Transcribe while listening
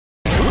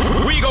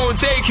gon'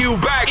 take you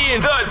back in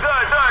the.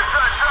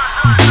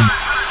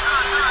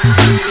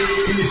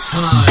 It's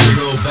time to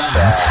go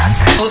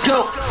back. Let's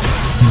go.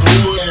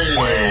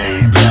 Way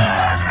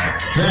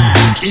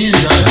back in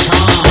the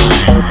time.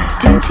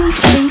 Duty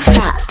Free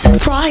Fat,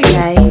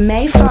 Friday,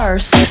 May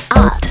 1st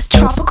at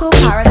Tropical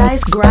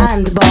Paradise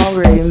Grand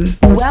Ballroom.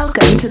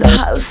 Welcome to the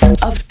house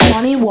of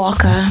Johnny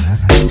Walker.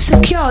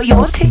 Secure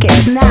your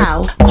tickets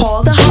now.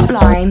 Call the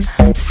hotline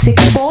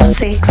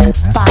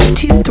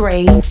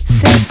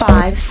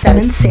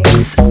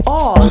 646-523-6576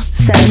 or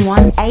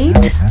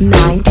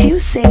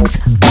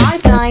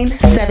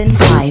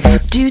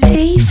 718-926-5975.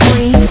 Duty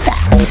Free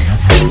Fat.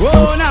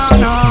 Oh, no.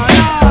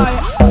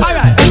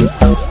 Alright.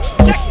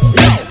 Check.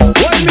 Yo,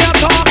 when me a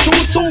talk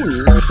too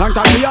soon, long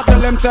time me a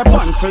tell them say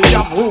pants for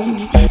your room.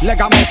 Like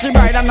a messy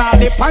bride and all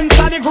the pants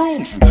of the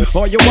groom.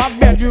 Or you have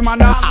bedroom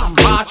and a half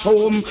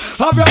bathroom.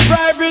 Have your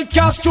private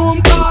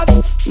costume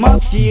cause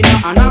Mosquito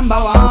a number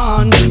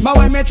one. But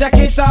when me check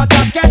it out,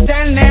 just get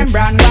tell name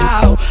brand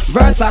now.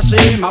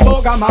 Versace, my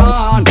booger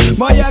man.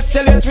 But you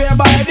sell it way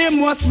by the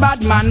most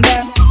bad man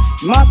them.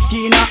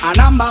 Mosquito a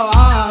number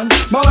one.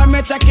 But when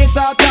me check it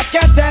out, just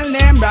get tell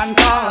name brand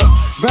cause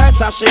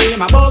Versace,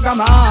 my booger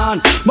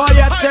man. But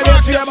you sell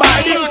it way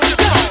by the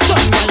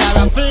some gyal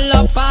ruffle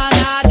up all a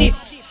dip.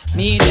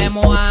 Me them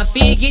want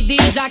figgy the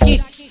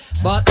jacket,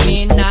 but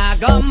me nah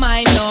go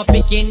mind no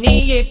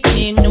bikini if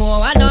me know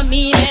I know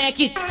me make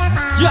it.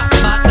 Drop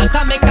back that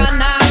I make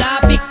another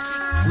pick.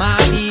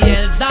 Smarty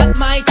else that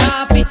my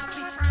topic.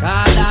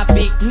 Rather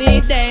pick me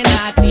they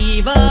not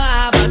even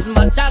have as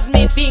much as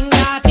me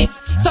fingertip.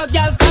 So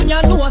girl from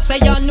you know say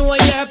you know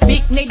your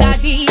picnic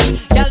daddy.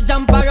 Girl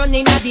jump around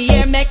in the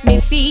air make me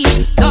see.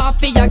 No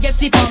fear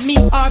guess if for me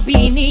or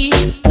beanie.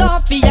 No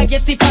fear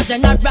guess if a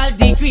general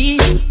degree.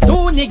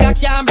 Two nigga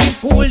can bring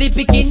coolie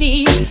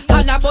bikini.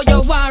 And about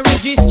your one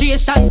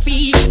registration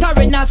fee.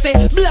 Karina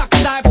say black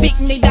star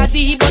picnic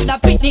daddy, but the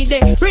picnic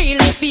they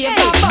really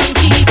favor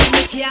bounties.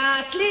 Me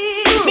can't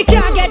sleep, me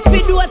can't get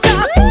fit doors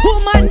up.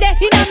 Woman there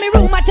inna me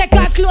room I take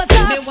her clothes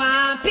off. Me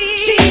want pee,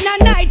 she in a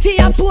nightie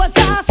and pose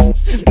off.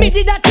 Me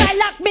did a try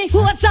lock me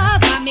hose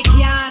off. And me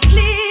can't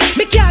sleep,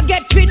 me can't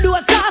get fit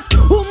doors off.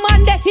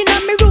 Woman there inna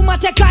me room I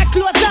take her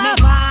clothes off.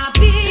 Me want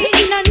pee,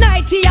 in a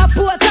nightie and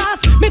pose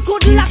off. Me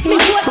could lock me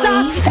hose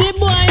off. The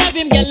boy have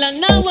him girl and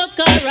now work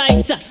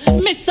alright.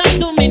 Miss her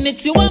 2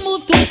 minutes, you a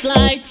move too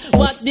slight.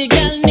 What the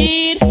girl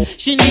need?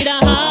 She need a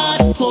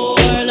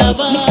hardcore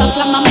lover. Mr.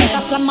 Slammer,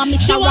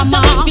 She Mr. want a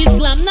Rama. man fi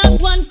slam,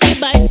 not one fi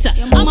bite.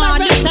 I'm a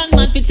right hand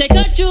man fi take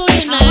her through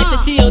the night. The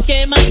TOK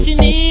man she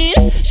need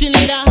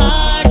a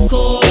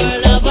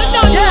hardcore lover. You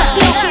know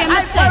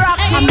I say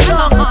I'm so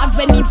hard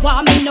when me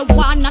want me no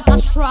want not a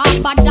straw,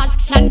 but as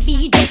can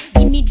be just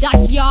give me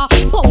that yeah.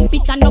 Pump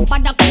it and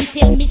nobody can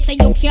tell me say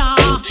you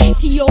can't.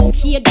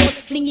 TOK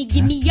just fling it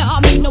give me yeah.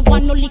 Me no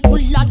want no little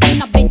lad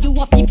in a bed you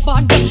a fi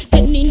bad.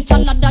 10-inch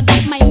ladder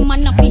that my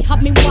man a fi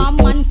have me one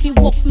man fi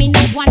walk me no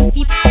one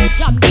fi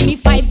job. Give me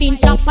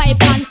 5-inch and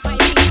 5 and 5.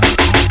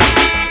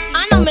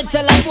 I know me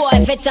tell a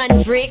boy fit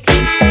and freak.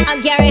 I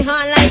carry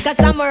on like a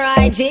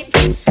samurai jeep.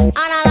 And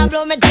I'll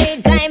blow me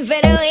 3 times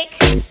for the week.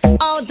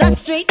 Out the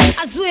street,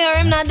 I swear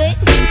him not do it.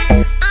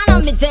 I know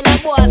me tell a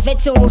boy fit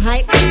too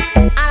hype.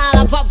 And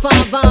I'll pop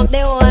and bump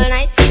the whole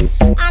night.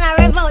 And I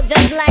revolt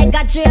just like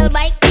a trail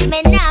bike.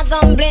 Me not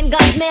complain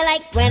cause me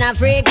like when I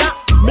freak up.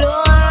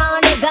 Blow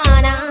around the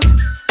corner.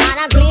 And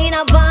I clean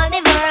up all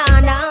the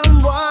veranda.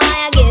 Boy,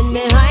 I get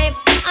me hype.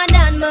 And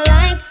then me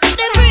like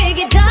the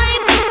freaky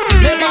type.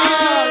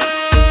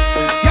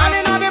 Girl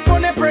inna the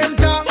pony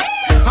printer,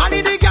 I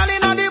need the girl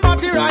inna the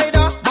body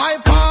rider by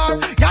far.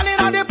 Girl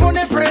inna the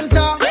pony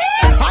printer,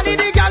 I need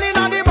the girl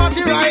inna the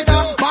body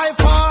rider by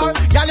far.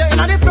 Girl you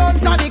inna the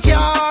front of the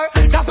car,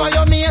 that's why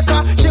you meet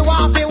her. She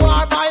want fi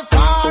war by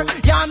far.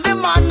 You and the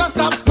man no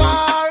stop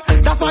spar,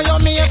 that's why you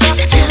meet her.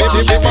 She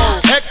want fi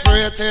war.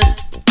 X-rated,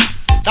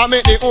 that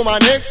make the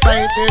woman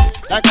excited.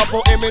 Like a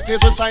poem it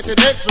is recited,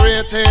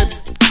 X-rated.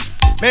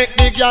 Make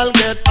the girl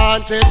get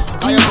haunted.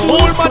 I am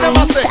old man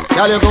never say,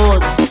 girl you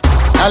good,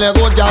 girl you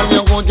good, girl you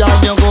good, girl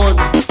you good.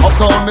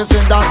 Uptown me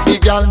sing that the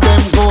girl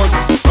them good.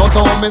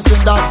 Downtown me sing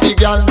that the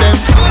girl them.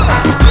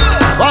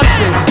 Watch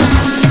this.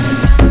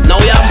 Now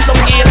we have some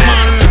gay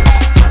man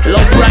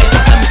love right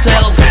up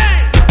themselves,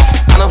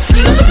 and I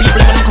feel the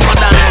people when they come and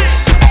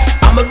dance.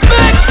 I'm a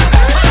vex.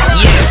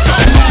 Yes,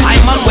 I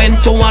man went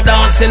to a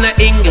dance in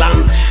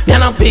England. Me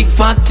and a big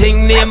fat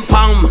thing named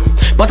Pam.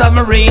 But at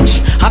my reach,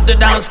 at the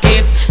dance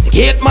gate, the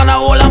gate man a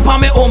hold up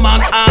on me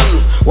woman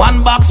hand.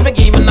 One box me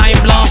give me 9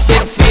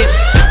 blasted face.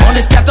 On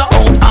this cat out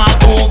all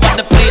over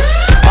the place.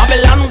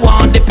 Babylon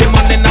one dip him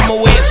on in my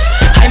waist.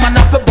 I'm an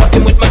off a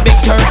button with my big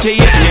 38.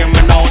 Hear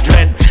me now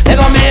dread. They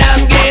got me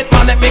hand gate,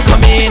 man let me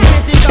come in.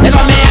 They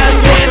got me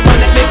hand gate, man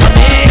let me come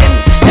in.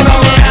 They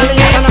got me hand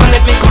gate, man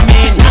let me come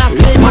in.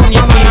 Man you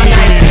feel.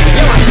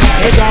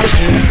 Hey girl,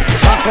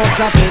 back up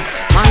the pit,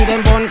 and them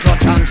bun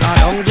clutch and draw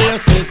down gear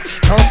stick.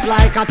 Just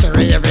like a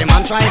cherry, every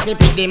man try to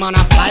pick them on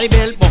a fly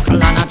belt,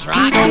 buckle and a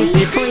track.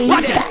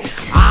 Watch it.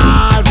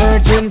 All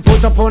virgin,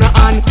 put up on a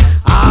hand.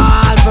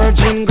 All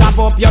virgin, grab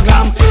up your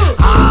glam.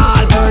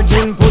 All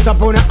virgin put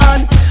up on a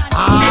hand.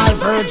 All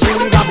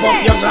virgin grab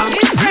up your glam.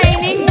 It's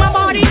raining, my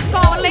body's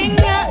calling.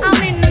 I'm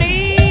in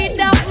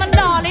need of my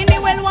darling. He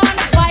will want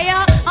a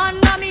fire, and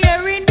I'm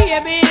hearing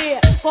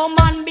baby. Come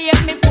and bake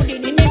me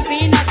pudding in the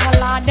pina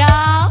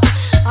colada.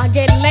 I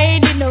get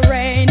laid in the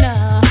rain,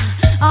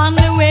 and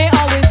the way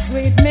always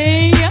sweet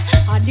me.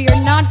 I dare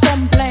not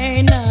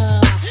complain.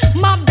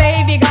 My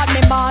baby got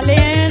me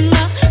balling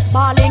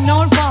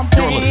all from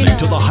pain. You're listening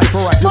to the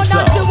hyperactive but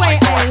that's the sound. way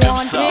I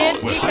want it,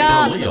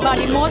 because the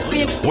body must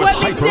feel what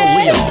we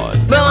say.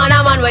 Me want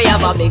a man where you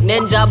have a big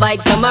ninja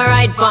bike for my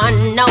ride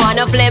pan. Now want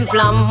a flim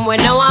flam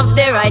when I have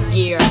the right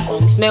gear.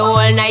 Bounce me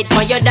all night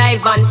for your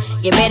dive on.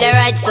 Give me the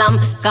right slam,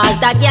 cause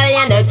that girl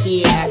you no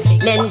care.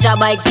 Ninja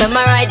bike for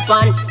my ride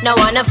pan. Now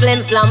want a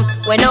flim flam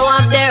when I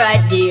have the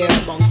right gear.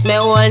 Bounce me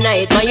all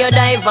night for your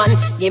dive on.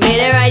 Give me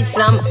the right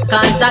slam,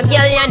 cause that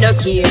girl you no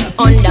care.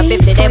 Under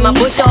 50 them a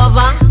push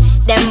over.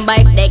 Them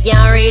bike they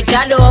can't reach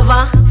a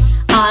Dover.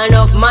 All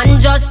enough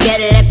man just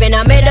get left in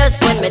a middle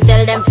when me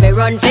tell them fi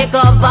run fi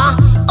cover.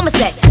 I'ma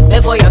say,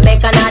 before you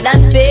make another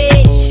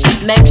speech,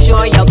 make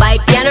sure your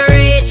bike can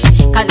reach.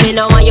 Cause me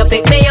know when you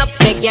pick me up,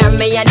 figure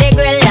me a the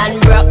grill and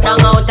broke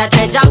down out a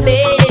treasure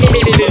beach.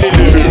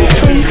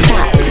 Free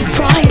Fat,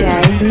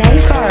 Friday, May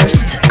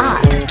 1st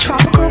at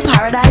Tropical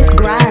Paradise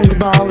Grand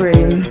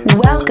Ballroom.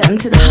 Welcome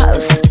to the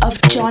house of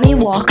Johnny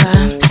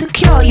Walker.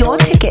 Secure your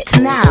tickets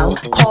now.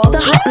 Call the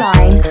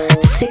hotline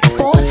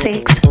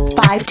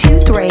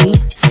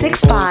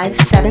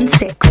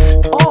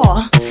 646-523-6576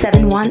 or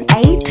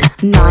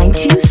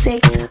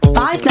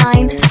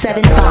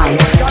 718-926-5975.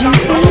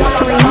 Duty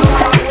Free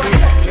Fat.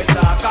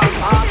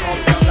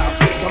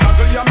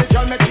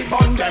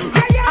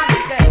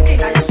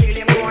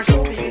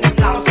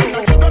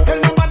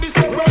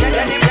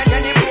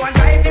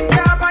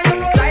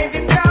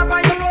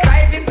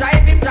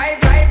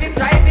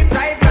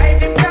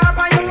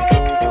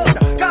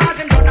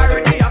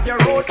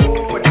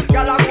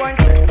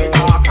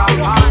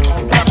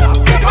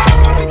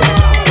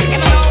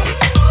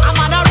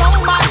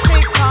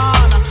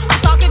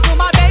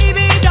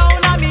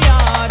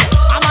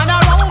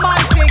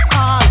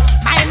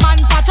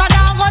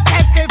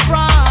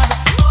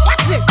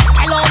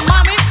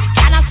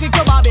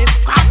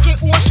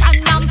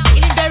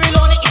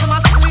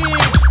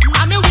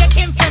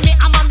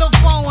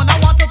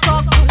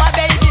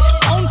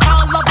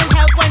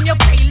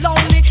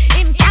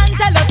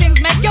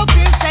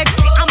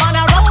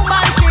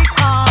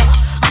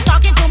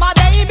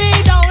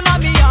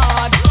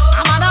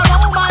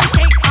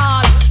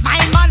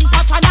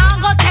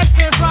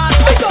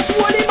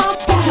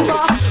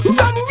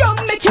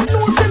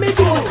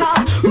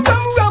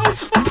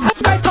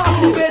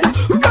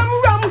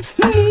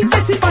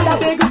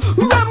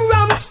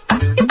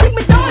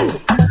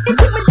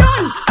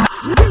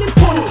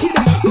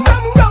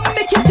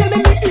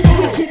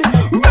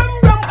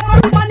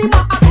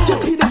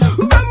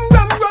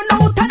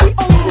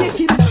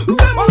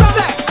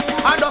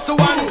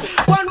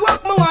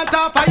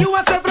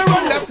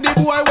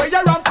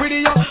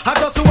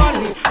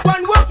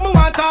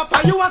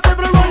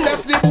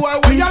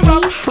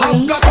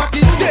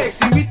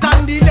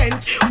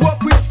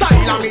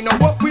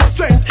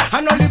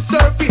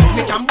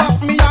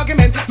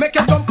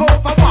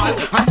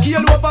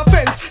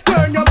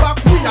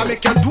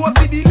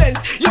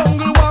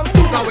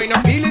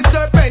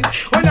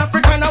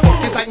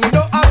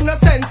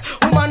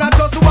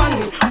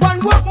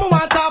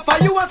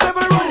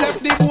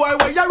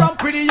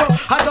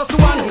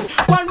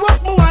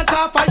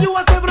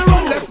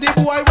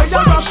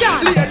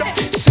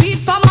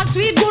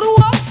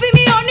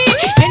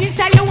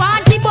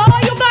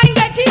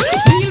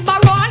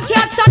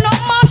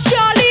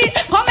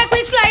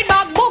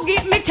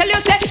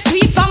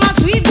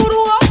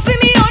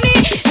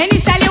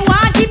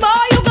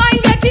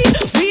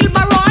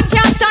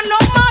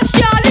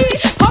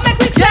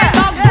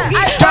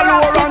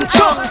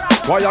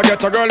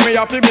 Get a girl me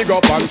a fi big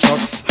up and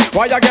trust.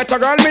 Why you get a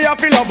girl me a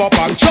fi love up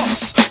and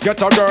trust.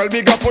 Get a girl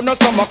big up on no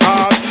stomach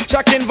card.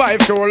 Checking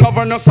vibe to love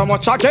her no so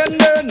much again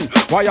then.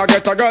 Why you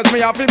get a girl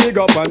me a fi big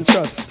up and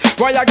trust.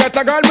 Why you get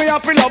a girl me a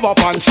fi love up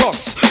and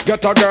trust.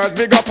 Get a girl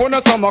big up on no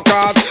stomach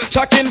card.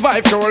 Checking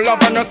vibe to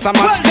love her no so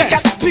much then.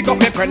 Pick up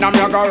me pen and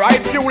me go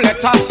write few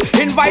letters.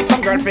 Invite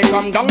some girl fi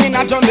come down in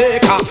a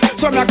Jamaica.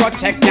 So me go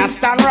check ya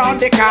stand round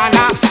the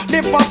corner.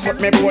 The first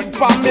foot me put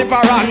from me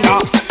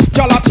veranda.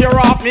 Y'all a tear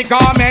off me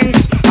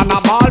garments. And a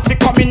ball fi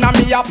come in a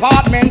me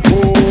apartment.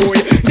 Boy,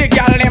 the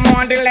girl them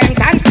want the length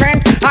and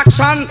strength.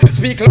 Action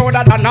speak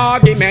louder than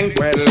argument.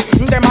 Well,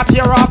 them a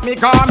tear off me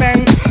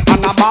garment.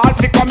 And a ball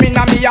fi come in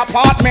a me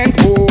apartment.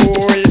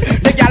 Boy,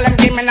 the girl them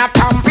give me a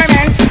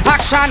compliment.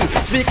 Action action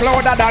speak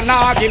louder than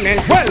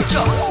argument. Well,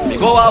 me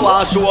go a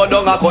wash show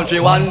down a country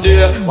one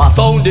day. What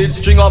sound it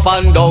string up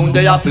and down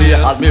they a play.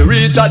 As me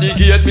reach at the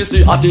gate, me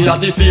see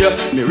hatty fear.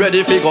 Me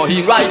ready fi go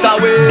in right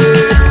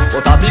away.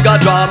 But a bigger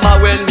drama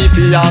when me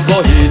fi and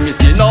go in. Me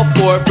see enough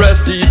poor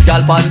prestige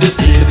gal on the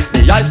scene.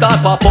 Me eyes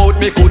start pop out,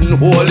 me couldn't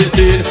hold it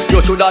in.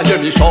 You shoulda hear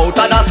me shout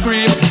and a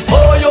scream.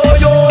 Oh yo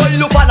yo,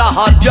 look on a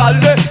hot gal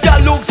there.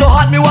 Gal look so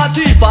hot, me want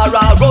to for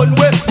a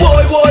runway.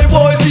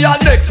 Boy, see a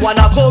next one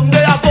a come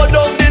there. I go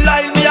down the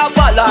line, me a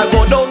follow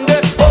go down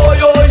there. Oh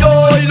yo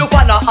yo, look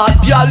on a hot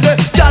gal there.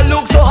 Gal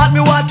look so hot, me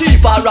want to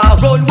for a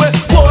runway.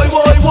 Boy,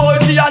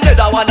 see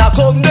another one a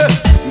come there.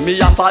 Me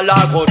a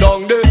follow go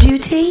down there.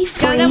 Duty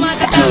free. Them want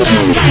to come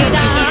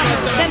cider.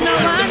 Them no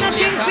wanna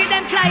drink with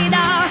them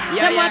cider.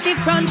 Them want it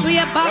front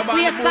way, back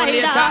way,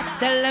 cider.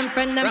 Tell them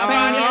friend, you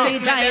see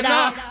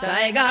cider.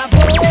 Tiger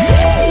boy.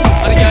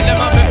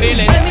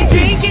 When we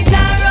drink it,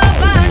 a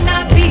rub and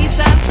a piece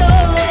of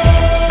soul.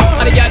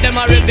 And the girl them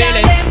a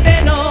revealing.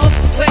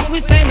 When we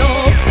say no,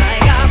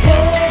 tiger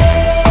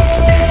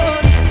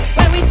bone.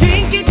 When we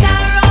drink it, a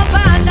rub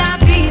and a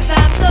piece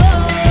of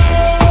soul.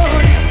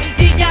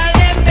 The girl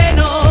them bend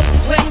up.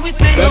 When we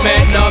say no, we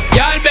bend up,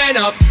 y'all bend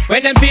up.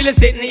 When them feelin'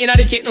 sitting in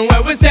the kitchen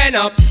where we send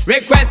up.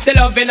 Request the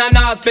love in an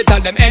hospital,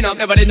 them end up.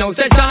 Nobody knows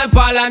that Sean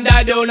Paul and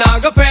I do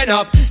not go friend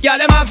up. Y'all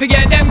them a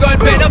forget them good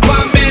bend up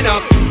and bend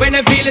up. When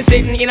them feelin'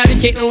 sitting in the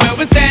kitchen where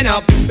we send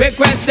up.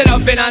 Request the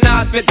love in an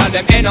hospital,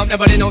 them end up.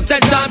 Nobody knows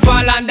that Sean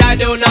Paul and I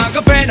do not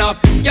go friend up.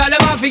 Y'all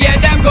them a forget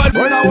them good.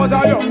 When I was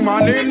a young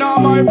man in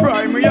my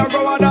prime, we a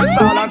go on a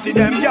stall and see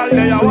them gyal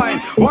they a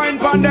wine. Wine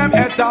pon them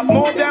head top,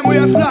 move them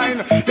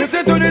waistline.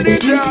 Listen to the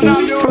DJ and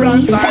I'm new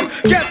brand style.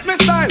 Gets me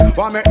style.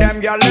 Want make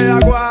them gyal they a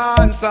go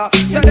answer.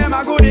 Say them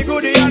a goody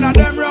and a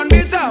them run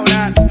the town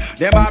and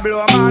them a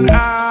blow man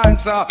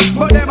answer.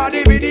 But them a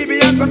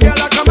DB and some gyal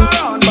a come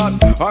around. But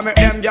want make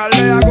them gyal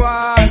they a go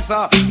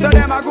answer. Say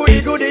them a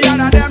goody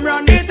and a them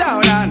run the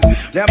town and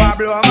them a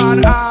blow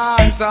man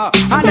answer.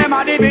 And them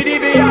a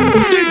DB and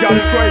the gyal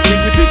cry for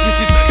the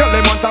physicist. Tell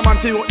them want a man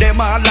to out them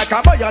hard like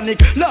a bionic.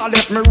 Now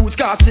let me roots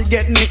cause she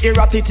get me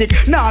erratic.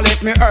 Now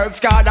let me herbs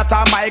cause that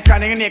a my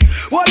chronic.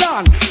 Hold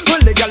on.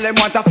 Well the gyal them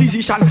want a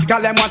physician.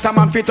 Gyal them want a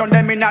man fit on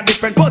them in a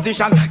different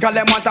position. Gyal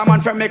them want a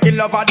man for making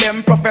love of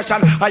them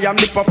profession. I am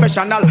the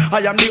professional,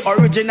 I am the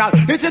original.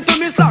 Listen to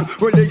me slang.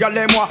 Well the gyal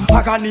them want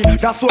agony.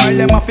 That's why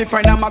them have to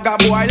find a maga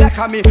boy like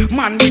a me.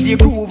 Man with the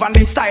groove and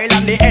the style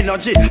and the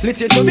energy.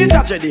 Listen to me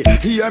tragedy.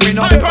 Hear me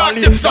not the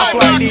valley. That's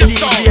why the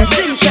DJ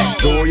sing check.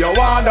 Do you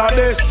wanna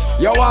this?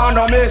 You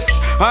wanna miss?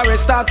 I will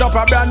start up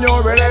a brand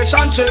new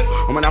relationship.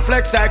 I'm gonna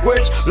flex like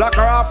witch, lock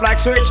her off like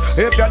switch.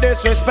 If you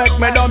disrespect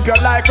me, dump you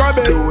like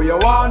rubbish. Do you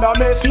wanna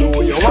miss?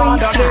 Do you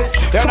wanna this?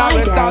 Then I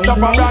will start up a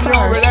brand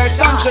new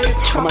relationship.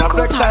 I'm gonna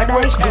flex like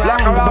witch,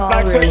 lock her off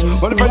like switch.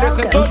 Well, if you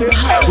listen to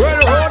this, well,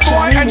 road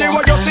boy,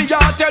 anyway you see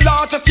her, tell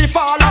her to see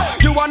follow.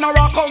 You wanna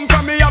rock home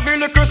from me, have a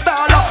little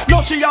style.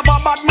 No, she have a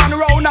bad man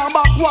round her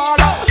back wall.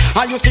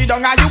 And you see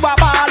down and you a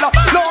baller.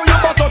 No, you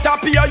bust out a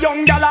pure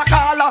young gal a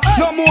caller.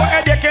 No more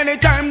headache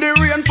anytime the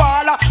rain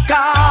fall.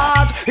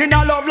 Cause in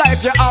a love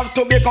life you have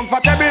to be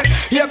comfortable.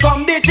 Here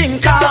come the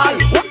things call.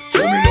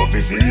 So me love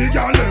is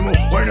illegal demo.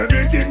 When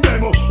everything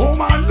demo. Oh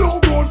man,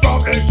 don't go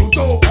from head to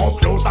toe. Up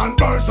close and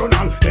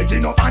personal. Get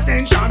enough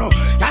attention.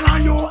 Tell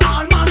on you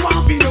all man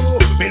want to know.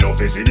 Me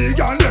love is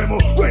illegal demo.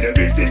 When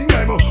everything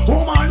demo.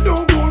 Oh man,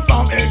 don't go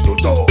from head to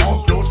toe.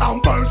 Up close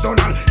and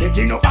personal. Get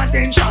enough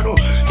attention.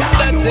 Tell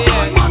on you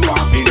all man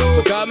want to know.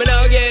 So come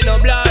now get no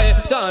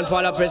blind. Don't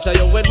fall a pressure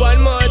you with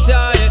one more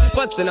time.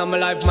 Busting on my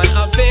life man,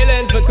 I'm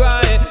feeling for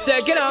crying.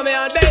 Taking on me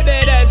out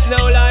baby, that's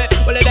no lie.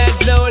 Well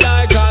that's no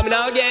lie. Come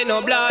now get no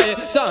blind.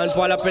 Don't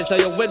fall a pressure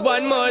you with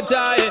one more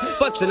time.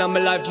 Busting on my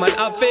life man,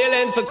 I'm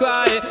feeling for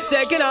crying.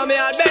 Taking on me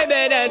out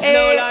baby, that's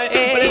no lie.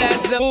 Well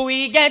that's no. Who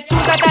we get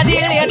choose at the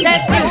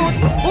latest news?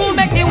 Who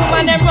make the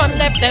woman them run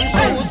left them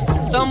shoes?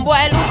 Some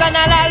boy look and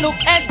all look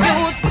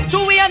excuse.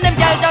 Chewy and them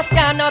girls just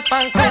cannot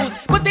and cruise.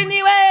 But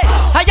anyway,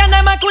 I and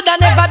them coulda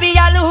never be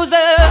a loser.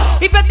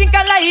 If you think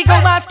I lie, go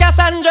ask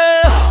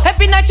Cassandra.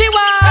 Every night she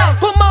want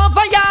come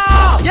over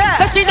ya. Yeah.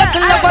 So she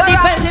doesn't love what the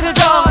pencil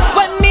draw.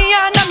 When me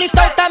and me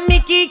start and me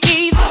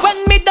kikis. When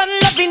me done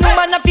loving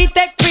woman, I fi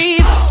take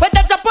trees.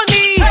 Whether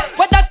Japanese,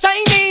 whether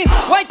Chinese,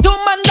 white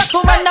woman, black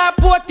woman or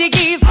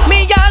Portuguese.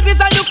 Me always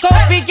a look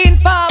out begin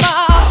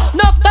farmer.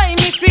 Enough time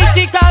me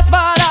street cross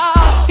border.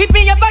 If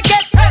me ever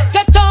get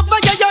over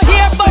ya, you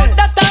hear about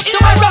that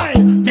tomorrow.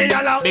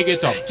 Big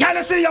it up. Can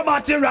you see your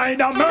body ride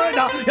a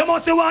murder? You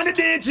must want the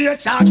DJ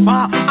charge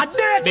for a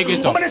death. Big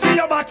it up. When you see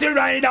your body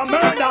ride a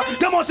murder,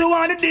 you must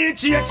want the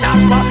DJ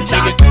charge for a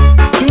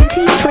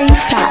Duty Free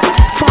Fat,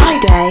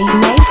 Friday,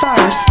 May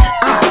 1st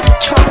at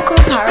Tropical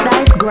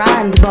Paradise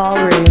Grand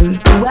Ballroom.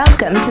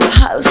 Welcome to the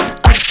house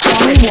of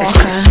Johnny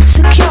Walker.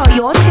 Secure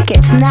your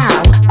tickets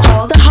now.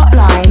 Call the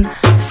hotline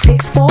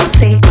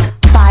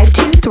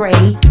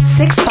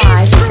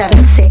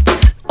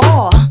 646-523-6576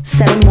 or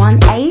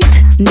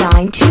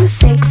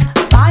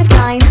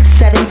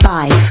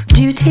 718-926-5975.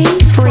 Duty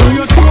Free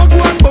Fat.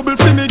 Bubble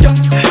for me, girl.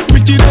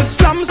 Wickedest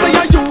slam say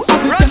you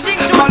have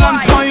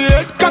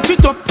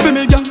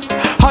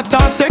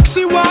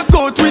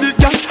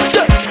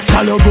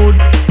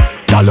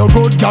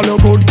you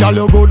good, girl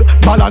you good.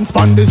 Balance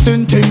pan the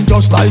same thing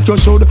just like you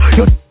should.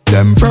 You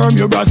them firm,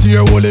 your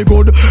brassiere really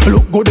good.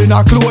 Look good in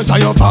a clothes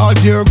and your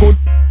faults here good.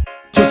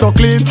 You so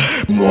clean,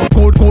 more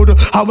good.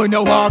 And when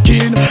you walk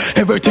in,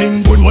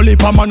 everything good. Well,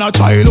 if a man a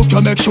try look,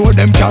 you make sure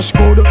them cash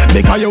good.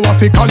 Because you have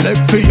to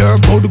collect for your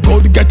good.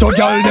 Get a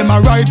girl, them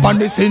a ride pan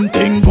the same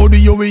thing good.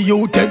 You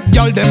take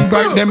girl, them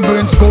bright, them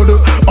brains good.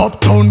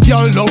 Uptown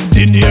girl love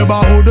the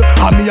neighborhood.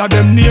 And me a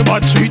them neighbor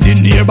treat the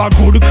neighbor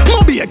good.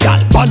 Moby a girl,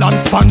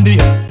 balance pan the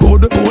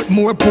good.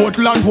 Portmore,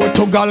 Portland,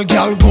 Portugal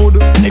girl good.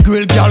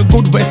 Negril girl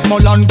good,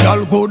 Westmoreland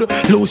girl good.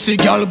 Lucy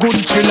girl good,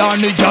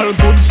 Chilani girl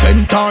good.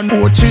 Sentan,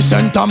 Ochi,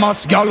 St.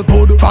 Thomas girl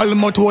good.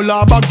 Falmouth,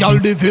 Bag girl,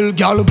 Deville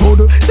girl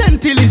good.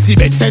 St.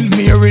 Elizabeth, St.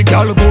 Mary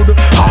girl good.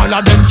 All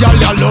of them girl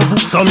you love.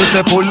 So me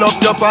say pull up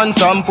your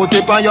pants and put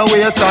it on your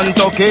waist and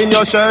tuck in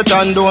your shirt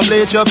and don't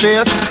bleach your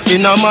face.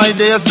 In my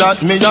days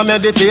that me a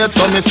meditate,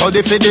 so me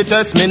study for the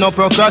test, me no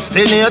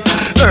procrastinate.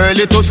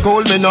 Early to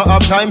school, me no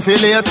have time for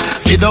late.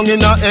 Sit down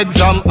in a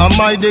exam, am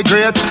I the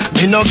great?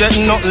 Me no get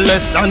nothing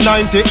less than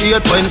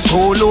 98. When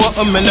school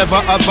over, me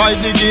never avoid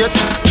the gate.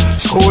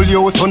 School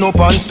youth, no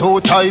pants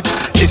too tight.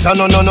 This a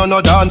no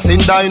dancing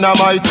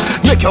dynamite.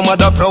 Make your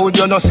mother proud,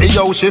 you no see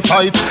how she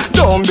fight.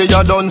 Don't be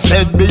a done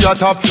said, be a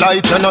top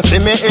flight. You no see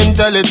me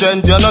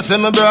intelligent, you no see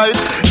me bright.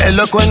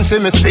 Eloquence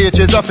in me speech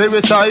is a free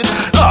recite.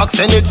 Ask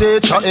any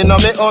teacher in a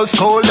me old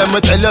school, them me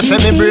tell you say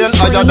me brain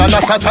higher than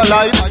a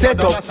satellite.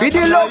 Set up for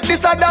the love,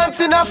 this a dance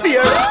in a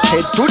fear.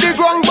 Head to the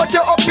ground but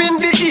you up in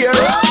the air.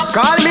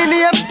 Call me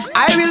name,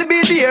 I will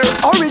be there.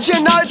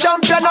 Original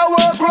champion I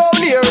work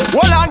round here.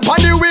 Hold on pon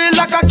the wheel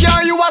like a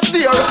car you a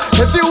steer.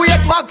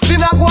 Heavyweight boxing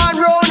a go on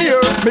round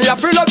here. Me a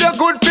feel of your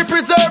good fi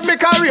preserve me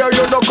career.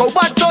 You know go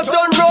bad so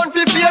turn round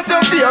fi face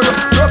your fear.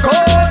 Rock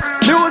out,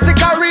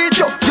 music a reach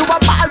you. You a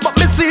ball but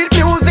me see it,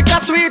 music a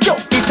sweet you.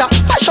 It a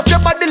mash up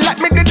your body like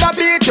me did a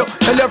beat you.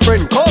 Tell your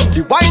friend come,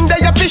 the wine there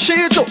you fi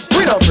shit you.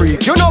 We no free,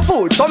 you no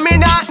food, so me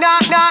nah.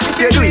 If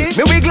you do it,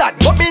 me we glad,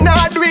 but me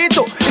nah do it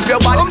too. If your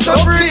body so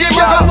free, you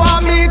don't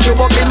want me to,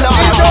 but me nah.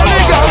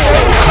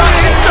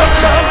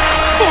 Instruction.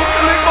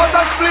 Flick bus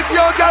and split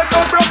your girl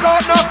come from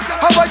out now.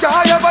 Have a yah.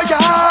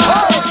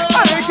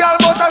 Any girl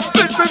bus and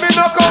split for me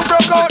no come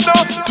from out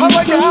now. Have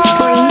a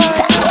yah.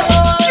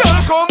 Girl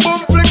come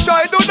boom flick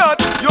try do that.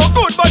 Your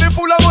good body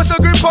full of muscle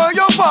grip on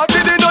your fat.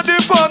 Did it not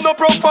deform no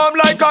perform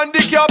like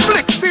handicap.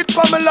 Flick sit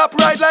for me lap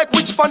right like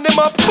which pan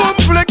them up. Boom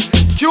flick.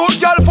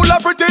 Cute girl full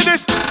of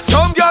prettiness.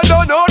 Some girl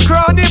don't know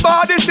cranny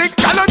body sick.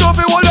 Girl I know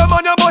fi hold them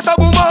on your bus a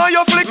boom on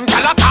your flick.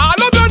 Girl I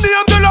call up your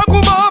name till I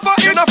come off a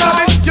in a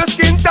flabby. Your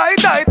skin tight,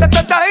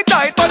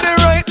 but the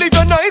right live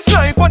a nice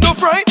life on no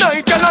fright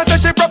night. Girl I say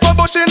she proper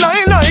but she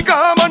lie like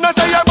a man. I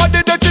say your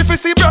body that she fi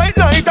see bright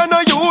light and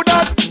I you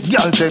that.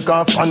 Girl take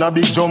off on a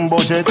big jumbo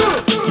jet.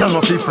 You no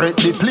fi fret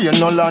the plane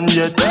no land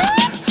yet.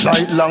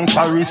 Flight long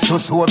Paris to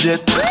Soviet.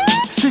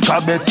 Stick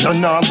a bet you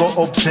nah go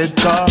upset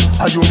car.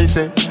 Are you me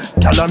say?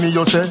 Girl me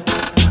you say?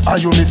 Are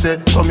you me say?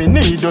 So me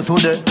need you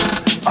today.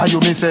 Are you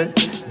me say?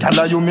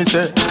 Girl you me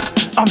say?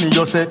 And me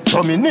you say,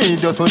 so me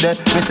need you today.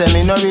 Me say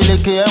me no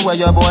really care what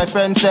your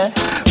boyfriend say.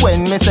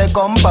 When me say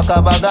come pack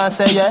a bag and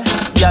say yeah.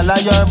 Gyal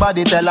your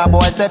body tell a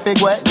boy say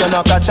figure. You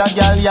no catch a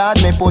gyal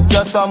yard, me put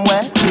you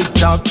somewhere. Tick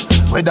tock,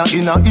 whether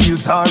in a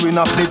heels or in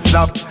a flip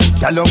flop.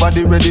 Gyal your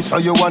body ready so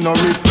you wanna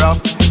riff raff.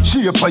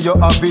 Shape for you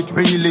have it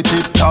really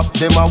tip top.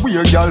 Them a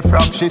weird gyal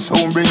frack, she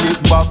soon bring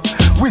it back.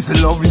 Whistle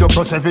love you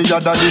plus every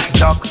other this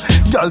stock.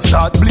 Gyal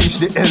start bleach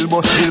the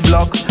elbow still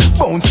block.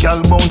 Bounce gyal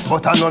bounce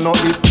but I know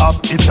it up.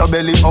 If your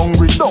belly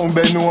hungry don't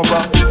bend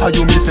over. Are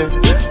you me say?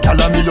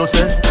 Gyal me you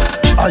say?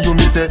 Are you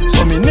me say?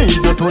 So me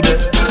need you today.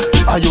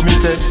 Are you me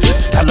say?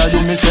 Gyal you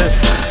me say?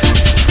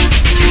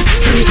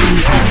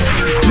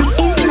 The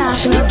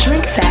International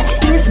Drink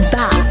Fest is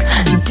back.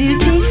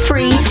 Duty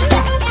Free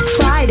Fest.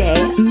 Friday,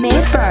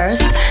 May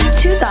 1st,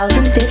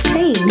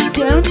 2015.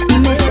 Don't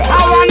miss it.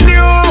 I want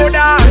you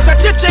dance, a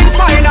chiching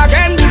fine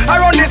again.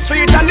 Around the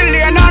street and the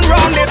lane and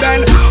round the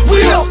bend. We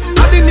up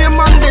at the name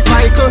and the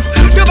title.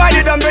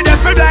 Divided them with the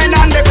full blind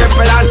and the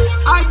cripple. And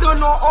I don't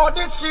know how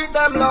the street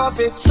them love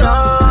it so.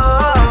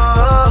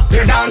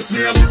 The dance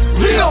name.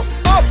 We up,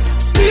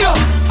 stay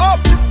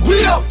up, we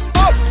up,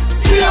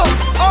 stay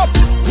up,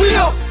 we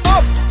up,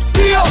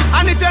 stay up.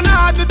 And if you're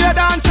not do the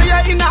dance,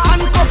 you're in a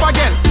handcuff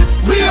again.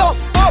 We up,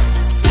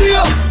 stay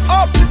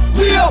up,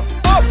 we up,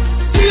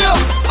 stay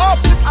up,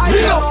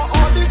 we up,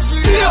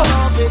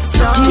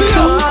 stay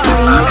up.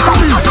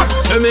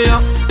 Tell me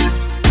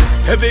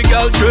every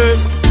girl train.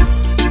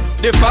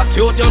 The fact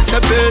you just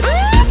step in.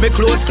 Me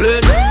clothes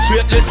clean,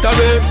 straight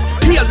Listerine.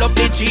 Nail up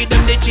the cheat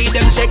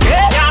them check it.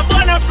 Yeah,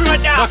 wanna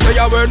brother. I say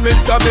a word,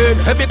 Mr. Bean.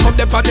 Heavy cup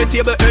the on the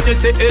table, and you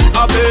say it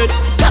a bit.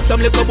 Got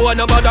some little boy,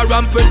 no bother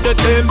ramp with the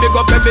team. Big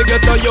up every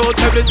ghetto youth,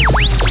 every.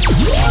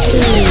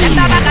 Shut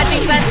up, I got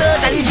things and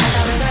toes and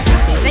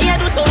they say you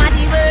do so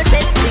many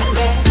worstest things.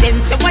 Them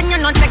say when you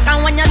not check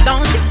and when you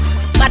don't see.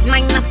 Bad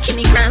mind not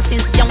kidding grand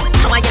since young.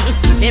 How are you?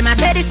 Them a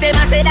say this, them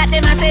a say that,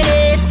 them a say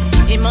this.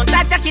 Him on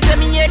that jacket when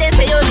me hear them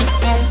say you.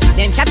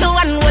 Them chat to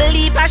one will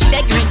leave a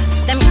shaggy.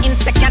 Them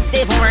insecure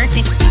they worth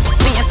it.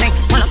 Me a say,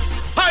 well,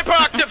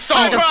 hyperactive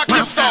sound,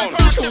 hyperactive sound.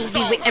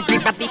 Choosy with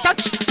everybody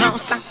touch. No,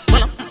 sir,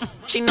 well,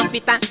 she no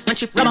bitter when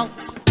she rub out.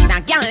 Now,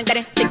 girl, get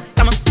it, sick,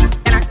 come on.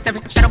 Then I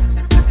seven, shut up.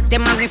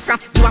 Them a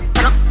riff-raff, you a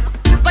pull up.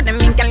 Got them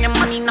in, girl, your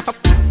money enough up.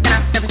 Then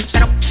I seven,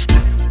 shut up.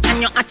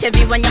 And you at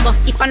everywhere you go.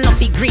 If I know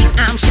fi green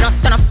arm, she not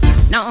turn up.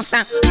 No,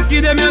 sir.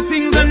 Give them your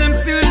things and them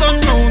still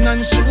turn round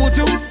and shoot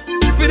you.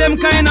 For them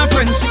kind of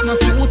friendship no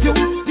suit you.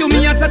 You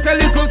me a chat a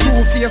little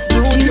two-face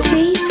brute you.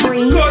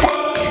 Duty-free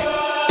set.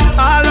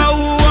 All of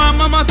who and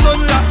mama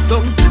son locked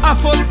down. A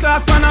first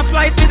class man a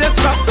flight with a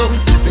strap down.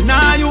 We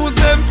nah use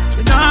them,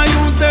 we nah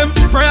use them.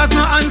 Prayers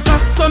no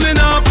answer, so me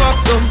nah pop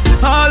them.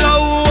 All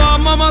of who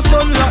and mama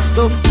son locked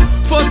down.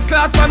 First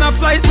class man a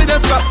flight with a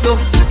strap down.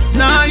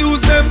 Nah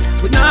use them,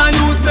 we nah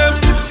use them.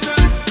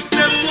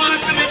 Them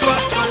want to me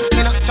back.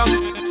 Me not just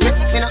people.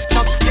 Me not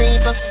just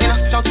people. Me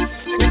not just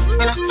people. Me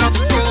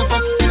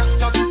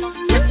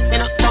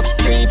not just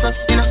people.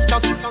 Me not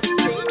just people.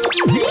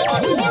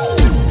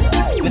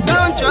 Me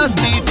don't trust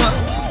people.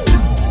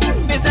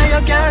 Me say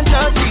you can't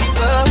trust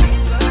people.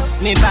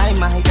 Me buy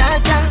my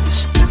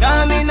cash.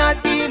 Cause me not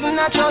even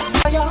a trust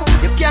for you.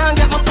 You can't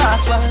get my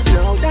password.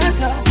 No, that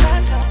no.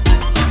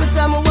 Me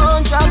say me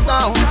won't drop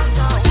down.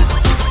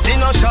 Me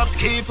no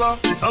shopkeeper,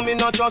 so me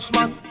no trust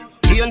man.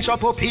 He ain't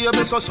shop up here,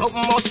 so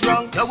something must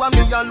wrong. You want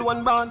me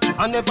alone man,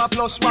 I never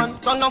plus one.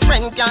 So no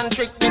friend can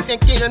trick me if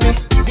kill me.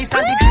 This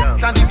and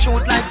the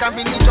truth like a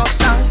religious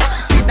song.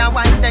 See the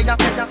wife there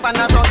up on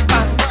a rust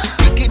band.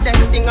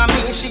 Wickedest thing of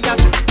me, she has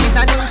with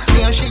a new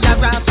smear. She a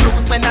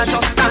grassroots when I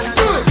just sang.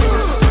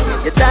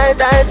 You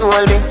tight,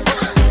 hold me.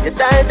 You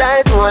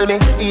tight, hold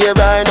me. You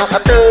burn up a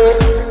play.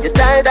 You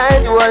tight,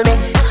 hold me.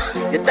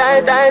 You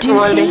tight,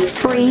 hold me.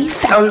 Duty-free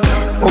set.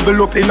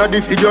 Bubble up inna the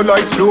video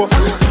like flow.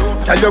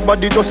 Tell your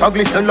body just a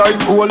glisten like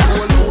gold.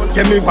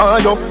 Get me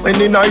wind up when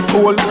the night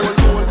cold.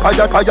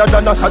 Higher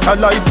than a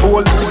satellite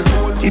pole.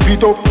 Tip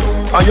it up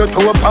and your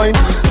toe pine.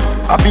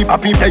 Happy,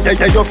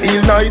 yeah, you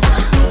feel nice.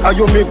 And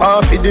you me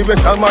want for the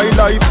rest of my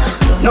life.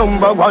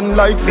 Number one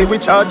like fi we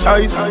charge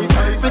choice.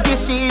 Pretty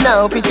she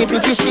now, pretty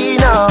she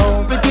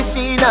now. Pretty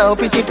she now,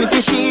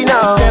 pretty she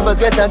now. Never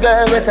get a girl.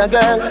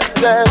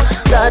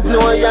 God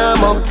know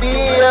I'm a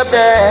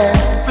baby.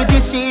 Pretty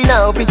she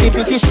now, pretty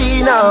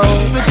she now.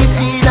 Pretty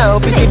she now,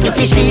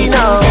 pretty she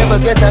now. Never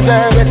get a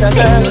girl.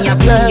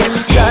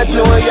 God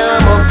know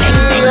I'm a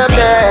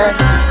baby.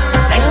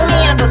 Send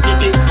me a dirty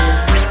dicks.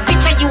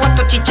 Picture you a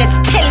touchy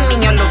chest. Tell me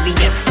you love it,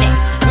 yes.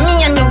 Me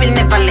and you will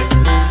never left.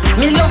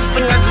 Me love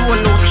when you roll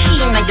out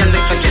here and your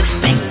life you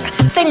just bang.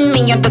 Send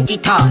me your dirty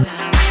talk.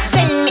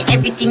 Send me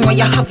everything what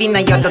you have in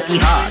your dirty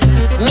heart.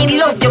 Me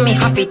love you, me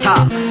have it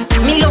all.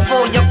 Me love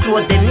all your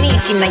clothes and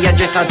neat in your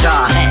dresser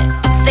jar.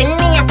 Send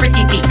me a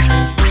pretty pic.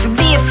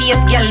 Be a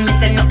face girl, me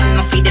say nothing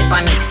no feed the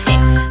panic.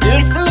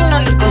 Listen me no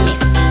little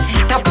miss.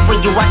 Tap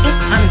where you are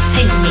and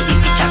send me the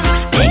picture.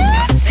 Bang.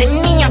 Send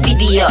me a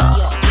video.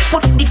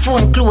 Put the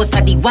phone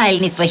closer, the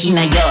wildness where he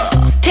na yo.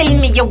 Tell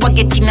me you what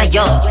get in a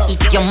yo.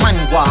 If your man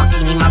walk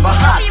in him, I go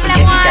hard, so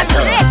you get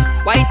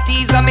that. White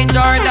tees on me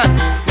Jordan.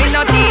 Me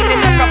not dealing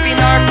no copy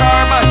nor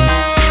carbon.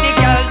 The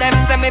girl them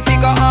say me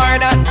figure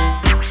harder.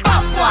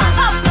 Pop one.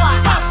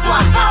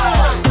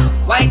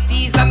 White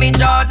tees on me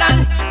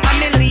Jordan. And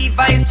me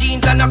Levi's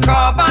jeans and a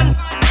carbon.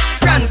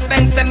 Brand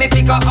Spencer me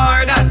figure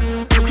harder.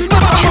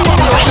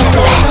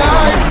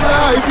 Nice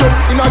light up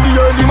inna the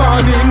early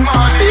morning.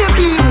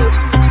 Baby,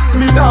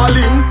 me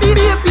darling,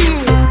 baby.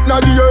 Inna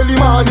the early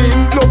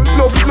morning, love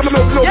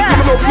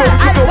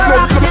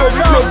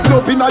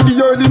inna the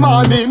early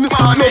morning,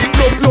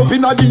 love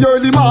inna the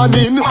early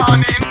morning,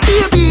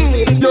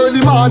 baby, early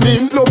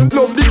morning,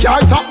 love the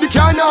car, top the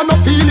car, now no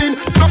feeling.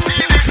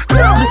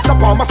 Mr.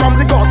 Palmer from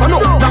the Gaza,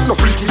 no, that no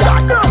freaky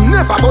guy.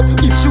 Never, but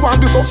if she want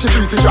to do so, she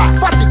feel fi try.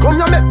 Fatty, come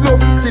ya make love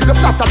till the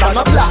flatter than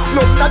a black.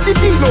 Love inna the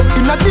tea, love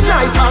inna the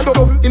night, and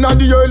love inna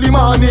the early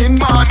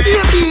morning,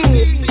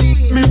 baby.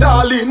 Me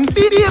darling,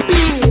 baby,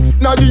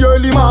 now the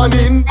early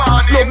morning.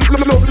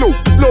 Love.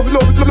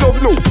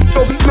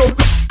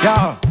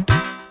 Yeah,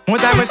 one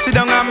time I sit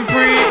down and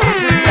pray.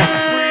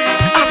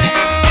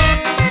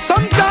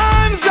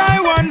 Sometimes I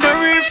wonder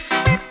if,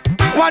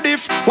 what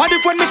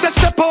if when me say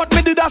step out,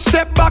 me did a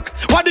step back?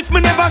 What if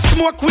me never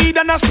smoke weed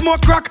and I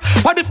smoke crack?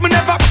 What if me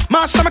never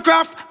master my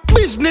craft?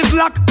 Business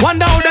lock,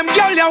 wonder how them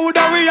girl ya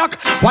woulda react.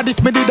 What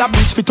if me did a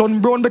bleach fit on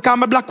brown because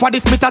me black? What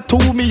if me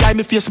tattoo me eye,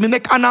 me face, me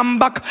neck and I'm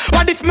back?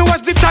 What if me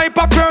was the type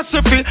of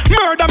person fi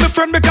murder me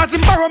friend because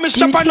him borrow me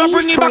strap and I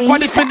bring it back?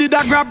 What if me did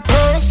a grab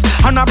purse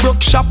and a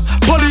broke shop?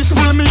 Police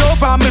pull me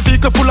over and me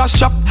vehicle full of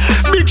shop.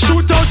 Big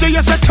shootout,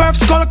 you say turf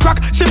skull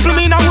crack. Simple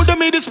mean I woulda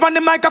made this man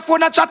the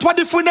microphone a chat. What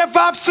if we never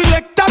have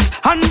selectors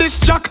and this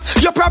track?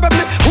 You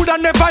probably woulda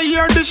never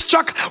hear this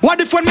track. What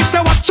if when me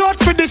say watch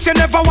out for this, you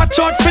never watch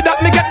out for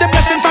that? Me get the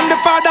blessing from the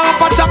Father up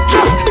a top.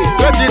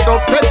 Set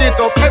it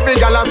up, every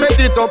gal a set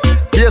it up.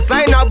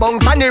 Baseline a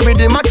bounce and the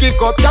rhythm a kick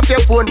up. Tap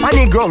your phone on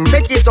the ground,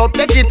 take it up.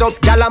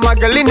 Gal a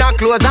muggle in her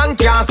clothes and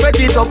can't sweat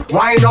it up.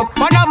 Wind up,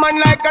 man a man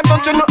like a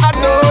touch you no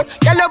adult.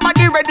 Gal your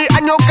body ready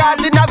and your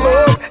cards in a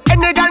boat.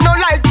 Any gal no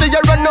like see you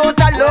run out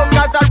of love.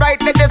 Cause I right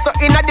there so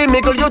in the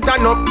middle you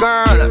turn up,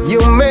 girl.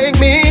 You make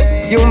me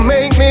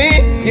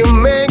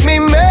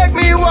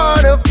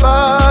wanna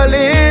fall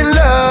in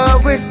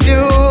love with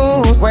you.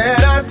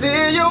 When I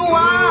see you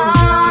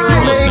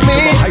wine,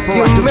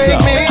 you make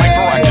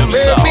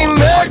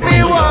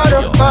me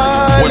wanna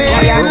fall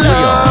in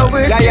love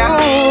with you.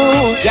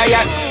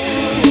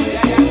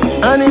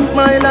 And if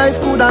my life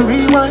could have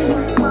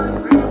rewind,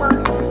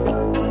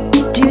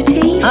 duty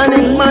free. And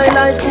if my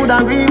life could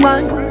have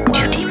rewind,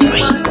 duty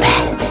free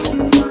vet.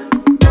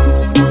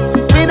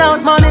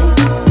 Without money,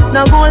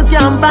 no gold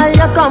can buy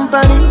a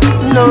company.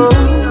 No,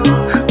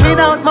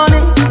 without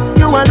money,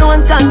 you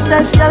alone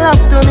confess your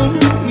love to me.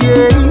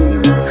 Yeah,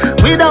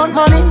 without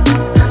money,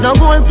 no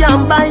gold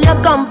can buy a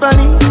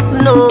company.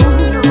 No,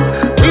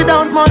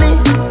 without money,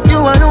 you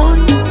alone.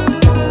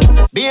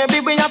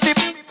 Baby, we have 2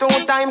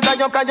 times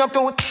cause you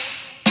too.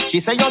 She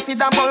say you see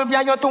that bulb,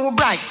 yeah, you're too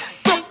bright.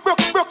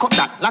 Broke up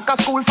that like a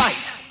school fight.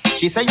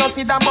 She say you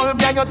see that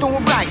bulb, yeah, you're too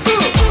bright.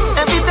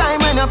 Every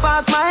time when you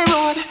pass my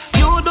road,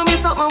 you do me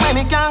something when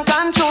me can't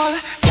control.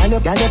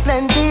 Girl, you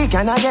plenty,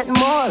 can I get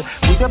more?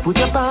 Put your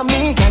on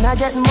me, can I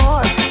get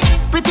more?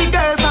 Pretty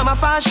girl from a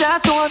far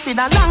chateau, see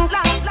that long,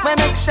 when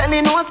make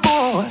Shelly nose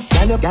bone.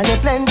 Girl, you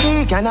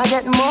plenty, can I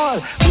get more?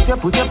 Put your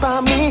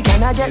on me, can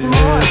I get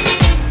more?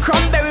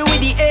 Cranberry with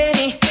the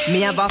Annie.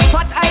 Me have a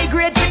fat high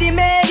grade with the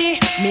Mady.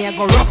 Me a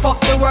go rough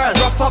up the world,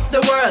 rough up the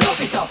world.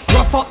 Rough it up.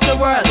 Rough up the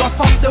world, rough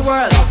up the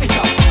world. Rough it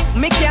up.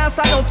 Me can't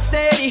stand up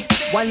steady.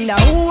 Wonder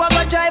who I go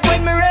drive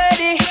when me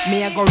ready.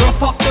 Me a go rough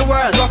up the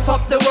world, rough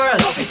up the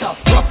world. Rough it up.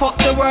 Rough up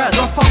the world,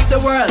 rough up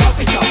the world. Rough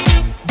it up.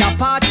 The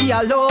party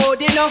a load,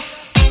 you know.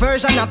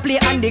 Version a play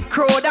and the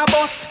crowd a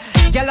bus.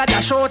 Gyal a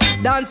dash out,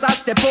 dance a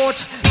step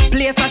out.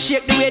 Place a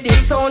shake the way the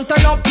sound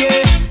turn up,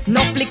 yeah.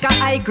 No flicker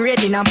high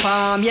grade in a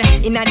palm, yeah.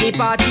 Inna the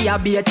party a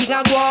be a thing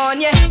a go on,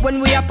 yeah. When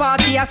we a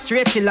party a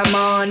straight till the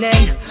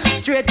morning.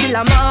 Straight till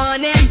the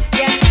morning,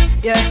 yeah,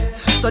 yeah.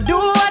 So do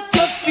what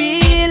you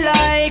feel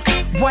like.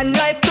 One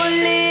life to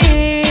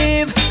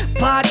live.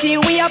 Party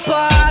we a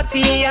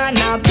party and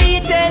a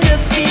beat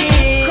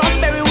Tennessee.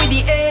 Cranberry with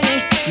the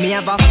Annie. Me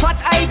have a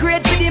fat high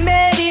grade for the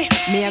Mady.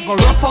 Me a go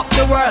rough up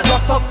the world,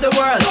 rough up the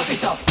world. Rough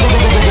it up.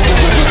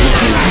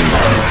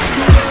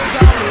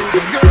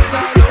 Girls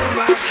all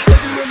over,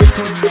 everywhere we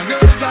come,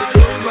 girls all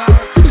over.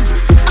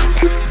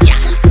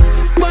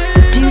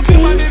 Duty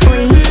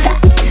free vet.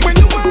 When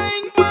you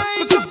wine,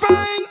 it's a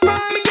fine.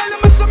 Me girl, you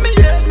mess up me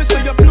head, me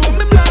say you blow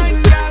me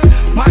mind, girl.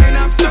 Wine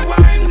after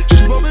wine,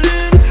 she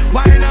bubbling.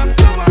 Wine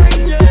after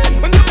wine, yeah.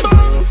 When you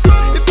bounce,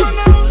 you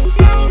pronounce.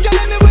 Girl,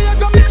 anywhere you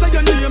go, me say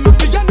your name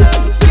after your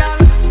nose, girl.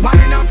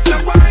 Wine after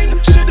wine,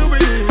 she do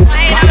it.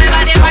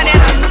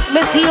 Me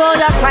see all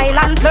your smile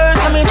and flirt,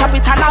 come in chop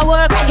it and I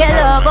work. You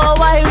love how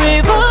I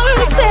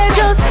reverse it,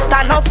 just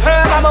stand up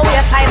firm. I'm a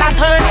waistline and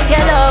turn.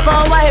 You love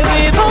how I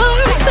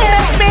reverse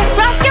it. Me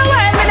rock your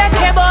world, me not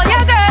care about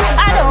your girl.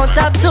 I don't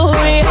have to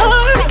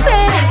rehearse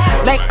it.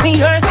 Make me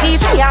yours,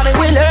 teach me how me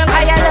will learn.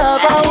 Cause you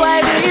love how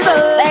I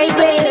reverse.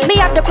 Baby, me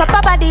have the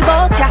proper body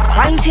bout ya.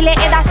 Wine till your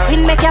head a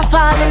spin, make you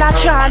fall in a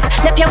trance.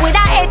 Left you with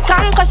a head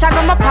concussion,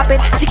 I'm a pop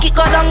it. Tick it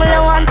go down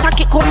low and tack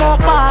it come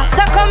up bar.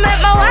 So come make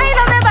my wine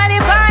on my body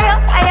for you.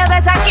 And you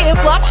better keep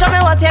up, show me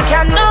what you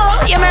can do.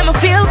 You make me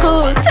feel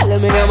good,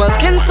 telling me that my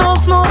skin so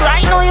smooth.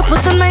 Right now you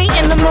putting me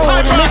in the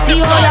mood. Me see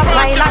how you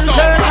smile and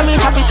flirt, I mean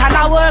chop it and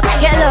I work.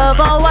 You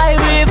love how I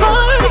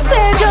reverse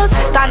it, just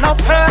stand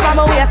up firm. I'm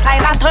a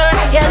waistline and turn.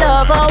 You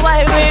love how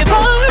I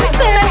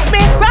reverse it. Make me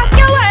rock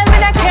your world, me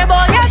not care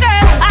about your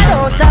girl. I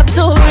don't have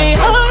to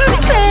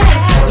rehearse it.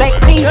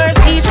 Make me yours,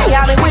 teach me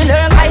how me will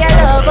learn. Cause you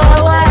love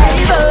how I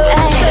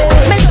reverse it.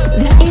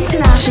 The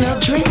International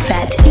Drink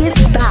Fete is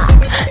back.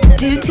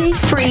 Duty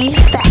free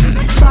fete.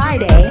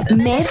 Friday,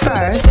 May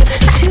 1st,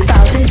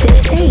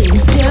 2015.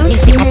 Don't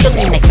miss it.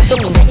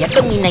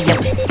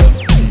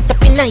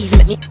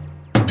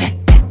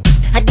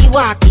 I be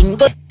walking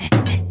good.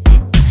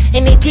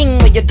 Anything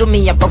where you do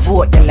me, I go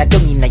vote. Y'all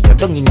dung inna your.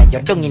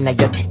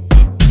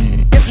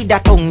 You see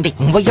that tongue dick,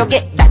 where you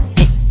get that?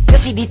 You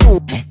see the two.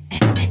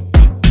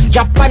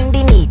 Drop on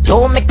the knee,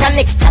 don't make a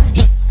next chat.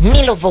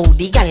 Me love how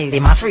the gal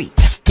dem a free.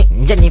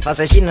 Jennifer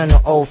says she no know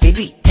how to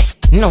do it.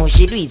 No,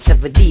 she do it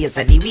 7 days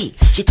of the week.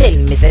 She tell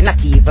me say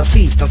not even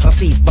Swiss, not so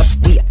Swiss, but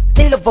we.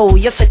 Me love how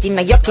you set in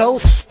your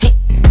clothes,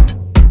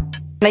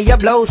 now your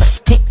blouse.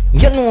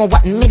 You know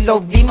what me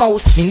love the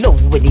most? Me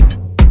love with it.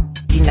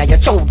 Inna your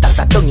shoulders,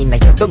 a dung inna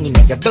your. That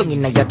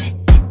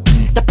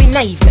be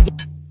nice, baby.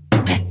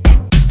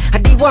 I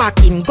be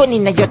walking, gun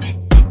inna your.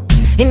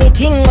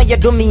 Anything where you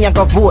do me, I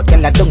go vote.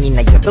 Y'all a dung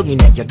inna your.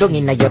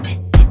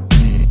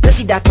 You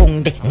see that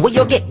tongue there, where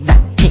you get that?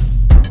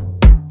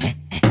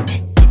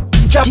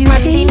 Drop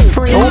and in,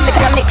 don't make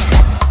a mix.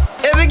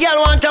 Every girl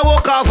want to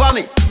walk off of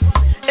me.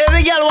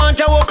 Every girl want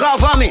to walk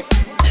off of me.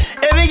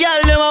 Every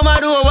girl them a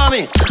mad over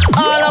me.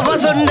 All of a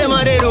sudden them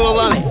a dead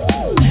over me.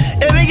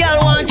 Every girl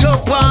want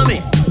choke for me.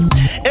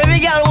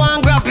 Every girl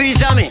want grab piece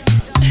of me.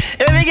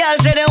 Every girl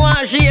say they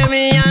want share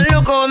me. And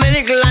look how me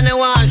little and they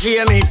want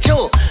share me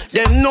too.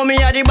 Them Them know me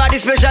a the body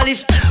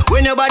specialist.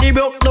 When your body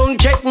broke,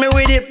 don't check me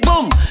with it.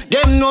 Boom.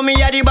 Them know me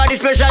a the body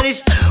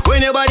specialist.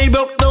 When your body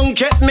broke, don't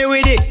check me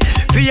with it.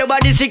 Feel your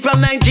body sick from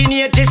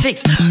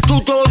 1986.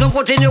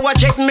 2014 you a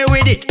check me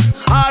with it.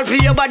 All for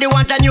your body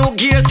want a new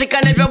gear stick.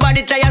 And if your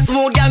body tire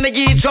smooth, girl, me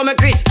give it some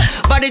Chris.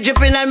 Body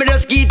dripping and me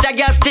just get a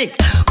gas stick.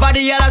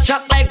 Body yellow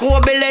shock like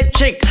Kobe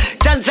electric.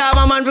 Chance of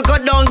a man we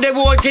cut down the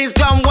voltage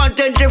from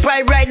 125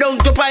 right down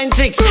to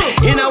 0.6.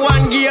 In a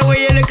one gear where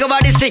you look a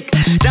body sick.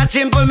 That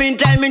simple mean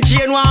time in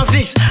chain one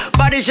fix.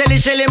 Body shelly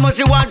must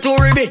you want to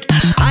ribbit.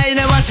 I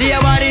never see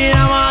your body in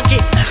a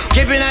market.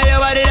 Keeping on your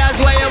body, that's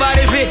why your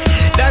body fit.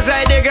 That's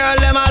why the girl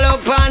them all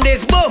look on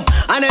this boom.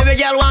 And every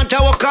girl want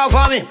to walk off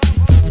for me.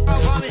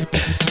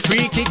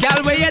 Freaky gal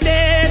where you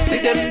there,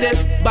 see them there.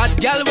 Bad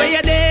gal where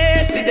you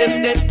there, see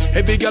them there.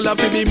 Every gal a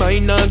fi be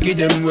mine and give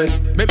them way.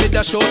 Maybe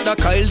dash out the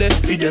Kyle there,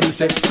 fi them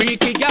say.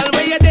 Freaky gal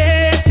where you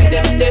there, see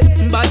them there.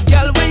 Bad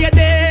gal where you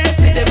there,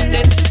 see them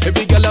there.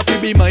 Every gal a fi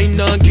be mine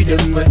and give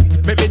them way.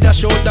 Maybe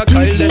dash out the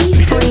Kyle there,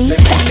 fi them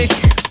say.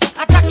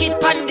 Attack it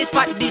pon this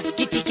spot, this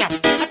kitty cat.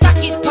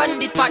 Attack it pon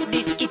this spot,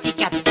 this kitty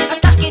cat.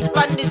 Attack it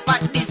pon this spot,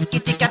 this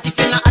kitty cat. If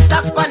you not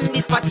attack pon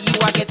this spot, you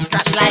a get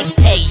scratched like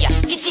hey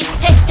kitty,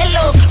 hey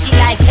hello kitty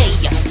like hey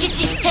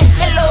kitty, hey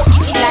hello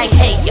kitty like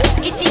hey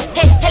kitty,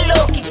 hey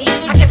hello kitty.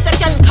 I guess I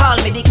can call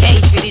me the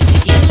cage for the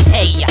city.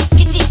 Hey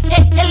kitty,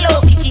 hey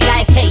hello kitty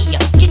like hey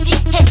kitty,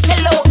 hey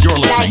hello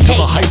kitty like hey. You're listening to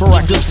the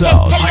hyperactive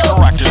sound.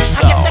 Hyperactive sound.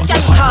 I guess I can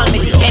call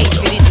me the cage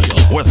for the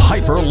city. With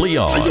Hyper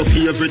Leon. Your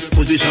favorite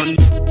position.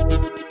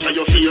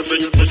 Your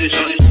favorite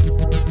position.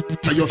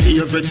 Your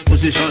favorite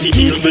position.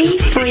 Duty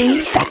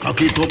free fact.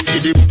 Cock it up to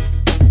the.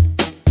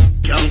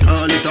 Can't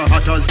call it a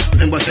hatters.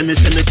 Remember say me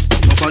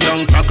tougher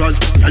than crackers.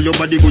 Tell your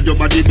body good, your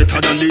body better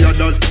than the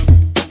others.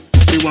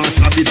 We want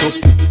slap it up.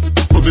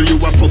 Bubble you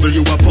a bubble,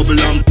 you a bubble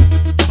lamb.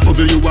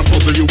 Bubble you a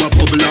bubble, you a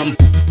bubble lamb.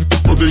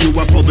 Bubble you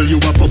a bubble, you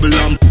a bubble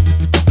lamb.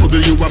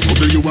 Bubble you a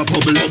bubble, you a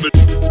bubble bubble.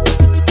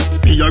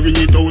 Me a ring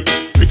it out.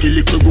 Pretty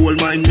little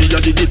gold mine, me a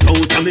dig it out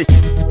of me.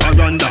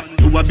 Aranda,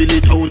 you a bill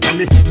it out of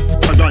me.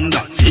 Aranda,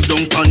 sit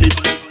down on it.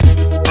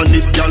 On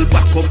it, y'all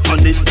back up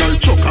on it. Y'all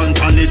choke on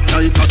it,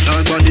 like a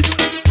car on it.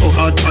 Go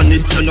hard on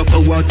it, you no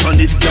go hard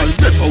on it. Y'all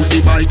breath out the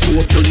bike,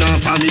 hope you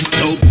not fan it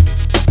now.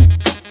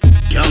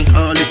 Can't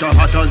call it a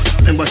hatters.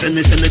 Remember say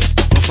me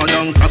tougher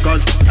than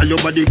crackers. Tell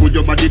your body good,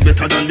 your body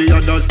better than the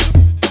others.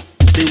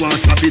 They want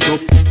slap it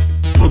up.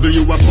 Bubble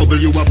you a bubble,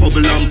 you a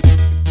bubble lamb.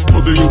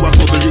 Bubble you a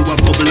bubble, you a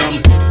bubble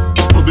lamb.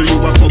 Bubble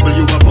you a bubble,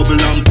 you a bubble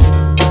lamb.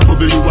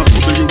 Bubble you a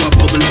bubble, you a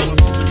bubble lamb.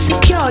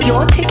 Secure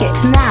your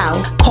tickets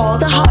now. Call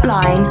the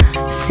hotline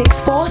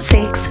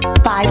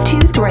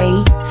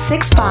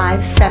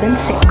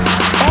 646-523-6576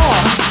 or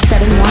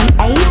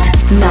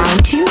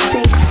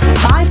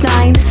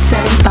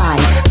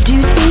 718-926-5975.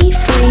 Duty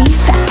free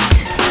fact.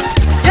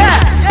 Yeah,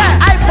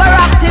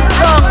 hyperactive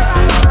song.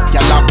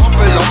 Y'all a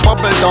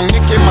bubble down,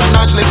 Nicki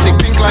Minaj lipstick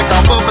pink like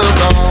a bubble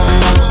gum.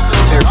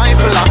 Say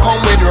rifle a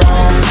come with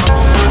rum.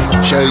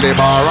 Shell the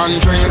bar and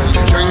drink.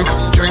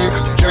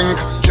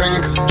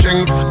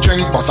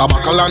 Bust a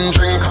buckle and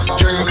drink.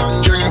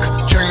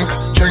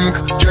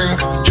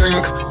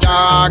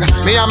 Dog,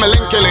 me and me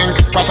linky link.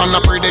 Fast on the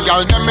pretty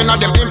girl, them inna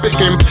them pimpy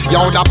skim.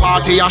 Yo, the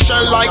party a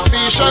shell like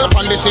seashell.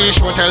 On the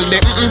seashore, tell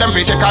them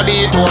fi take a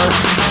detour.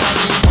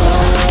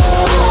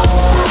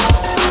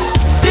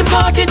 The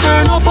party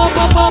turn up.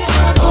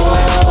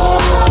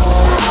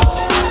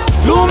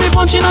 Lumi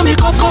punching on me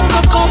cup. Girl,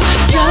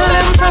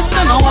 them press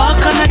and a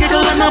walk and a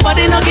giggle and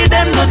nobody no give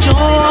them no joke.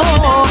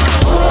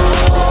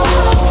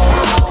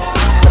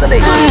 You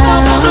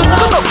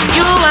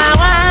are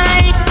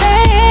wife,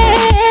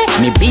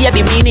 me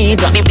baby, me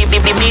need me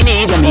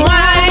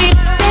wife.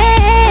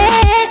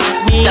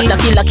 Me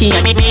lucky,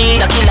 and me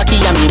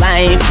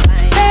wife.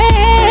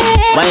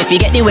 Wife, you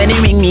get the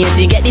wedding ring, me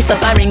you get the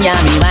suffering,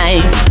 yeah, me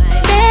wife.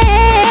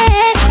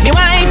 Me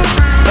wife.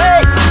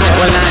 Hey.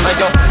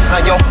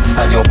 Ayo,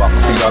 back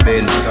for your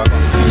ben, ayo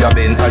back for your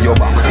ben, ayo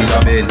back for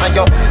your ben,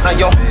 ayo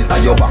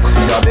back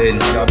for your ben,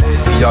 ayo back for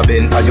your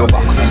ben, ayo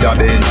back for your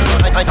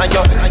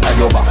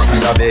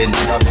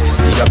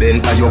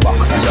ben, ayo back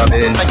for your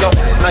ben,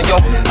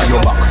 ayo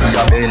back for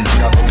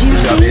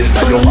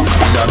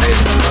your ben.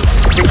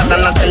 Quicker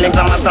than a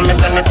telegram as a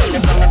message.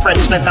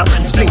 French letter,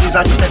 please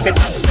accept it.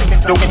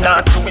 Do it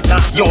that,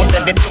 you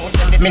said it.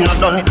 Me not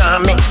done it,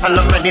 me, I'm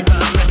not ready.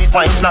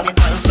 Wine snap,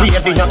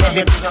 baby, you head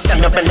it. Tell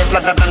your belly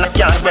flatter than a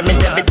car when me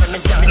debit.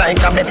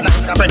 Like a bed,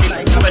 spread it.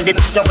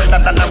 You're better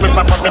than a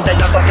river, but me there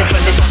you're something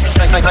credit.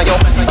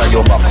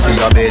 Ayo back for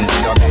your ben,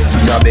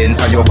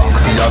 ayo back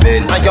for your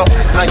ben, ayo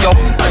back for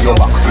your ben, ayo back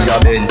for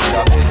your ben,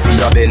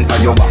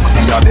 ayo back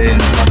for your ben,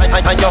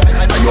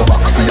 ayo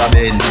back for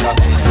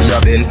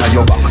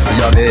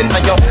your ben,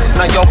 ayo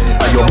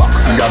back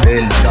for your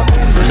ben,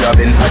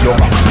 ayo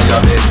back for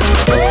your ben.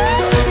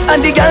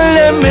 And the girl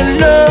them me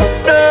love,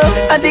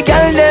 and the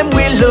girl them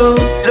we love,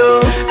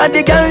 and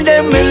the girl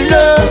them me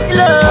love.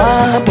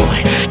 Ah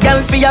boy, girl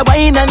Girl, for your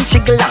wine and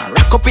jiggle and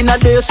rock up in a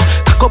this.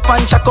 Cock up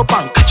and jack up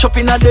and catch up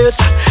in a this.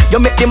 You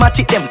make them a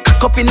tick them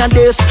cock up in a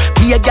this.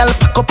 Be a girl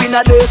pack up in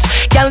a this.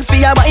 Girl, for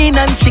your wine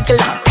and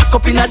jiggle and rock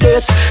up in a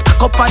this.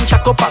 Cock up and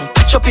jack up and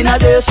catch up in a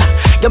this.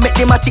 You make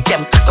them a tick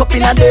them cock up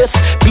in a this.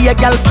 Be a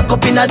girl pack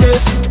up in a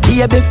this.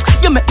 Baby,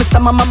 you make me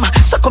stammer mama.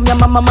 So come your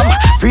mama mama.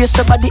 Raise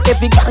your body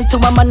every girl to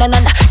mama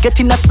nana. Get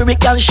in a spirit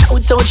girl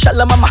shout out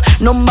shala mama.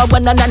 Number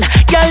one nana.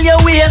 Girl,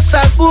 your waist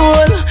are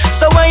cool.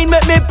 So wine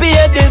make me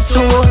pay the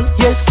toll.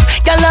 Yes,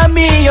 girl, I'm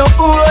me your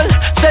fool.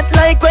 Set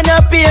like when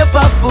a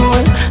paper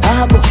fool.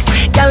 Ah boy,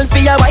 girl, for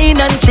your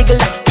wine and jiggle.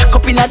 Cock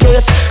up in a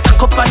this.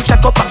 Cock up and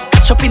jack up and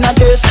catch up in a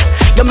this.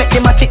 You make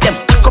them a tick them.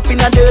 Cock up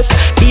in a this.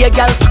 Be a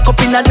girl, pack up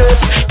in a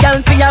this.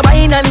 Girl, for your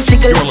wine and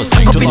jiggle.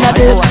 Cock up in a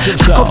this.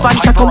 Cock up and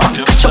jack up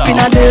and catch up in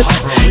a this.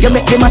 You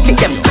make them a tick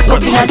them.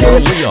 Cock up in a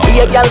this. Be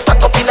a girl,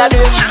 pack up in a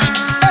this.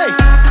 Hey,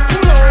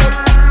 pull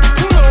up.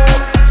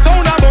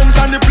 Sound a bounce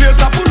and the place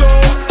a full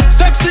up.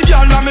 Sexy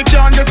girl, now me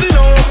can't get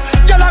enough.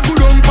 Girl, a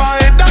good on by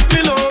that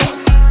me love.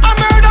 I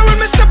murder when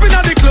me step in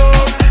at the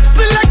club.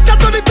 Selector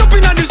to the top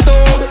in at the sub.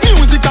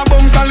 Music a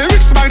bounce and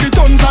lyrics by the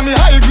tons. And me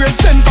high grade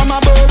sent from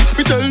above.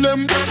 We tell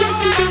them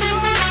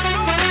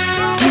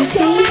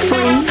Duty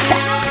Free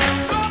Fat.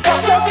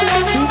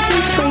 Duty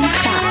Free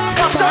Fat.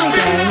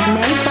 Friday,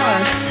 May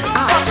 1st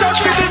at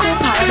Tropical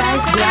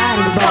Paradise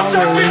Grand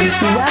Ballroom.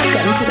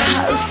 Welcome to the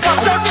house of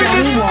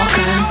Johnny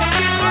Walker.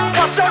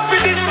 watch out for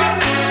this.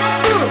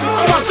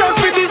 Watch out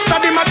for this. I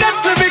did my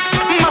best lyrics.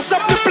 Mash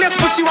up the place,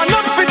 but she want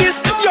not for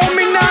this. Yo,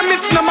 me nah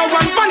miss number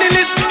one funny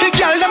list. The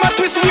girl them a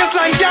twist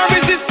waistline can't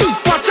resist.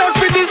 Watch out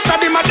for this. I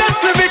did my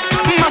best lyrics.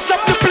 Mash up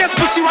the place,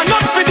 but she want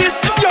not for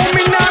this. Yo,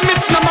 me nah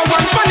miss number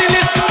one funny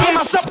list.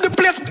 Mash up the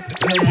place.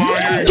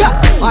 Yeah,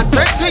 a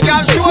sexy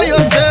girl, show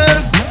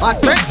yourself. A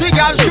sexy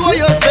girl, show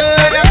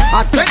yourself.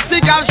 A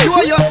sexy girl,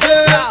 show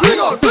yourself. Bring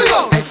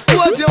out,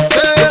 expose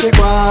yourself.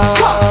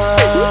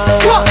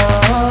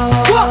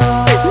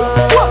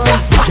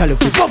 Girl,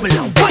 if you bubble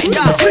now, wind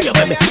down, see you,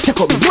 baby. Take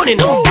up money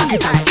now, back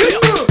it and clear.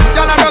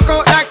 Girl, I rock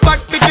out like bad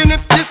bikini.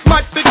 This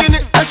mad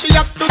bikini, and she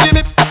have to give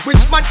me.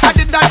 Which man I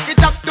did that, it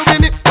have to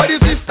be me. But the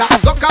sister,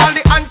 go call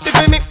the auntie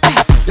for me.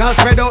 Girl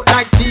spread out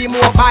like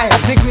T-Mobile.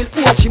 Nick will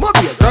watch him up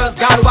here, girls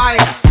gone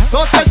wild.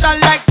 So special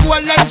like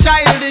golden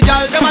child. The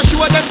girl, them a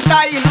show them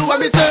style. Who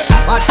me say?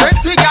 A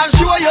sexy girl,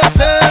 show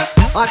yourself.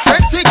 A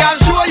sexy girl,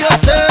 show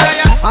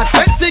yourself. A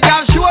sexy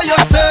girl, show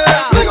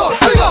yourself. Bring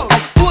out,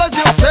 expose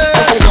yourself.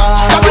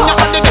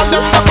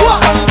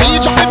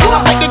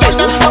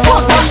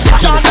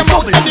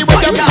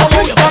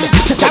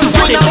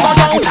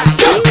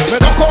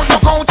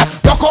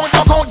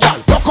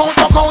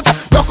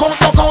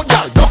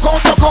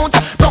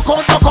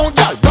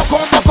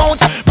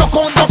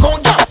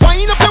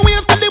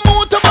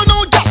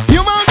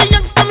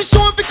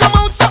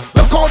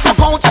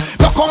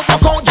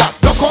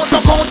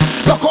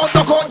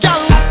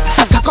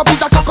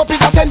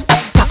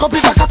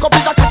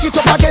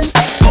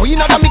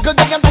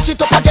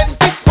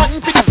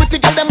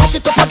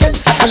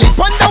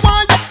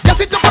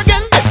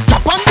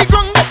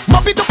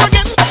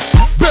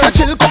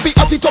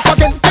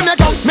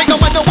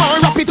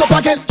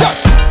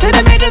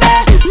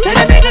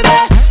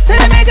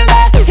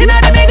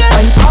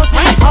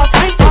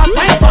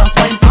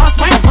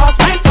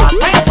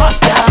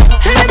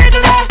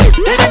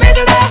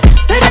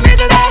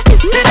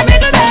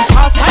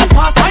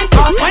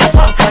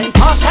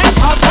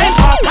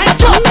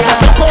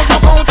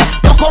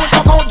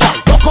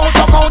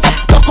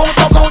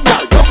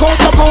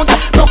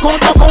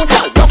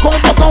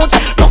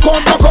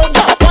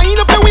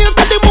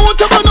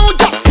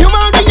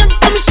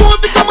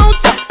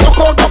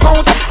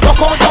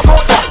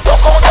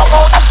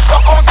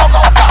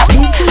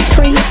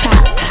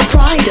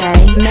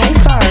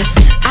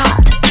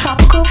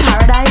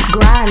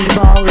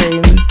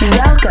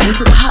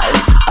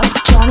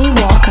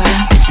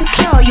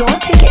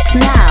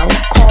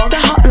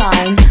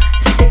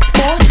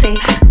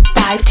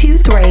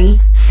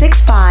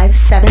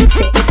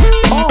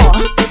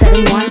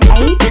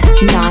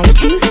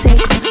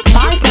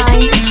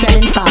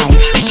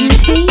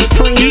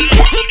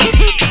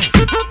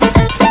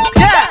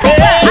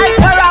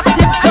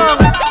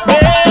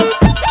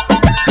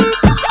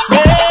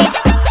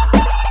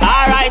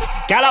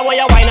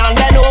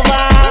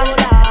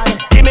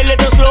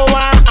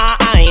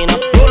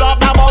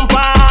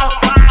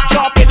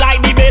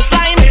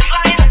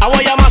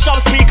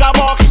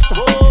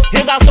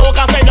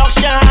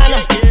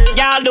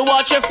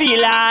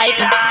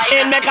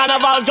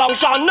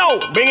 Junction, no,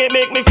 bring it,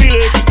 make me feel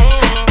it.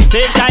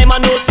 Take time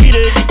and no speed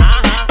it.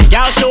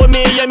 Girl, show me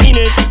you mean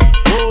it.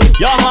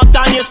 You're hot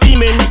and you're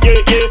steaming,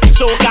 yeah.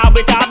 So come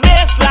with a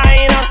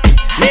baseline,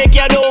 make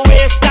you don't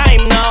waste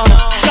time now.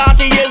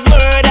 Shorty is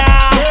murder.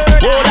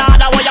 Oh,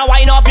 that way you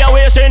wind up your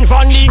waist in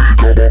front me.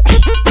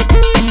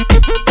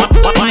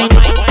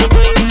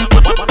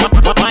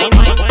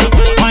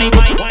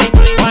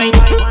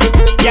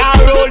 Girl,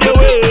 roll your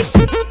waist.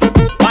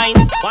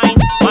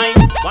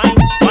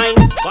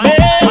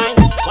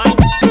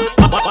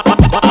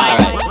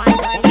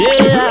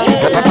 Yeah.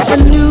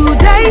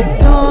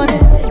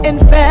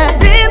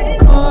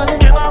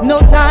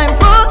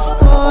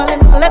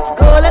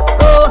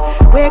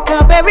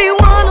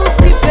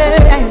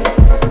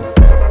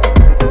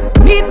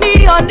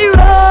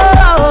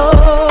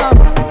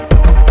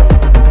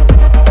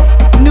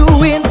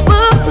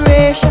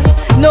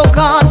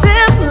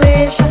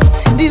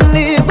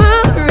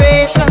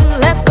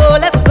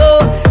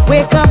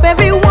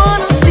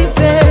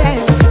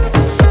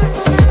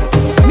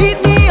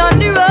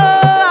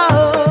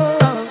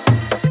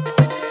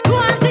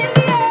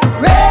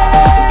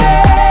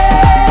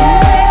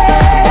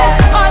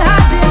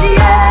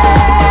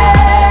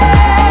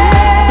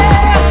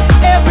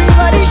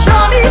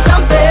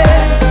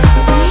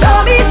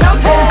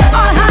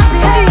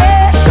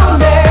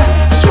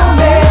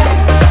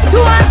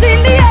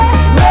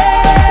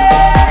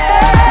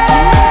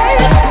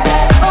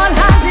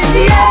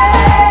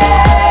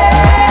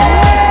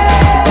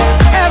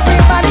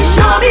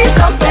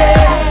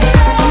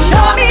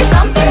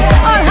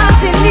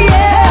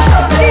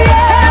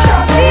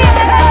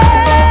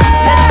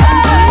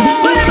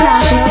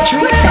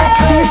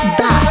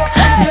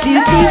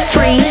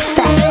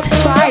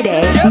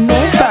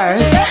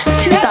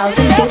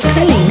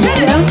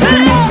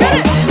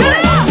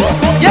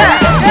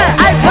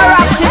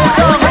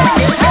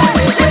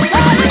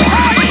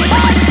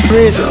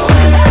 raise it,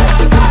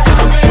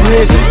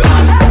 raise it,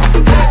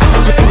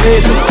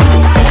 raise it,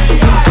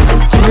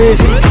 raise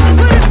it,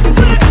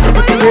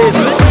 raise it, raise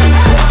it,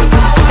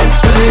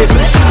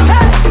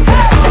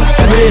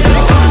 raise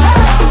it,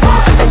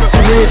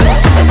 raise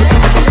it.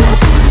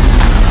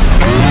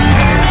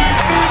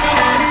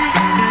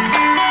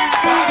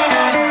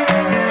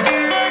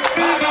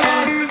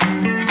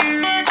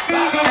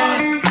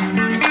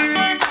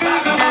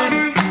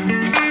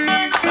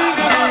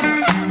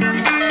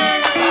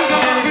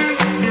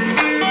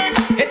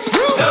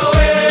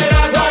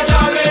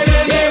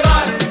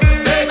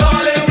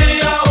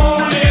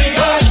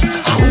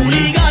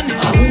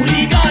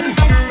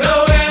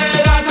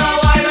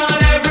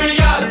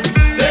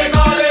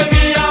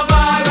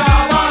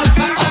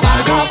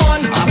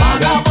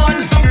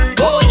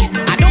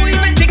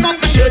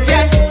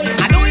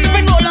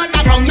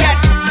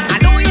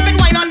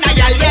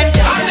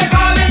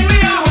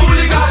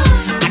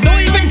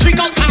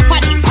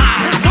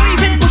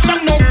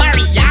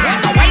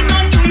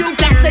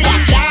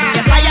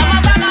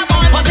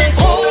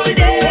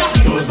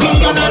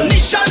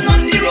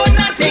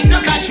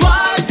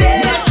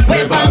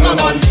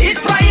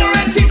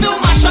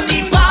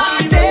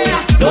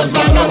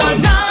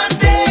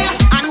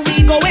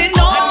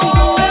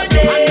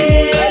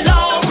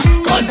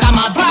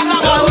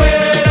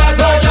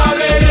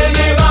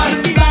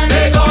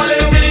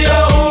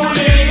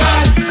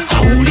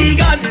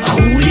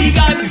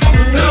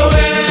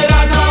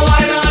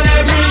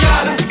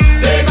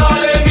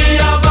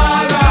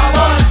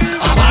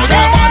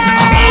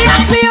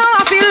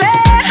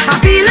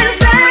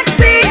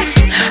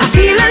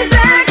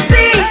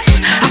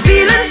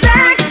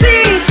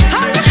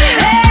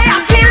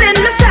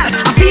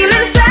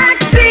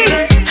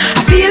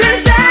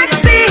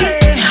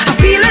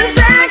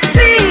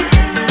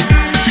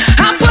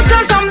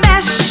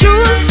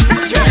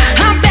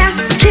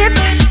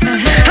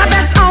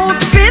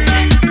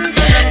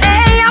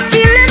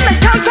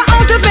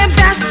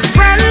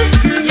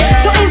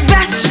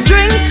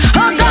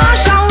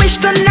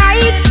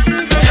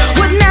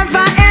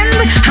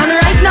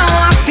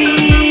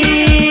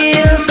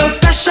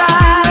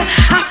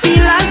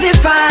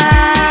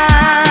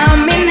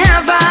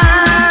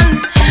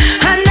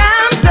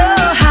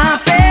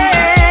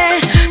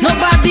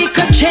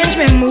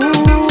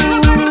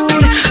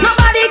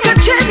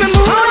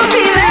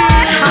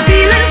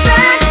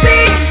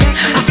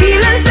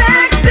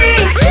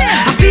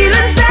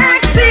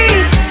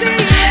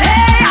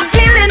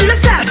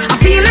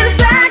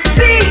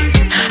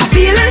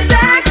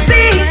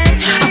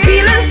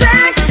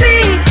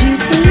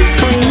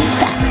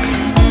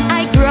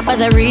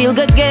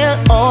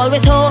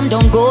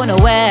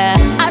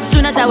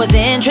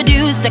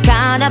 Introduced to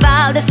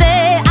carnival, they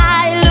say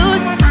I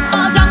lose.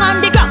 All down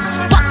on the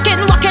ground,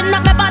 walking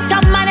up my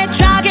bottom and it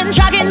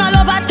dragging all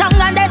over tongue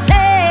and they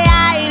say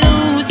I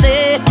lose.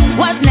 It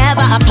was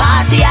never a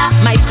party at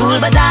my school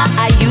bazaar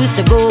I used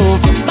to go,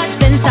 but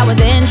since I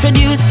was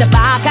introduced to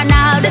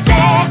Bacchanal, they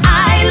say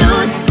I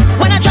lose.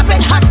 When I drop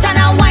it hot and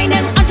I whine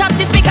it on top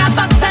the speaker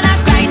box and I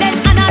grind it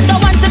and I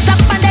don't want to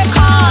stop and they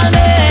call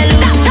me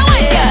loose. Stop the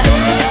yeah.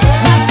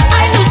 But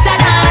I lose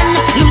it and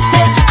lose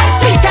it, I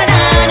sweeter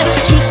than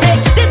juice it.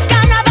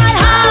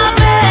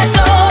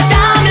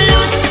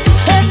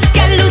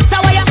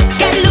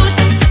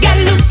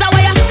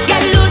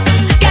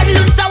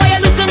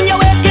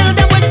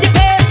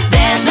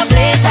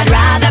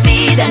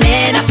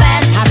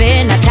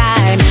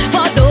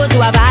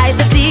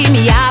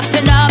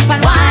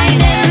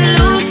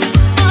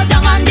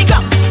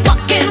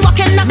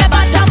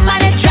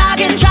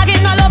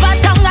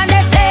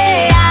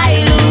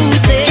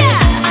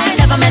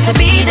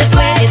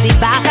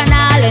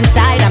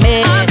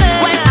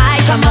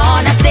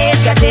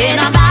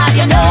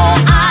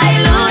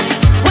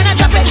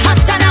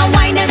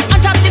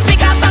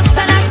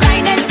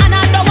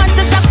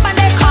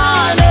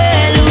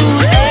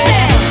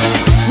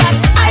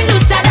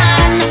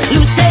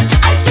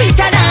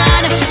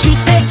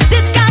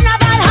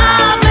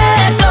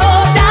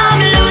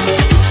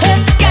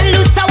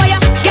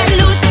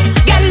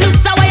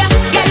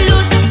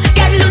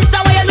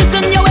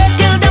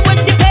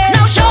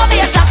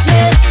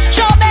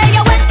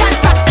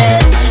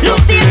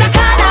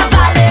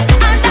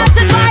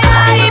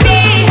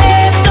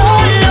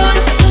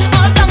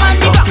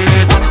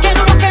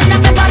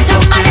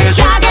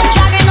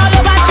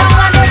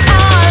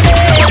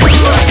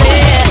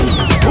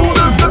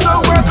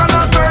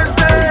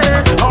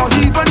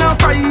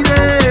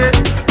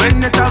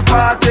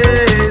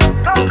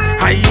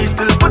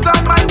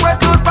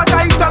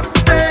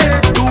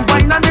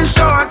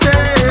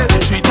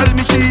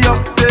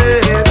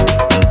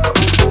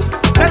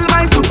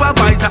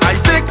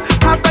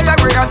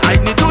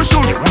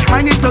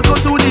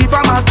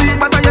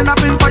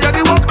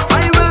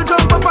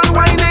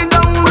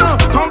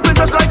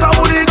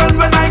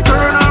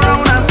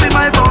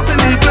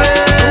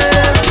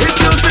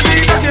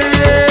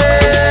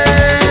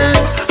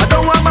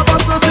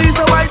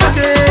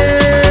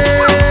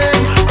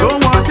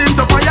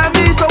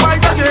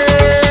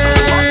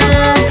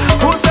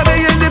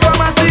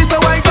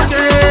 So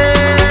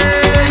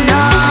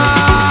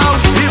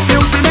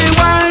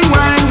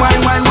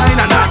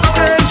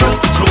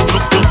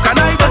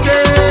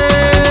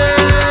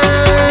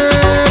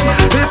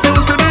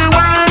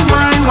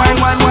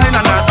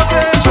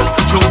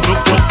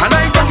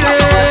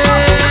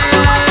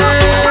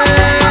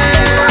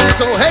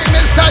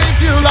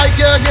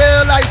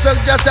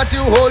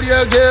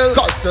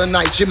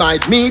tonight she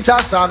might meet a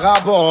Sarah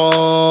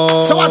boy.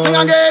 So I sing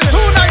again.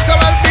 Tonight I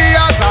will be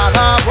a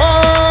Sarah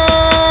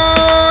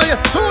boy.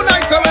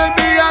 Tonight I will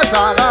be a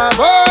Sarah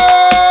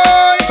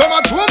boy. So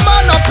much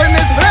woman up in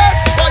this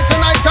place. Boy,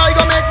 tonight I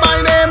go make my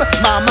name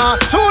Mama.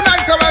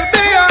 Tonight I will be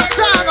a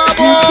Sarah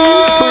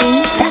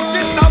boy. Is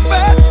this a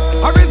bet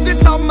or is this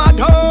a mad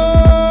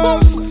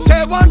house?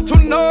 They want to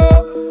know.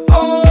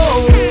 Oh,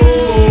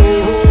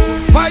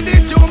 why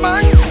these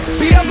humans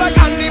behave like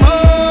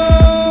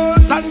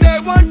animals, and they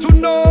want to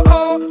know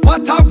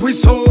what have we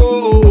so.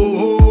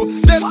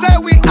 They say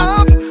we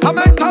have a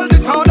mental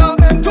disorder,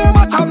 too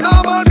much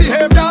abnormal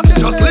behavior.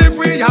 Just leave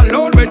we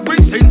alone with we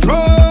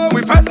syndrome.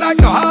 We felt like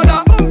no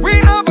harder. We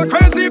have a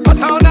crazy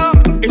persona.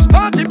 It's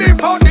party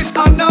before this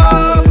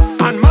honor,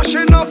 and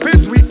mashing up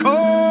is we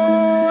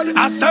code.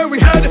 I say we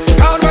head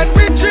down when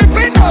we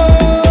chipping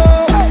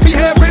up,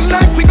 behaving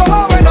like we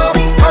going up,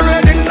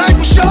 parading like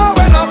we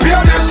showing up.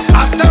 Hear this?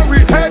 I say we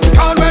head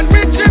down when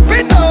we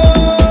chipping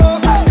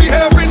up,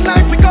 behaving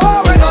like we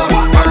going up,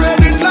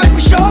 parading like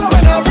we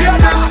showing up. Hear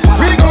this?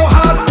 We go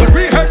hard when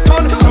we head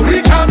done, so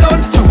we can't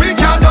done, so we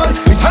can't done.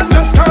 It's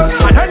endless curse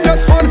and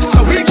endless fun, so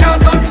we can't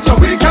done, so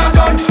we can't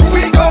done.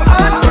 We go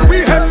hard when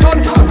we head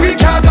done, so we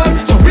can't done,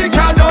 so we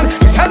can't done.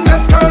 It's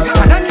endless curse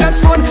and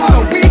endless fun,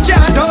 so we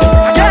can't done.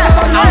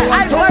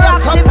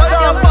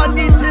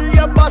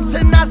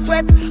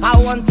 I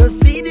want to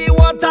see the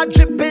water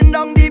dripping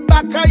down the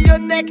back of your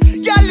neck.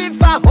 Girl, if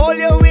I hold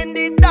you in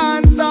the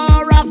dance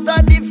or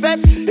after the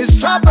fete, it's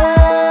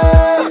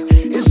trouble,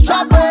 it's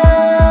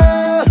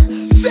trouble.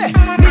 Say,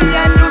 me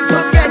and you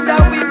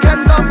together, we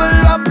can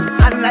double up.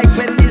 And like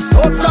when the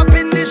soap drop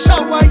in the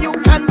shower, you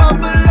can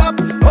bubble up.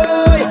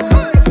 Oh,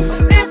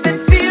 if it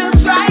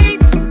feels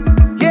right,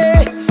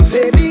 yeah,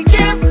 baby,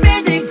 give me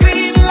the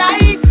green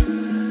light.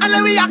 And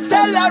let me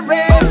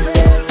accelerate.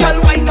 Girl,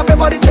 wind up your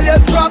body till you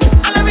drop.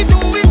 And let me do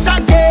it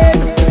again.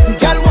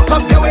 Girl, walk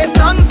up your waist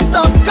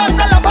non-stop, cause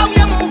I love how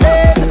you're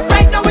moving.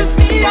 Right now it's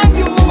me and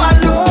you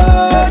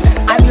alone.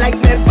 And like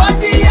my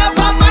body have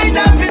a mind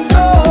of its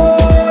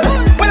own.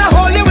 When I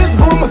hold you is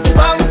boom,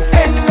 bang,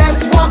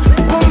 endless walk,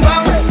 boom,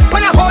 bang.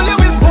 When I hold you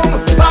is boom,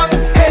 bang,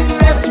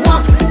 endless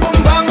walk, boom,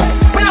 bang.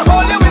 When I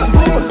hold you is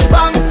boom,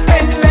 bang,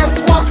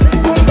 endless walk,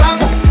 boom, bang.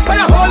 When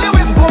I hold you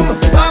is boom,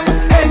 bang,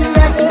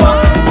 endless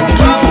walk, boom,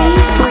 bang.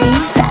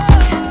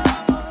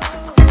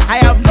 I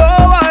have no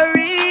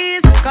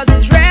worries, cause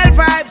it's real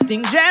vibes,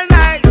 things real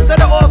nice. So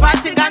don't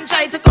overthink and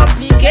try to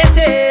complicate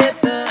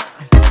it.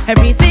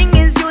 Everything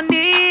is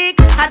unique,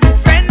 a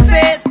different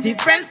face,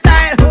 different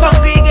style.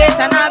 Congregate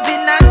and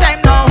having a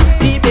time now.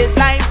 The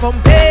bassline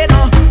pumping,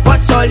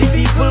 watch all the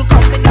people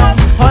coming up.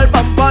 All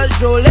bumpers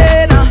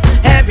rolling,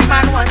 every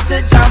man wants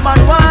to jam on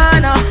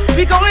one.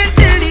 We going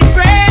till the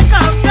break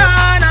of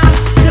dawn.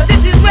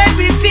 This is when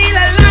we feel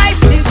alive,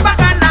 it's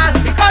bacchanal,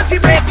 because we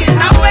breaking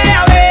away,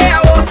 away,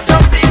 away.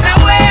 Jumping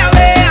away,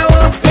 away,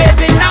 away.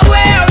 Waving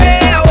away, away,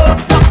 away.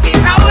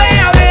 Fucking away,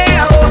 away,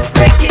 away.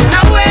 Breaking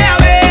away,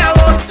 away,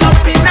 away.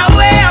 Jumping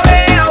away,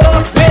 away, away.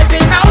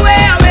 Waving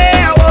away, away,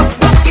 away.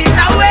 Fucking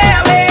away,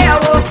 away,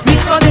 away.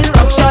 Because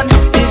destruction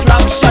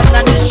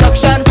and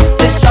destruction,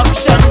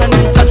 destruction. When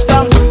we touch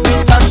down,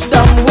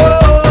 whoa,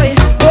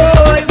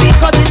 whoa.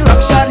 Because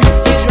destruction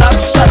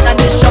and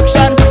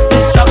destruction,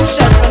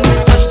 destruction. When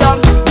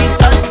we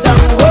touch down,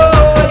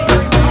 whoa.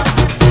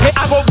 Hey, I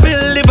go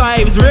build the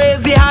vibes,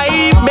 raise the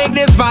hype, make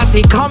this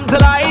party come to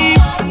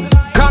life.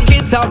 Crank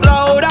it up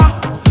louder,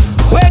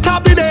 wake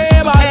up the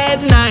neighbor.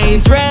 Head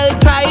nice, real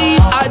tight.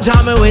 I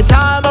jam it with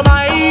all my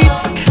might.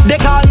 They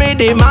call me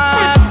the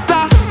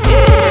master.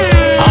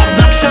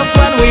 Obnoxious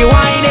when we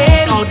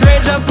whining,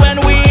 outrageous when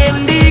we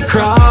in the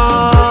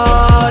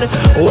crowd.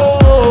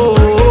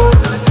 Whoa,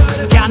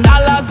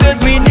 scandalous is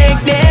we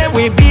nickname.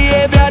 We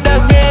behavior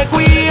does make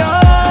we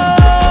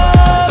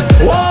up.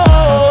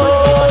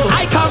 Whoa,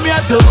 I come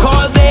here to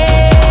cause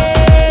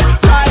it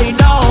right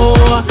now.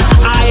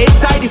 I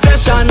inside the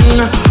session,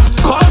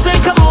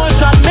 causing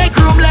commotion, make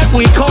room like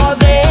we cause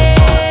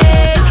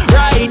it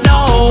right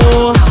now.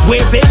 We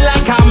feel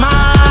like a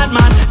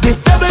madman,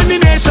 disturbing the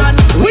nation.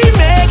 We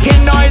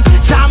making noise,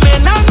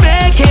 jamming and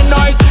making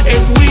noise.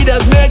 It's we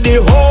that make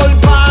the whole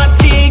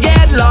party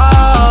get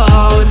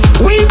loud.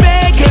 We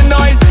making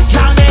noise,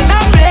 jamming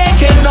and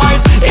making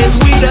noise. It's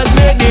we that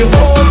make the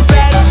whole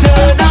fed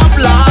turn up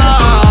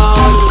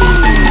loud.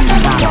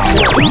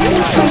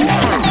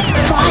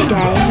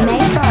 Friday,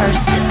 May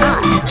 1st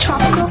at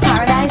Tropical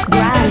Paradise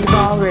Grand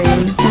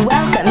Ballroom.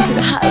 Welcome to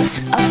the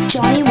house of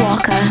Johnny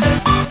Walker.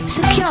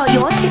 Secure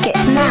your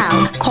tickets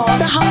now. Call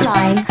the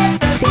hotline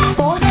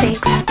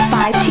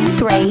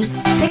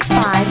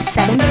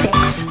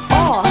 646-523-6576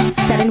 or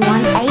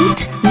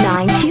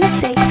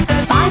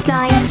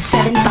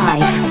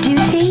 718-926-5975.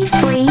 Duty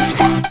free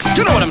fete.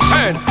 You know what I'm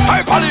saying?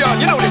 Hyperion,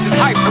 you know this is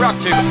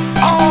hyperactive.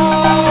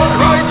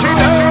 Alright,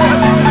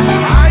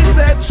 I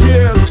said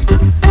cheers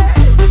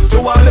to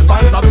all the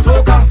fans of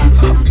soca.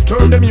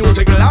 Turn the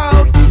music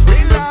loud,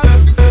 real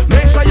loud.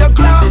 Make sure your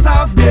glass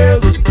have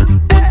beers.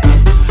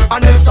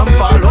 And if some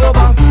fall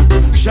over,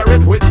 share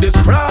it with this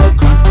crowd.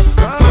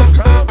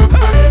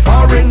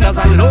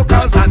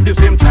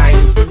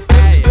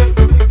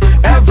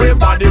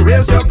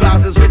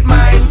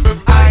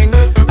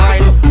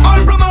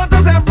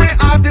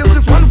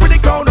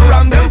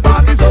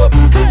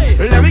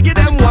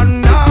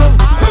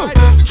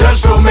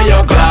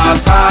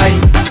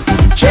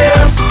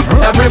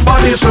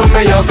 Somebody show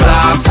me your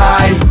glass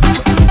high.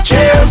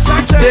 Cheers,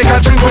 take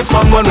a drink with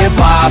someone we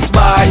pass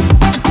by.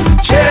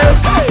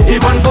 Cheers,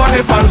 even for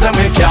the fans that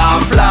we can't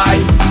fly.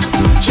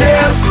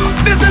 Cheers,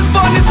 this is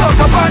for the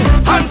soccer fans.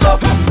 Hands up,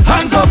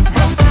 hands up,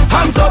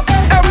 hands up.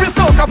 Every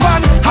soccer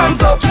fan,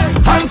 hands up,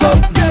 hands up,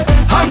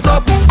 hands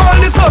up. All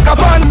the soccer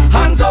fans,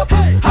 hands up,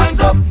 hands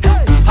up,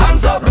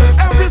 hands up.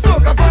 Every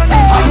soccer fan,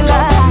 hands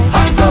up,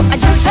 hands up,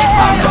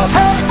 hands up.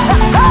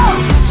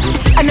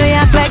 I know you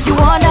act like you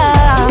wanna,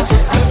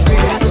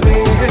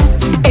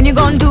 and you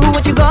gon' do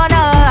what you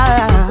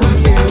gonna.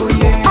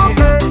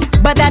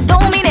 But that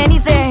don't mean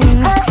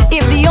anything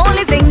if the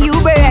only thing you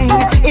bring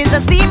is a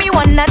steamy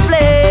one that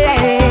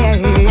flame.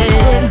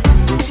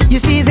 You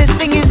see, this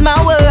thing is my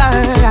word.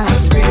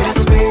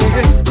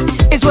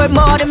 It's worth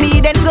more to me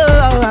than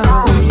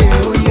gold.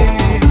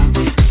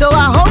 So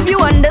I hope you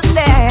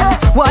understand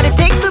what it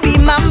takes to be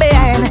my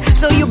man.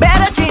 So you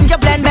better change your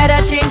plan, better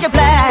change your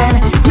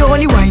plan. You're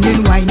only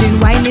whining, whining,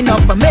 whining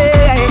up on me.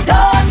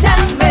 Don't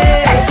tempt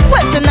me.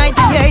 Well, tonight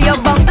you hear you're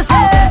about to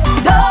say.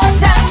 Don't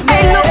tempt me.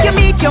 Hey, look, you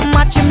meet your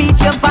match, you meet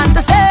your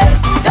fantasy.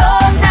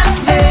 Don't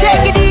tempt me.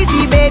 Take it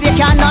easy, baby, you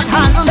cannot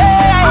handle me.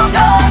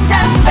 Don't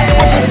tempt me.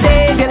 I just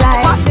save your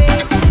life.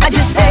 I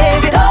just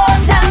save you.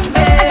 Don't tempt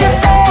me. I just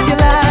save your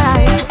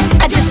life.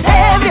 I just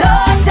save you.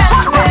 Don't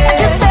tempt me. I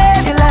just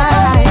save your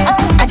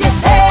life. I just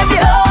save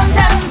you. Don't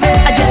tempt me.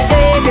 I just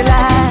save your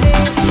life.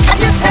 I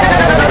just save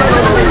you.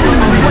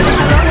 Well, it's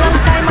a long, long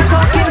time I'm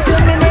talking to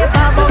me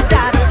neighbor about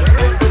that.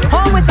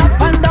 Always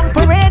up and down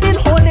parading,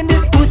 holding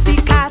this pussy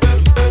cat.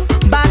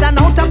 Bad and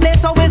out of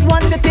place, always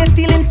want to taste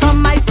stealing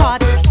from my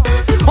pot.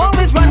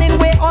 Always running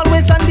away,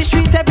 always on the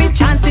street, every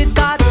chance it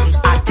got.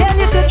 I tell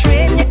you to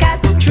train your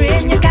cat,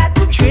 train your cat,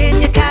 train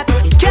your cat.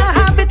 Can't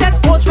have it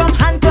exposed from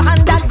hand to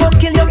hand, that go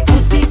kill your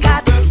pussy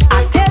cat.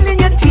 I telling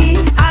you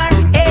TRAIN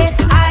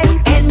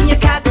your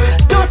cat.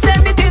 Don't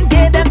send it in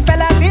there, them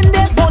fellas in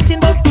there boating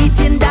but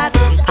eating that.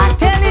 I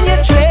telling you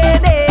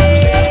train it.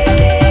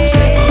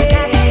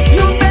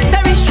 You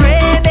better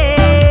restrain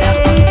it.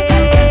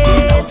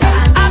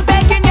 I'm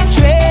begging you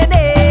train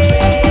it.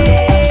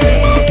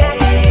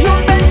 You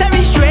better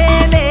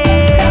restrain it.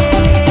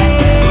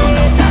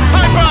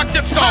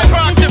 Hyperactive sound,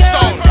 hyperactive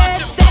sound.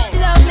 Said she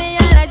love me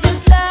and I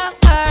just love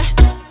her.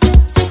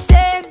 She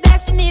says that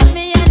she needs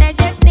me and I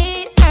just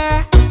need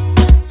her.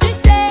 She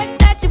says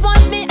that she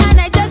wants me and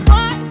I just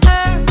want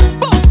her.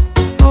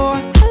 For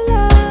her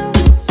love,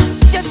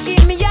 just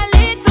give me a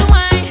little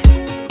wine.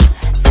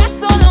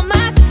 That's all I'm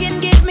asking.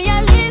 Give me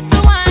a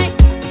little wine.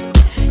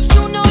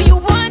 You know you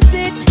want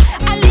it.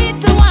 A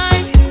little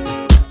wine.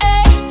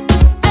 Hey,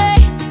 hey,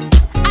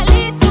 a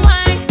little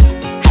wine.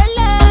 Her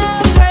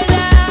love, her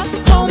love.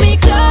 Hold me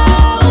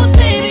close,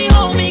 baby,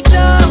 hold me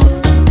close.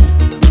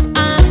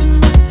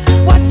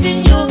 Watching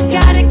you,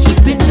 gotta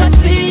keep in touch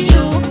with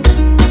you.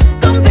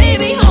 Come,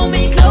 baby, hold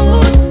me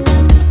close.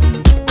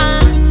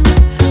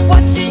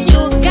 Watching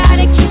you,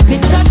 gotta keep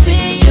in touch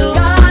with you.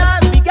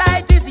 Cause me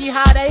guy to see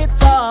how they it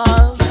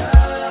fall.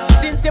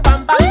 Since you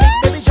bam bam big,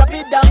 baby, drop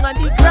it down on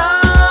the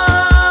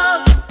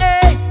ground.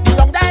 Hey, the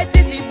wrong diet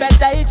is it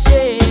better it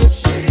shake.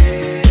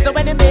 So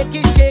when they make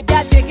it shake,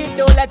 yeah, shake it,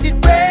 don't let it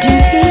break.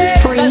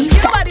 Duty-free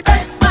Cause you are the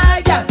best,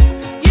 my girl.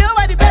 You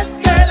are the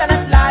best girl, and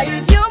I'm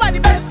lying. You are the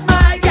best,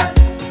 my girl.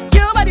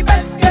 You are the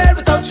best girl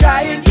without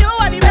trying. You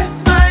are the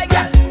best, my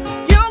girl.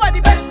 You are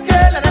the best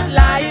girl, and I'm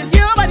lying.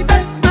 You are the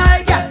best,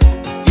 my girl.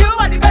 You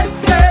are the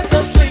best girl,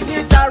 so swing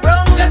it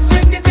around, just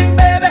swing the thing,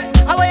 baby.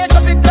 How you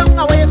chop it down,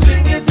 how you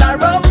swing it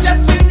around,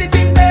 just swing the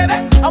thing, baby.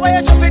 How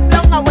you chop it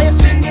down, how you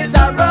swing it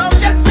around,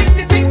 just swing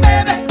the thing,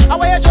 baby.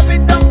 How you chop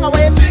it down, how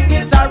you swing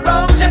it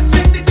around, just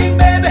swing the thing,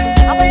 baby.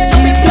 How you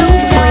chop it down,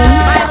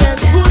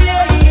 Ooh,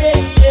 yeah, yeah,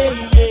 yeah,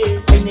 yeah.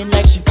 Feeling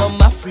like she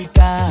from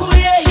Africa. Ooh,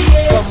 yeah,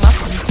 yeah. From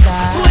Africa.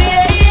 Ooh,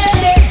 yeah,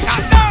 yeah,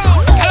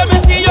 yeah. Let me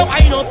see you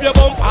wind up your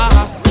bumper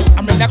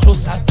and bring that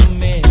closer to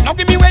me. Now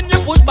give me when you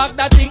push back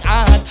that thing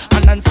hard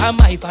and answer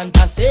my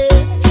fantasy.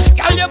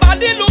 Girl, your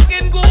body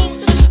looking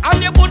good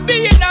and you put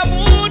me in a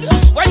mood.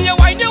 When you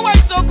wine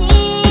so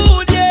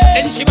good, yeah.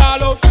 Then she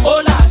ball out,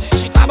 oh lad.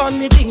 She grab on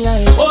me thing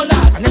like, oh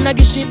lad. And then I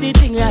give she the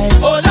thing like,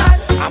 oh lad.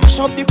 I mash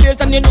up the place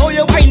and you know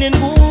you're whining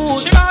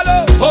good. She ball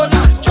out, oh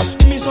lad. Just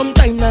give me some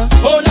time now,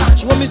 oh lad.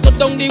 She want me stop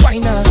down the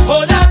wine now,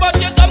 oh lad.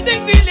 But you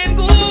something feeling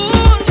good.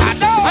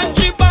 And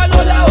she ball,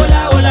 hola,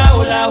 hola, hola,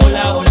 hola,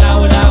 hola, hola,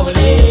 hola,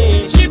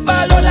 hola. She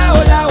ball, hola,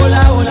 hola,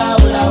 hola, hola,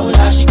 hola,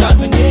 hola. She called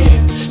me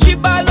name. She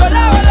ball,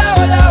 hola, hola,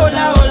 hola,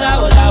 hola, hola,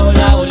 hola,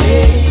 hola, hola.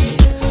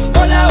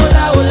 Hola,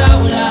 hola, hola,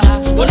 hola,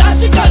 hola.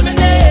 She called me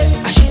name.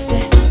 And she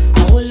said,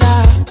 hola,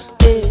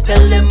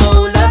 tell them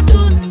hola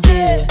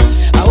tunde,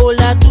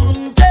 hola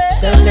tunde.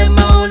 Tell them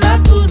hola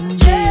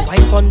tunde.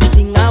 Wipe on the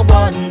thing I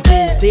want,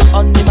 stay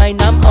on the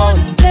mind I'm on.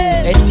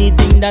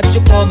 Anything that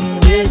you come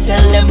with,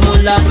 tell them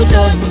hola good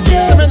on.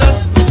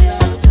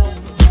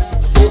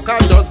 Soca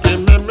just give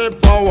me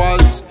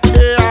powers.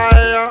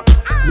 Yeah,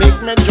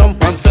 make me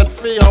jump and fet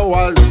for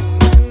hours.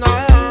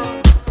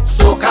 Nah.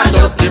 Soca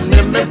just give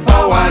me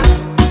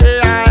powers.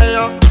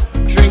 Yeah,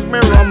 drink me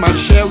rum and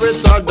share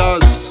with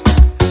others.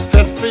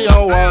 Fet for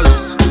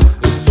hours.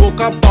 It's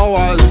soca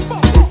powers.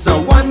 It's a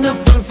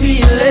wonderful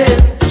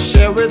feeling to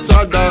share with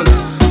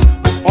others,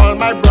 with all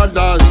my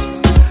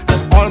brothers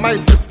and all my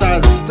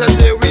sisters.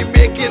 Today we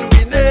making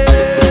we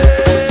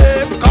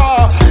name.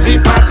 Cause we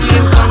party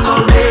in sun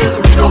or rain.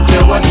 We don't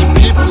care what the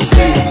people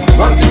say.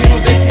 Once the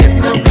music hit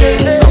the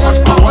vein, so much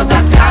powers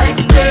I can't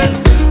explain.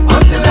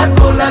 Until that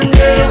golden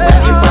day when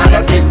the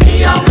Father take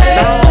me away.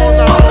 No.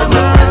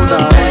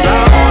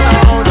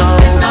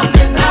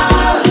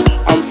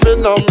 I'm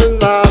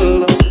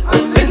phenomenal.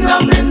 I'm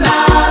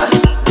phenomenal.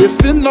 You're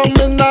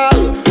phenomenal.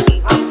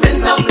 I'm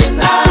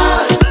phenomenal.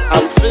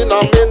 I'm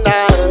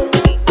phenomenal.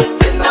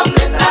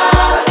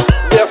 Phenomenal.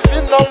 You're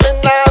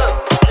phenomenal.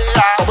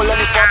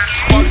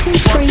 Duty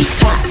Free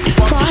Fat,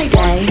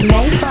 Friday,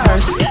 May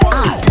 1st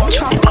at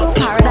Tropical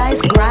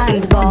Paradise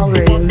Grand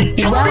Ballroom.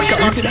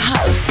 Welcome to the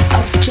house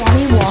of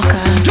Johnny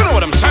Walker. You know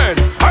what I'm saying?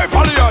 Hey,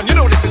 Polyon, you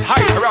know this is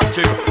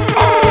hyperactive.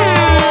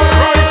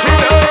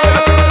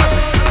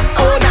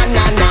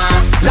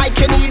 Like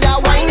you need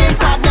a whining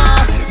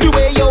partner. The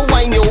way you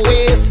whine your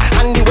waist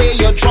and the way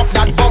you drop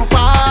that bumper.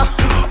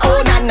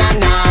 Oh na na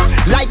na.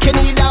 Like you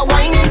need a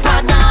whining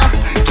partner.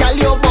 Girl,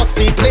 you bust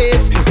the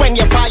place when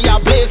you fire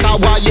blaze. How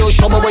are you?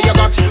 Show me where you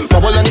got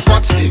bubble on the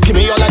spot. Give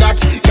me all of that.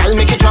 Girl,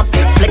 make it drop.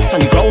 Flex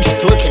on the ground, just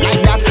twerk it like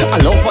that. I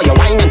love for your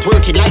wine and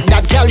twerk it like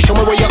that. Girl, show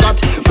me where you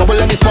got bubble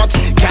on the spot.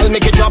 Girl,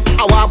 make it drop.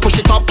 I want push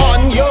it up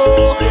on you.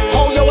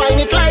 How you whine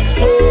it like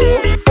so?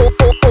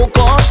 Oh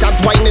gosh, that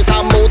wine is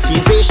a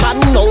motivation.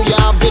 Now you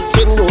have it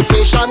in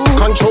rotation.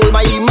 Control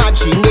my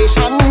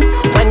imagination.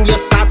 When you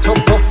start to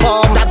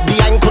perform, that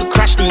behind could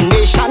crash the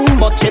nation.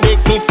 But you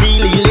make me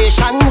feel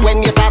elation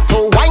when you start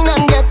to whine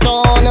and get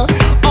on.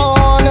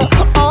 Oh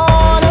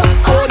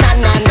na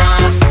na na.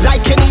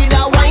 Like you need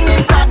a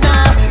whining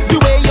partner. The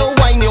way you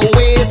whine your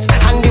waist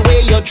and the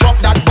way you drop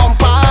that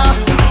bumper.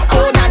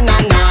 Oh na na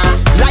na.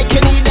 Like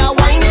you need a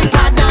whining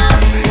partner.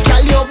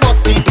 Girl, you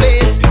bust the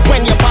place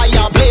when you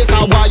fire blaze.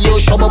 How are you?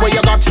 Show me where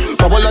you got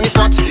bubble on the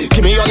spot.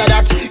 Give me all of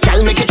that.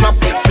 Girl, make it drop.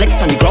 Flex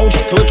on the ground,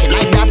 just twerk it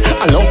like that.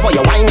 I love for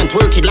your wine and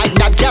twerk it like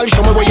that. Girl,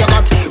 show me where you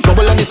got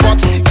bubble on the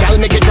spot. Girl,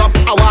 make it drop.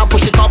 I want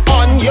push it up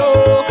on you.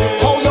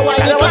 How you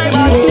wine it like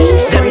that?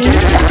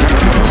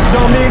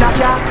 You mean I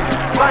can't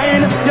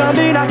wine? You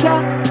mean I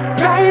can't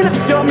grind?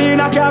 You mean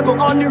I can't go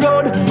on the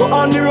road? Go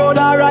on the road,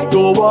 alright.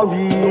 Don't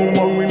worry.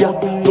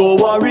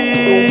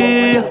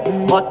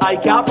 But I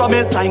can't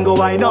promise I ain't go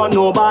wine on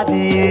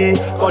nobody.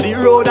 Cause the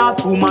road have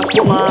too much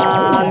woman.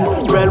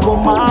 Real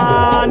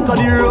woman. Cause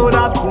the road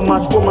have too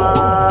much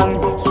woman.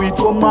 Sweet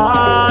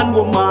woman.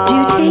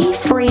 Duty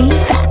Free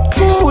Fat.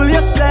 Fool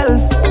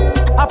yourself.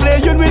 I play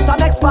you with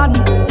an ex-man.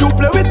 You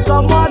play with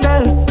someone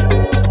else.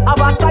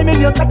 Have a time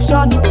in your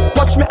section.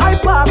 Watch me I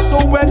park,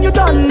 so when you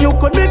done, you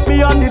could meet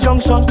me on the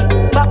junction.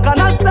 Back and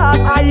I'll start,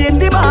 I in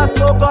the mass.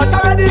 So gosh,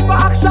 I'm ready for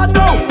action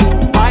now.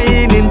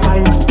 Fine in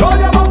time. Roll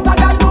your bumper,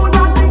 girl, do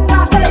nothing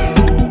hey.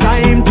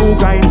 Time to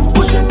grind.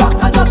 Push it back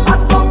and just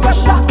add some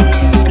pressure.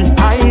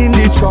 Behind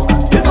the truck,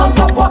 it's not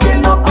stop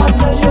walking up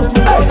attention.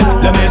 Hey.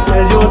 Let me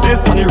tell you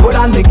this on the road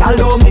and the gal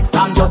don't mix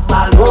and just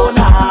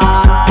Salona.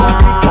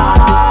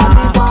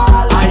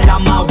 I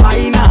am a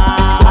whiner.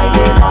 I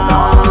live on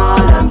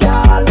all them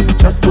gal.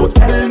 Just don't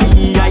tell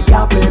me I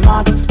can't play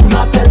mass. Do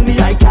not tell me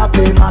I can't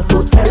play mass.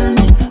 Don't tell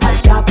me I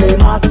can't play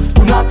mass.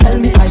 Do not tell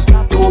me I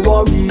can't. Don't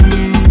worry.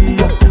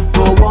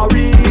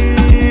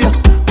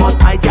 But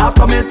I can't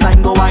promise I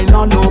ain't go wine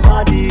on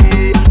nobody.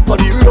 Cause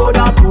the road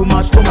have too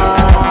much woman.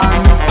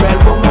 Well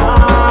woman.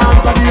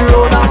 Cause the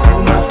road have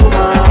too much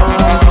woman.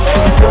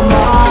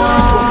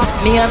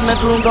 Me and my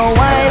crew go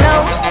wild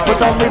out.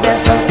 Put on the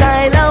best and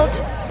style out.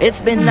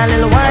 It's been a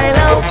little while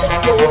out.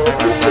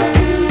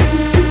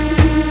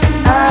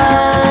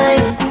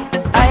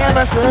 I have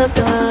a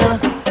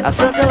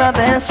circle of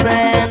best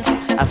friends,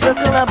 a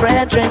circle of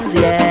brethren,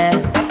 yeah.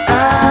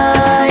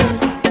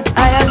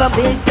 I have a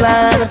big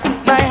plan.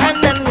 My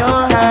hand in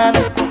your hand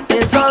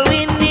is all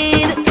we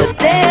need.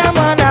 Today I'm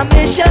on a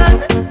mission.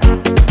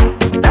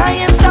 I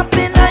ain't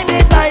stopping, I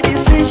made my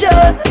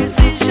decision.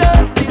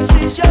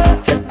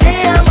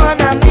 Today I'm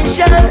on a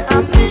mission,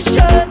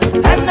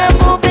 and I'm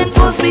moving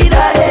full speed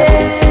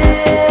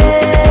ahead.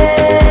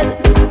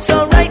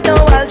 So right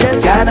now I'll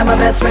just gather my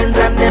best friends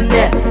and them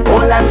there.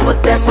 All hands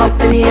put them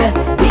up in the air.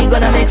 We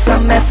gonna make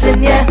some mess in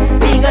here.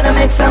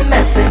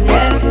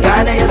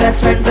 Gather your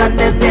best friends and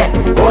them there.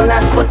 All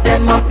hands put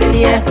them up in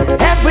the air.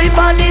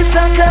 Everybody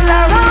circle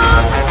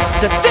around.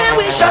 Today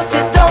we shut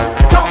it down.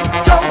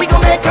 We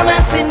gon' make a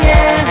mess in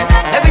here.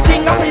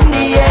 Everything up in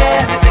the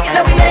air.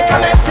 Then we make a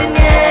mess in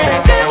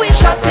here. Today we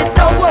shut it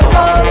down.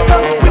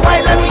 We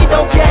wild and we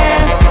don't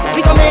care.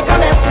 We gon' make a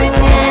mess in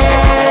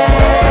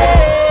here.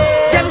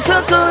 Them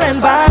circle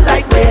and bad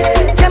like we.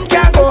 Them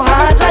can't go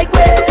hard like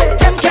we.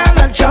 Them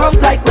cannot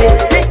jump like we.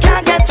 They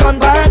can't get on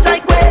bad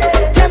like we.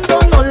 Them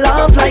don't know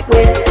love like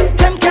we.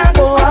 Them can't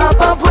go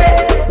above we.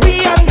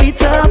 We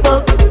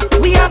unbeatable.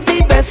 We have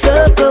the best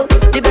circle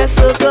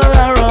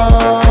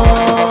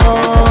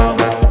around.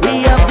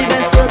 We have the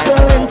best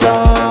circle in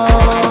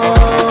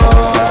town.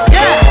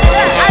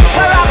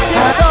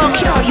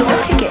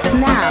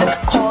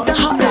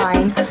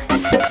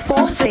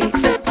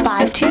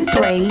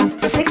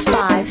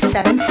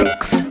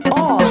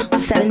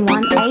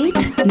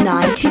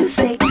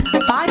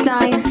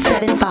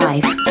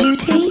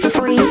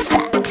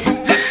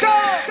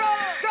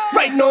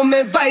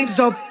 my vibes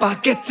up are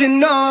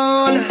getting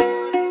on.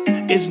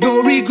 There's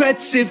no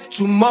regrets if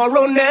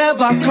tomorrow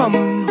never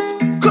come.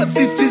 Cause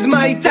this is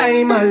my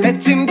time, I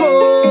let him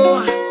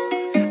go.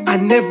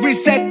 And every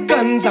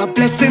second's a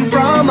blessing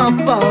from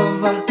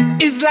above.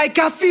 It's like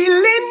a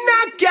feeling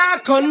I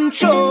can't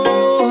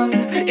control.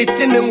 It's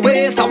in my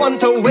ways, I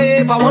want to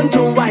wave, I want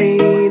to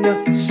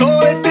whine. So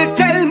if you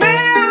tell me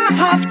I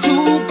have to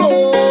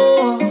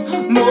go,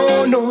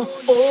 no, no,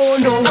 oh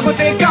no, I go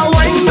take a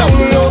wine down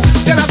low,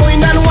 then I go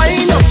in and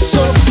wine up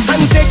so,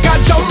 and take a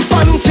jump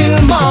until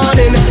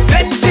morning,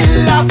 vet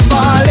till I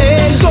fall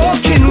in,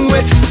 soaking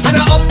wet, and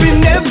I up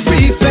in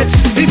every vet.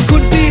 It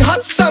could be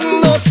hot sun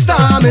or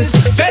storm, is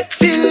vet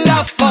till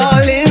I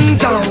falling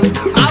down.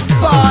 I'm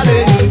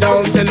falling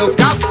down, say look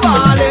I'm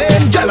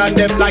falling, girl and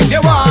them like they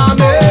want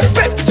me.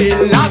 Vet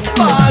till I'm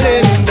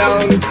falling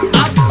down,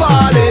 I'm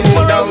falling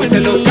down, say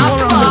look I'm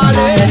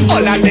falling.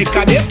 All I lick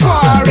are they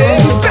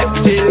pouring, vet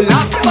till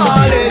I'm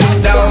falling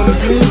down.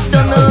 Just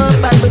turn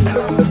up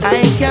and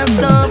I can't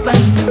stop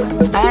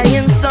and I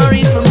am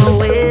sorry for my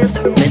ways,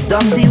 my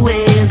dirty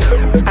ways.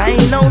 I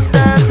know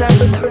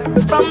starting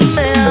from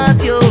my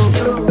heart, yo.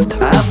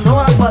 I have no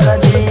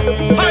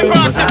apology. I've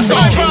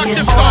been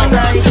chasing all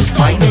night,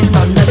 whining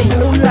under the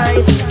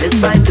moonlight. This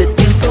vibes it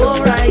feels so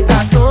right,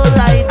 so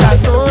light,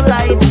 so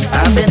light.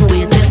 I've been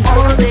waiting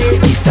all day.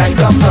 Time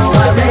come now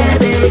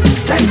already.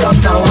 Time come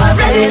now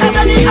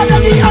already.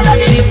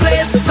 The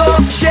place go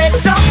shake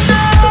down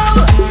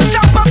now.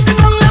 Stop up the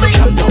ground, let me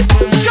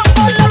jump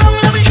all around,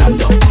 let me.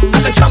 I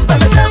can jump by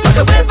myself, I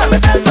can wait by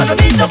myself, I don't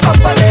need no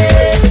company.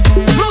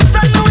 Roots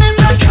and the ways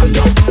I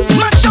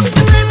mash up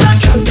the place I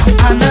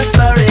I'm not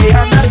sorry,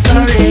 I'm not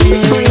sorry.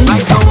 I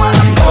don't want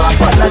no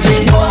apology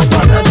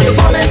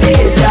for my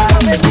behavior.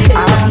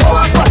 I have no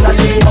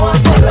apology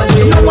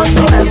none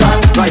whatsoever.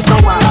 Right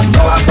now I have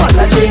no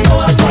apology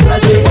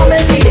for my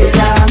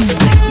behavior.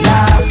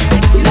 Nah.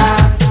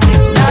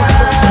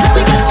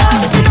 We can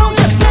ask you now,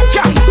 just take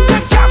jam.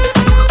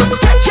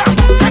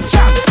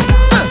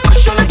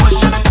 Push on it,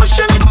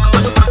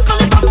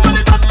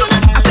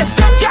 I said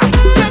take jam.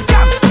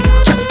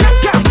 Just take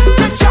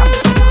jam.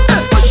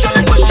 Push on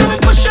it.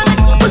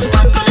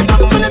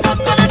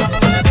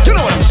 You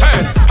know what I'm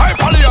saying?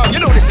 Hyper, you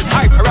know this is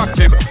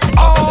hyperactive.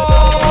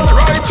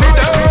 Alrighty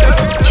then.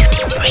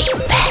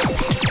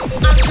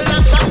 Until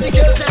I'm top, the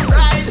girls and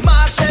rise.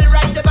 Marshall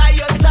right there by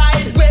your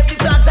side. Wave the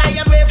flags, I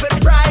am waving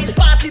pride.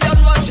 Party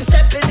done once we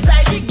step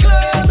inside the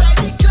club.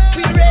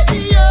 We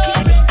ready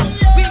up.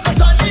 We go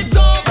turn it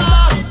over.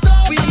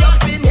 We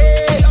up in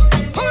here.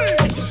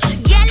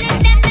 Girl,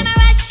 let them a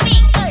rush me.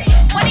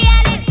 What the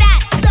hell is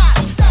that?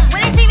 When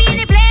they see me in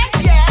the place,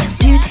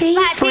 Duty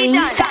party free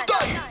done. fact.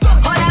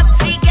 Hold up,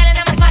 see, girl, and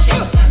I'ma smash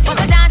it.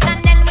 Bust a dance and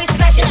then we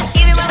slash it.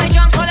 Even when we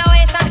drunk, hold our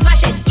waist and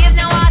smash it. Give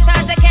no water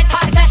as the catch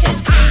hot flashes.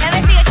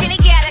 Never see a Trini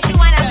girl and she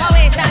wind up her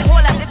waist and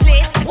hold up the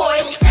place. And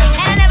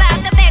I never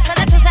have to beg 'cause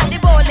I twist up the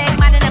bow leg,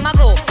 man, and them a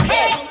go.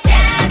 Hey,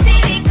 girl,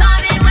 see me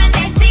coming when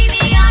they see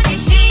me on the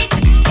street.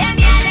 Them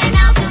yelling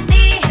out to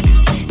me.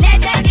 Let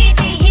them beat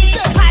the heat.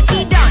 Party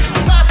done.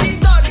 The party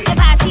done. The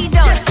party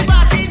done. The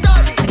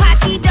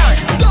party done.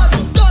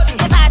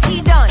 The party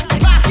done.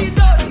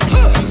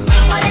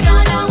 What they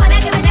gonna do when I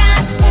give a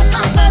dance?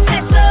 Come first,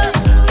 get so.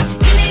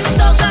 Give me my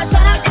soca,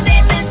 turn up the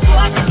bass and screw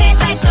up the place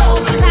like so.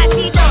 The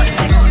party done.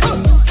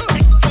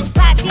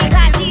 Party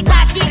done.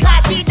 Party.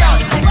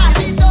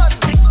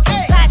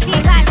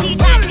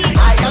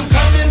 I am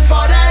coming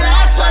for the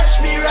last, watch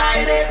me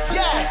ride it.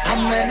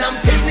 And when I'm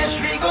finished,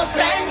 we go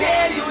stand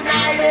there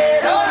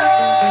united. Oh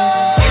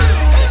Lord,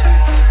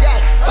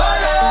 oh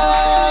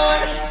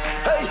Lord.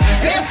 Hey,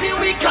 they see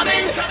we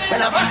coming.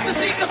 When I bust the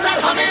speakers start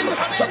humming,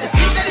 drop the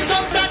beat and the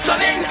drums start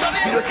drumming.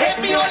 You don't take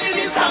me, only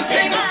leave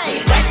something.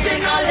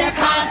 Wetting all the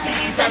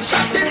parties and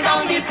shutting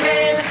down the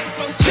place.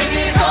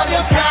 Trini's all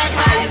your flag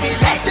high, we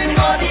letting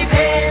go the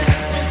bass.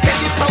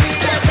 Take it from me,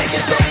 take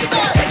it from me,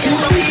 take it from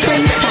Duty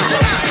free fact.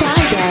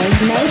 Friday,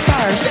 May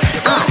 1st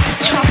at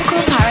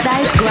Tropical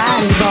Paradise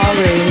Grand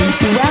Ballroom.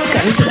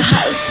 Welcome to the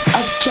house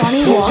of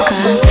Johnny Walker.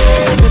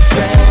 Yeah, my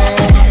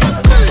friend.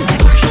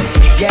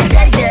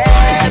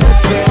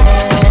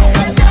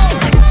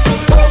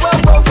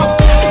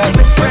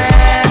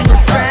 My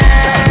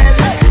friend.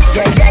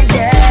 Yeah,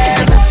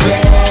 my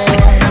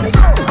friend.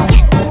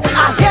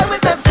 I'm here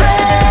with my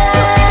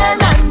friend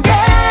and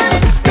them.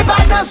 We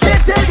partner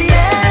straight till the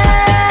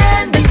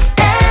end.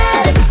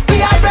 We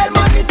have real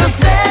money to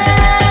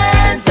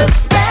spend.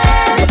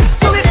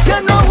 So if you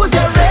know who's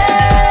a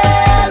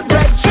real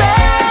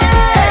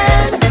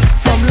brethren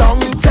from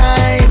long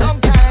time.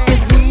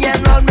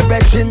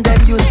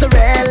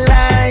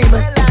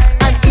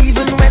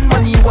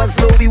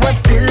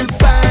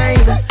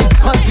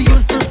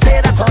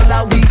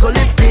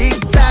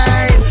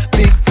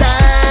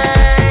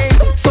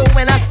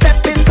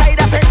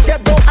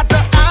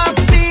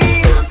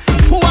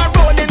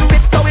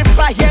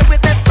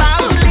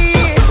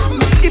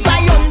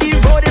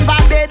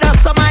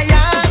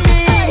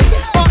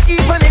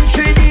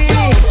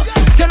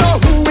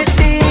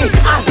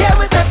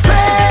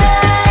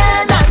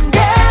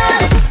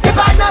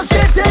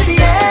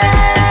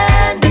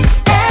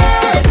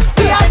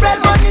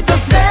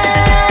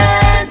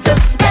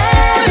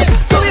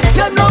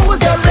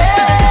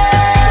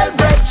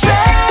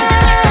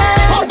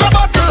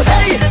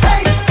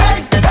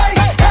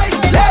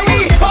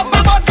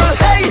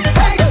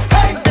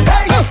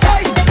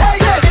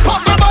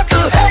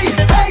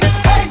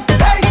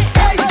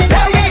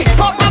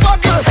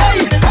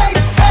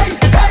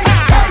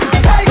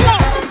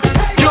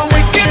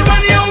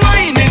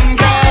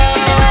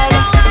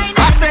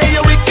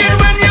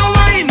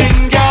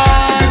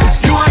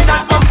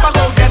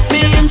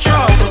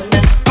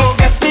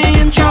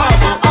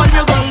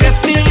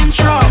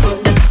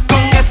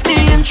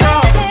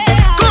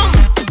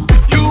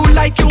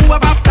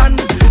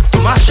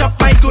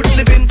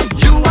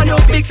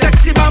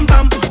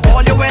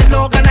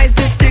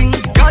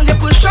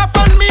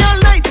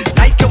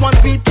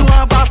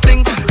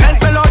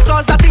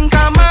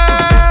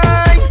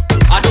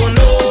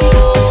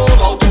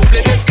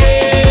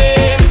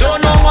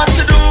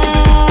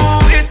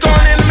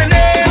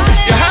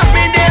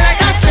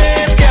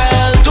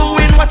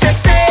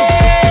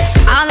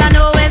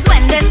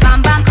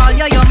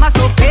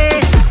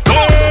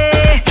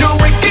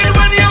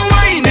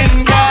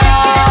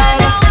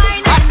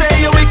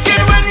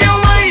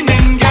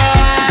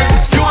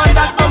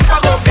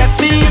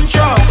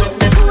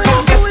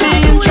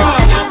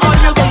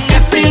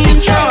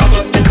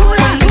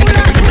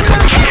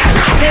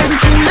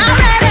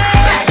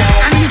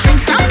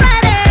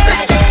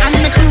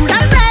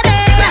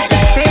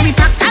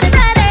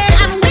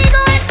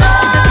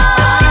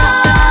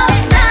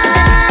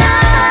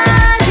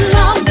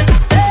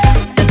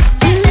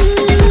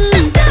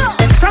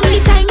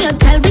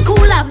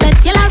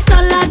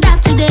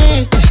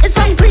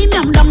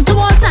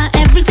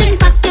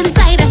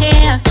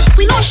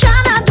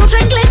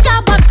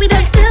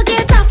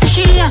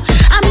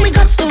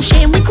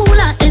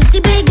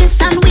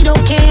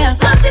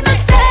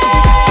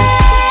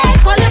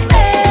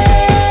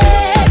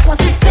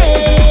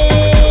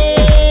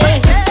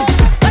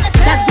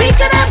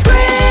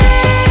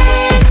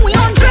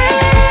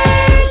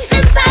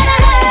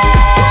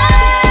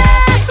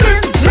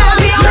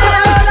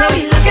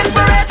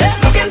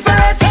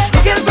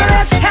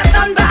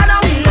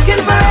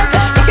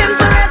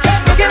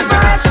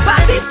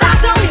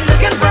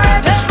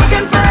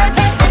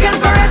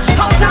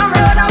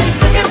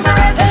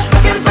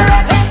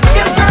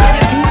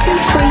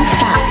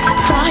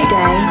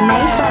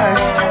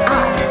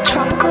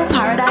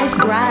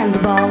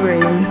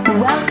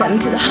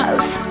 to the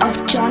house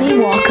of Johnny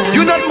Walker.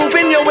 You're not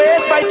moving your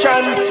ways by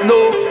chance,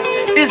 no.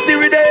 It's the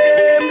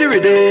rhythm, the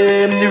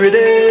rhythm, the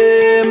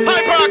rhythm.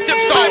 Hyperactive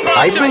sound.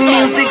 I bring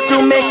music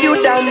to make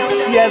you dance,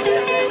 yes.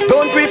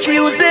 Don't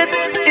refuse it.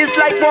 It's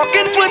like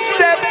walking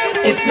footsteps.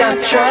 It's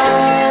natural,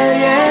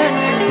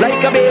 yeah.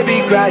 Like a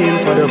baby crying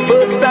for the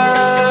first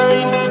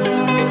time.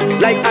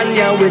 Like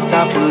Anya with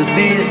her first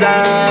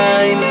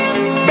design.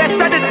 Best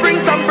I did bring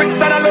some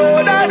bricks and a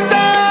load of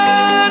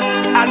sand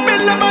and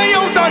build up my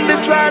house on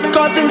this land.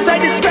 Cause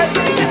inside this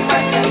factory is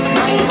my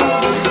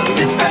home.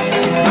 This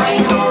factory is my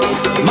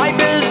home. My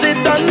bills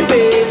is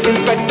unpaid.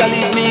 Inspector,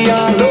 leave me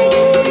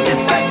alone.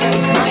 This factory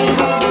is my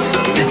home.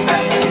 This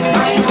factory is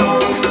my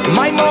home.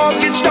 My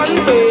mortgage done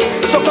paid.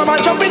 So come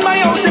and jump in my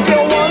house if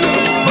you want.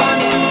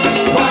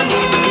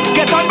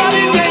 Get on bad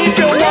in there if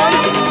you want.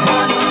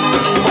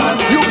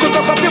 You could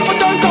talk up your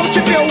foot on couch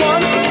if you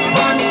want.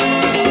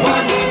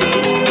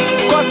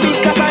 Cause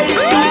because I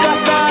see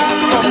Casa,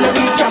 come now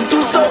we jump to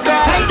soca.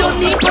 I don't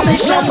need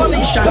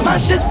permission to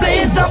mash this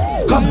place up.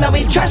 Come now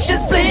we trash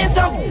this place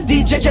up.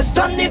 DJ just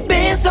turn the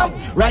bass up.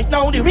 Right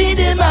now the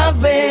rhythm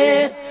of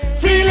me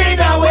feeling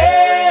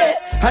away,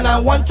 and I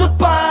want to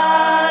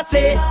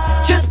party,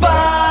 just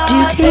party.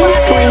 Duty free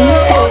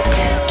fit.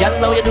 Girl,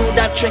 how you do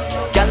that trick?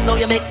 Girl, how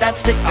you make that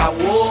stick? Ah,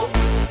 whoa.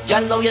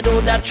 Girl, how you do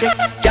that trick?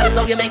 Girl,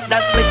 how you make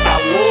that flick? Ah,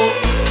 whoa.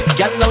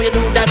 Girl, how you do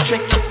that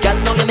trick? Girl,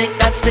 how you make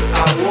that stick?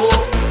 Ah, whoa.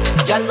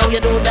 Girl, how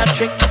you do that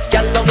trick?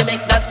 Girl, how you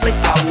make that flick?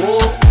 Ah, whoa.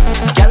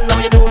 Girl, how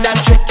you do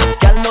that trick?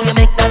 Girl, how you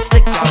make that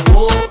stick? Ah,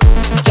 whoa.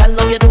 Girl,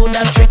 how you do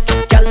that trick?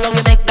 Girl, how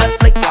you make that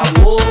flick? Ah,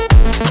 whoa.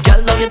 Girl,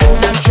 how you do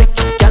that trick?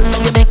 Girl,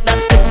 how you make that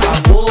stick? Ah,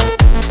 whoa.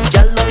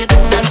 Girl, how you do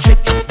that trick?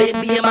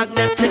 Baby, you're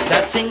magnetic.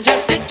 That thing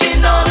just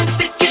sticking on it,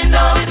 sticking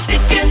on it,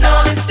 sticking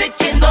on it,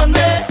 sticking on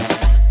me.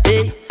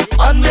 Hey,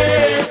 on me.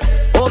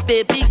 Oh,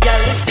 baby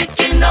girl, it's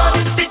sticking on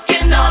it,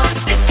 sticking on it,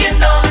 sticking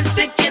on it,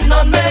 sticking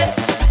on me.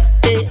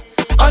 Hey,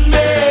 on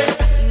me.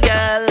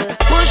 Girl,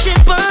 push it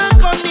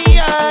back on me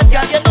hard.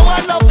 Girl, you know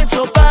I love it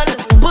so bad.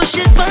 Push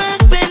it back,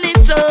 bend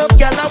it up.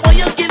 Girl, I want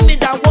you give me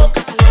that walk.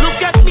 Look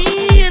at me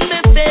in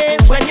my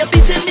face when you're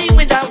beating me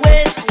with that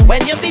waist.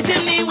 When you're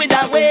beating me with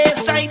that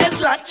waist, I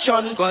just latch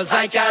on. Cause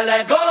I can't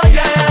let go,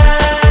 yeah.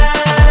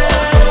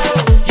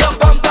 Your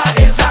bumper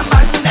is a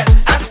magnet.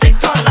 I stick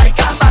on like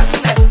a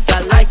magnet.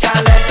 Girl, I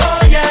can't let go,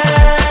 yeah.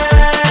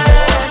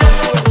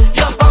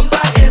 Your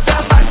bumper is a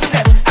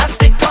magnet. I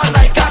stick on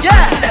like a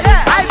magnet.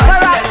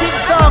 Hyperactive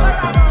song.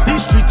 The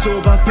streets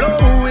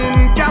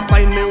overflowing, can't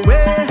find me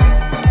way.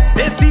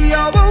 They see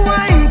our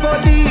wine for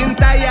the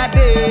entire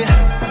day.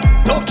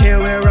 Don't care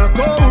where I'm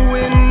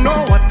going,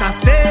 know what I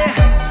say.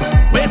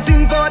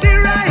 Waiting for the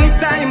right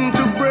time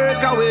to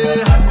break away.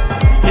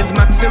 It's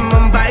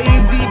maximum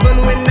vibes even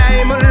when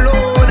I'm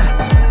alone.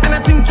 And I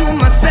think to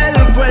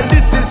myself, well,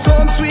 this is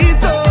home sweet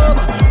home.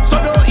 So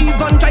don't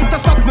even try to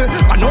stop me.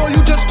 I know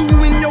you just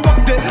doing your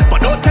work there,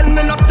 but don't tell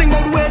me nothing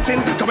about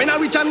waiting. Cause when I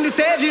reach on the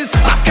stages,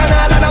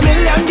 Bacchanal and a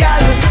million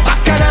gal,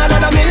 Bacchanal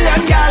and a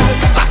million gal,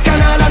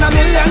 Bacchanal and a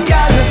million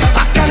gal,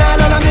 Bacchanal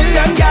and a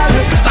million gal,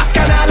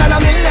 Bacchanal and a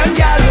million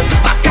gal,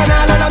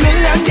 Bacchanal and a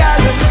million gal,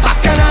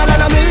 Bacchanal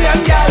and a million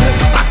gal,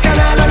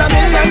 Bacchanal and a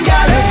million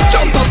gal.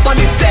 Jump up on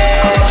the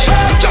stage,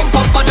 jump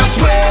up and just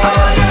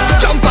wave,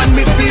 jump and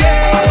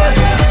misbehave,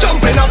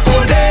 jumping up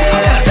all day.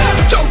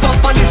 Jump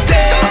up on the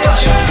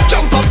stage,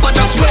 jump up and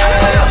just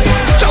wave,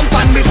 jump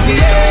and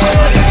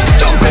misbehave,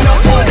 jumping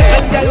up all day.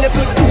 Tell your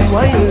little do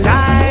what you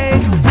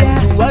like and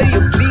do what you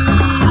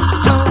please.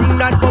 Just bring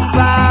that bumper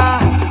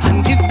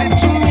and give it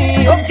to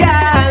me, oh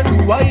girl. Do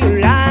what you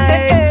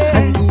like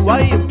and do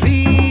what you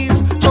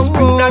please. Just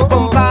bring that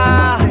bumper.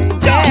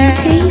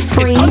 Duty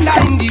free It's thunder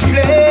in the fit.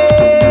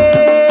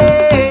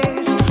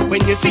 place.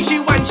 When you see she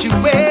when she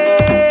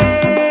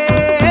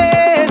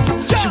waits,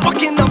 she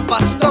walking up a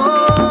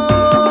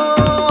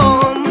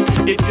storm.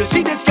 If you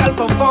see this girl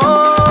perform,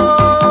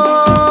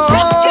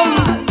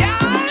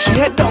 she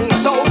head down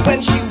south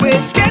when she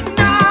waits get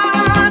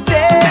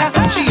naughty.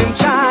 She in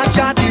charge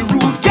of the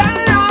root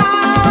girl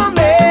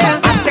army.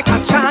 I take a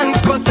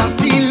chance cause I'm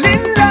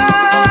feeling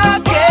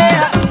lucky.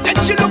 Then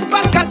she look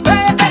back at me,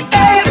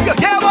 you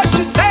hear what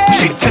she say?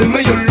 She tell me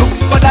you look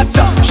for that.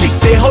 She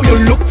say how you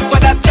look for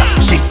that.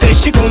 She say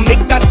she gon'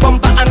 make that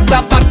bumper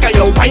answer back and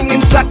you're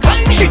whining slack.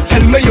 She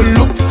tell me you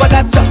look for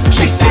that.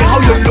 She say how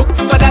you look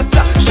for that.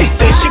 She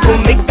say she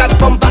gon' make that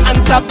bumper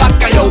answer back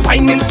and you're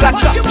whining slack.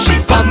 She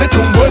want me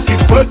to work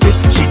it, work it.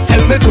 She tell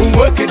me to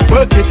work it,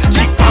 work it.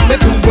 She want me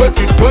to work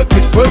it, work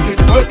it, work it,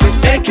 work it,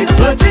 make it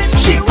worth it.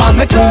 She want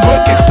me to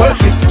work it, work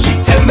it. She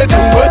tell me to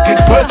work it,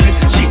 work it.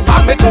 She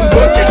want me to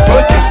work it,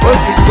 work it, work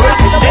it, work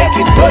it, make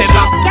it worth it.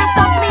 Can't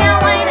stop me a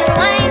whining,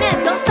 whining.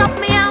 Don't stop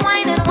me a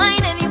whining,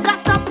 whining. You can't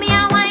stop me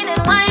a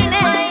whining,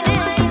 whining.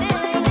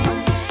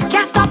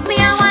 Can't stop me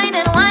a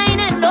whining,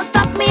 whining. Don't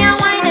stop me a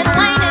whining,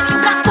 whining. You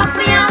can't stop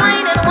me a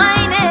whining,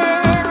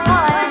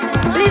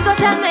 whining. Please don't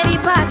tell me the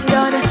party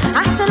done.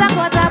 I still have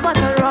water,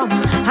 bottle rum,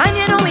 and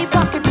you know we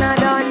pocket not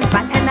done.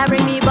 Bartender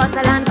bring me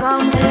bottle and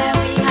come. Let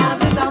we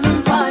have some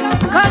fun.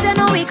 Cause you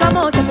know we come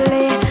out to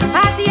play.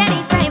 Party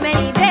anytime,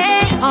 any day.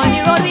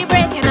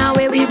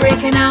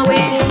 walking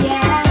away.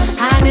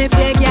 And if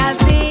your girl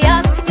see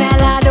us, tell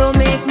her don't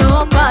make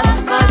no fuss,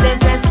 cause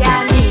this is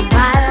carnival.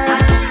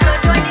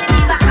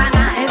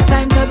 It's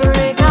time to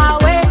break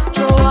away,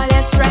 throw all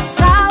your stress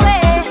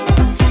away.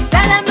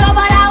 Tell them don't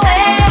bother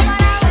away.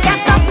 Can't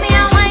stop me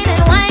a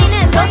whining,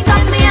 whining. Don't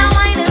stop me a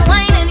whining,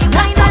 whining. You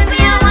can't stop me a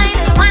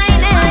whining,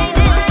 whining.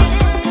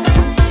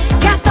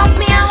 Can't stop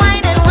me a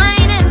whining,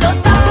 whining. Don't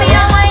stop me a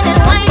whining,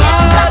 whining.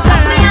 You can't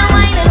stop me a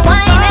whining,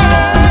 whining.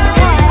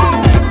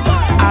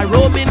 I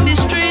roam in the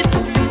street,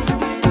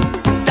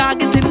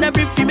 targeting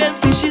every female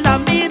species I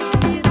meet.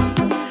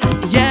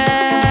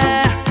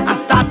 Yeah, I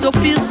start to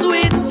feel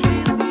sweet,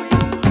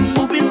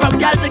 moving from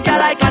girl to girl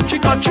like a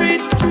trick or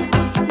treat.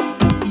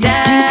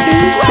 Yeah,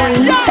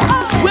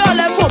 where all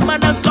them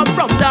women has come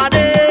from,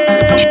 daddy?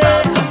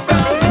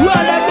 Where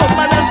all them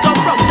women has come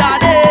from,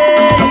 daddy?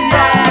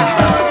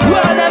 Yeah,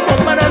 where all them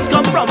women has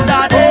come from,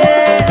 daddy?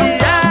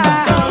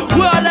 Yeah,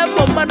 where all them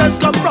women has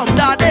come from,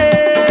 daddy?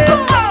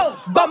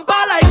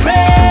 Bumper like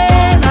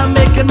rain, I'm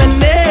making my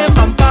name.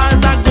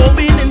 Bumpers are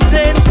going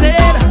insane,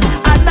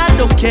 and I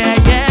don't care,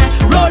 yeah.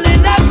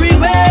 Rolling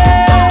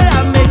everywhere,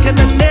 I'm making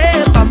a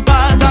name.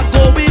 Bumpers are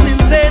going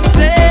insane,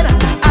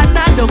 and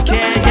I don't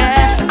care,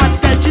 yeah. I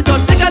tell you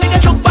don't think I'll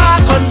get your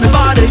back on my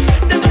body.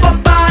 This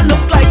bumper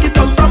look like it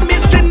come from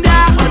East India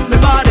on my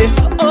body.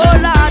 Oh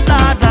la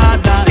la la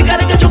la, think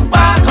I'll get your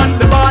back on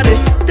my body.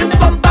 This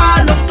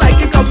bumper look like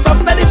it come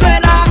from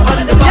Venezuela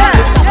on the body.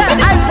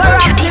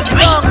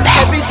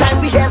 Every time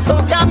we hear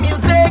soca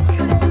music,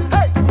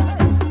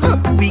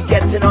 we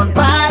getting on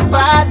bad,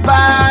 bad,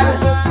 bad.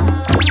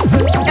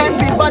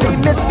 Everybody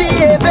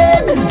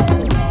misbehaving.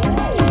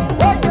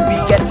 We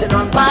getting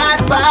on bad,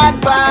 bad,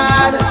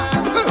 bad.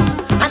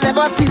 I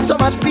never see so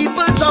much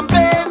people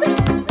jumping.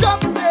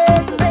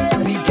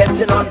 We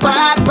getting on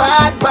bad,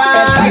 bad,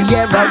 bad. Every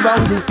year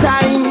around this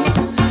time,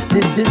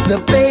 this is the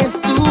place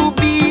to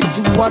be,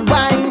 to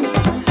unwind.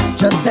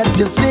 Just set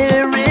your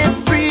spirit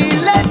free,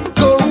 let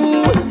go.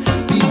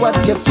 Be what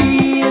you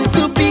feel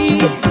to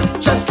be.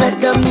 Just let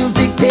the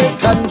music take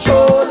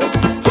control.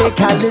 Take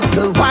a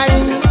little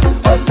wine,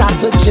 or start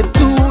to chip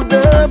to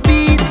the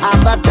beat.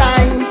 Have a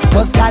time,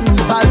 cause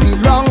carnival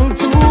belong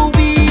to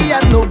we,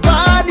 and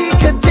nobody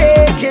could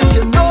take it.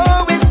 You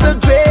know it's the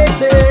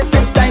greatest.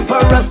 It's time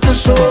for us to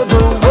show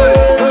the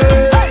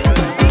world.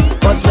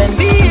 Cause when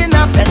we in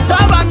a fence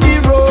or on the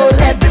road,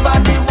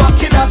 everybody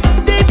walking up,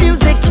 the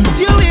music keeps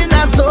you in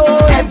a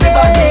zone.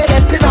 Everybody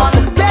getting on,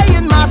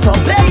 playing mass or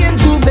playing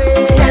juve.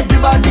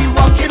 Everybody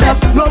walking up,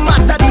 no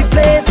matter the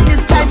place. It's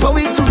time for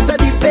we to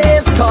set the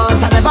pace, cause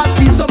I never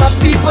see so much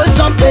people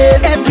jumping.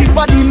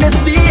 Everybody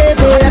misbehaving.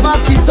 I never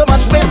see so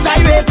much waist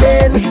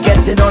gyrating. We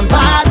getting on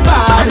bad,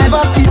 bad. I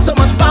never see so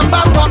much bam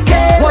bam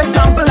walking. One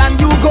sample and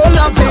you go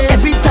love it.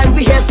 Every time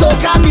we hear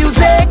soca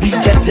music, we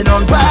getting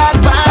on bad,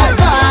 bad,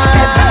 bad.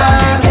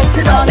 Everybody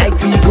getting on like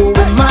we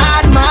going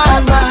mad,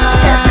 mad,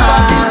 mad.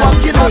 Everybody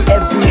walking on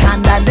every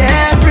hand and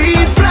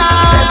every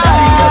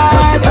fly.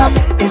 Put it up.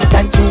 It's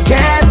time to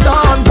get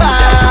on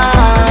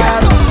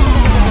bad.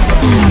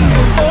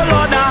 Oh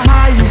Lord, a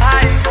high,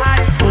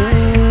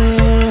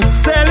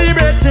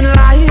 celebrating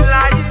life.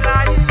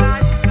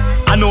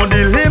 I know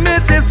the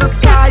limit is the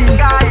sky, and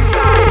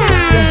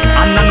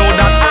I know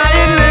that I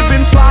ain't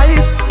living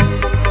twice.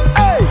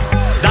 Hey,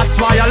 that's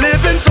why I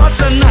living for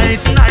tonight.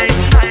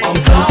 On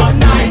cloud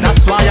nine.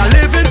 That's why I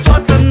living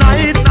for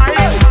tonight.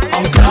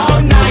 On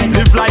cloud nine.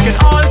 Live like it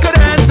all could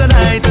end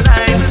tonight.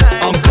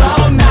 On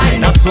cloud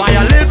nine. That's why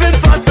I living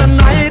for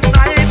tonight.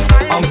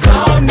 On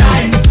cloud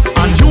nine.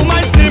 And you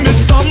might see me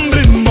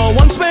stumbling, but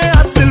once my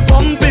heart still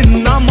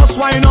pumping, I must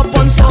wind up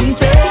on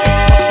something.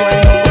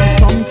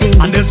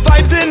 And there's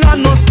vibes in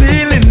and no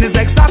ceiling. It's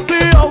exactly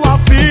how I'm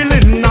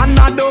feeling, and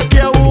I don't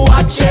care who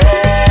watch it.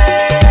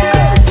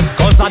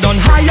 Cause I done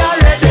high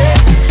already.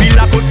 Feel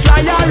I could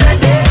fly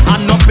already.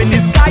 And up in the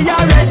sky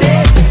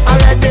already.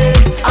 Already.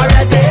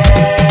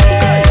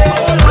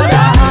 Oh Lord,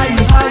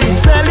 high,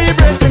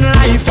 celebrating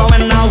life. And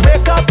when I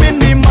wake up in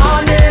the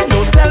morning,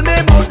 don't tell me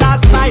about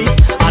last night.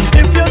 And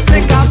if you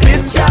take a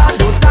picture,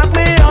 don't tag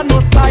me on no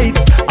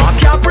sites. I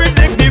can't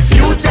predict the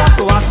future,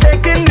 so I'm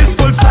taking this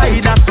full flight.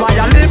 That's why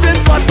I'm living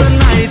for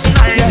tonight.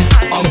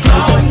 On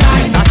cloud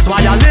nine. That's why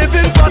I'm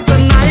living for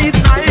tonight.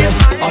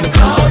 On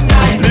cloud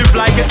nine. Live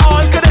like it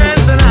all could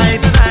end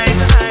tonight.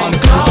 On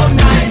cloud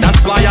nine.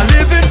 That's why I'm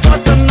living for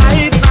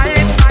tonight.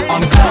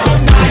 On cloud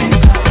nine.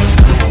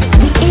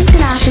 The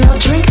International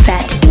Drink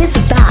Fete is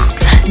back.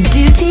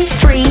 Duty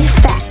Free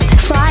Fete.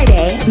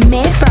 Friday,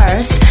 May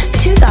 1st,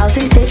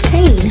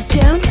 2015.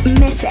 Don't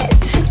miss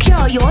it.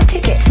 Secure your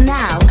tickets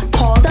now.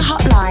 Call the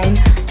hotline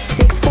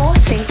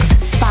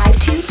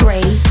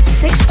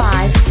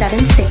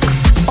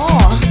 646-523-6576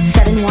 or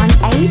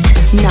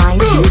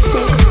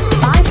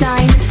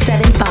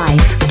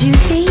 718-926-5975.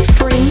 Duty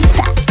Free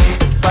Fete.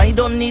 I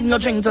don't need no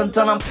drink to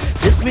turn up.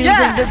 This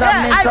music, this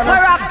I mean turn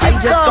up. I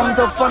just come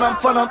to fun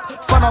up, fun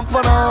up, fun up,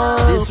 fun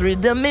up. This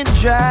rhythm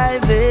is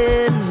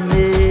driving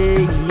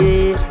me,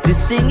 yeah.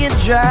 This thing is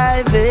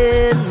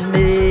driving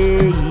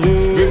me,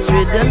 yeah. This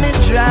rhythm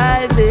is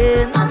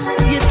driving,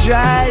 you're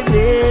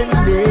driving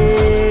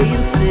me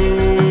insane.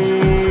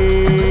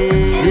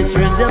 This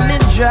rhythm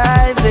is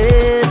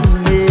driving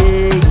me.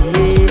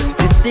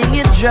 This thing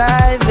is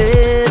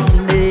driving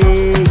me.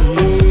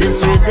 This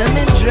rhythm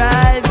is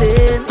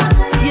driving.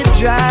 You're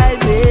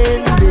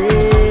driving me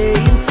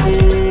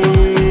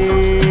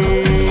insane.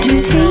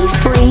 Duty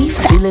free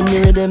fat. Feeling the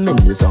rhythm in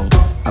the song.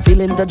 I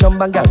feeling the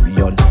jump and carry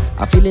on.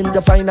 I feeling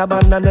to find a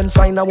band and then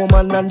find a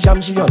woman and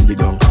jam she on the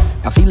ground.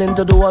 I feeling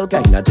to do all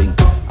kind of thing.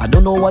 I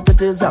don't know what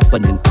it is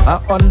happening. I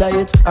under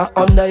it, I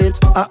under it,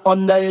 I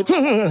under it.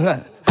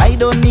 I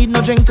don't need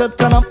no drink to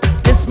turn up.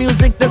 This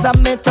music does a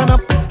me turn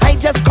up. I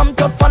just come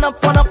to fun up,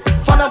 fun up,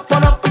 fun up,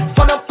 fun up,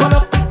 fun up, fun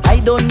up. I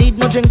don't need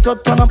no drink to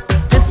turn up.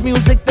 This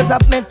music does a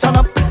me turn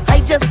up. I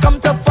just come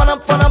to fun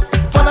up, fun up,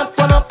 fun up,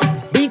 fun up.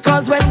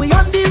 Because when we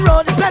on the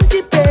road, it's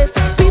plenty pace.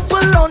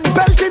 People on the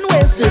belting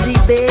waist to the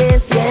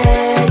base.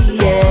 Yeah,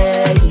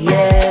 yeah,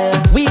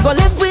 yeah. We go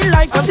live with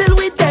life until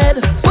we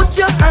dead. Put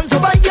your hands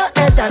over your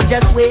head and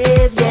just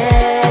wave.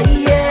 Yeah,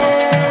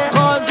 yeah.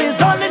 Cause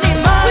it's all in the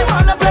mass. We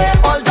wanna play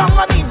all down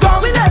on the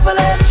ground. We level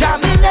it,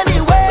 jamming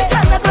anyway. We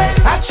cannot wait.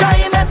 I try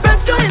my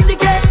best to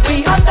indicate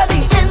we under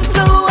the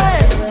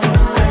influence.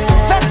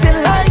 Fetting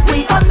like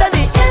we under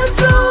the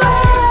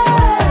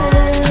influence.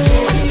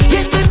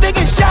 Get the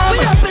biggest jam. We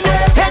up in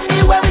it.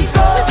 Anywhere we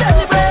go, we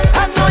celebrate.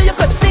 I know you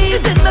could see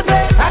it in the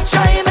face. I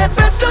try my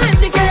best to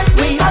indicate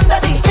we under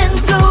the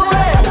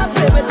influence.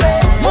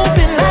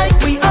 Moving like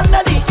we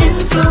under the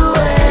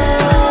influence.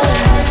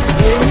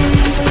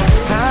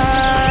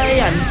 Hi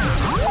and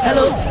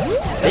hello.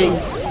 Hey,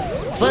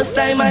 first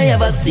time I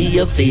ever see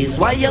your face.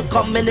 Why you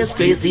come in this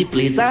crazy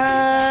place?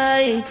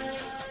 I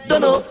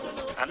don't know.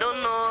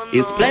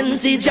 It's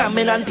plenty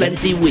jamming and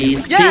plenty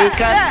ways. Take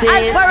a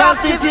taste.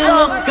 Cause if you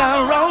look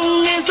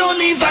around, there's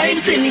only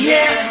vibes in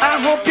here. I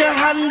hope your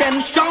hand them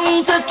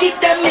strong to keep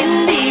them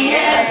in the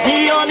air.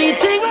 The only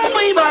thing on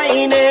my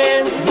mind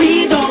is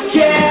we don't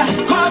care.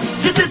 Cause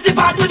this is the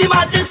part with the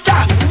madness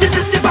start. This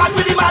is the part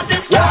with the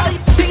madness start.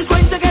 Things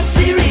going to get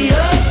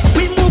serious.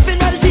 We moving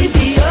on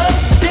devious.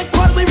 They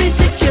call we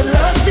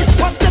ridiculous. It's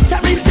one step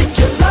time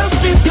ridiculous.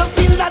 You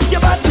feel that you're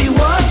bad we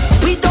was.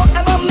 We don't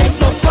ever make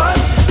no fuss.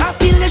 I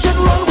feel they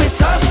should roll with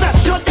us. Not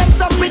show them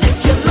some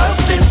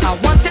ridiculousness. I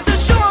wanted to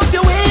show off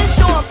your ways,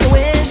 show off your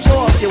ways, show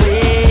off your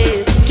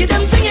ways. Give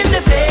them thing in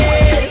the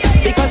face.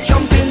 Because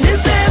jumping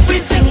is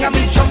everything. I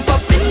mean jump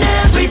up in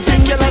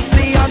everything. You're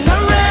honestly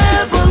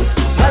honorable.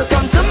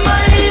 Welcome to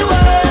my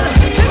world.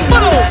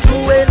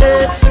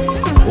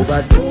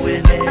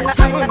 Overdoing it,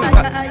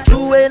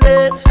 doing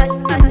it,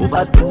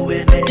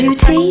 overdoing it.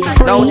 Duty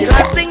free. Now the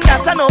last thing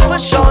that I know for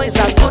sure is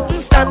I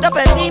couldn't stand up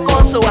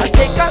anymore, so I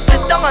take a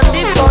sit down on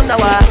the floor. Now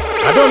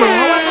I don't know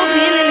how I go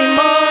feel in the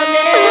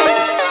morning,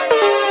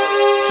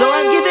 so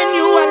I'm giving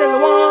you a little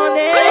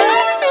warning.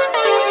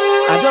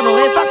 I don't know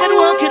if I can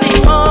work in the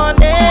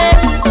morning,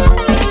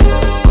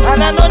 and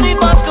I know the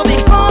boss could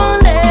be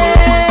calling,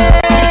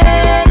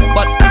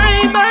 but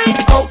I might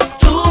out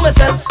to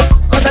myself,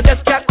 cause I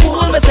just can't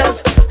cool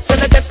myself. So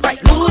I just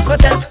might lose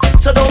myself,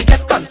 so don't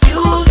get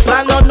confused.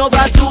 Man, I'm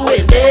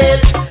overdoing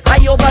it,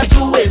 I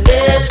overdoing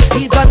it.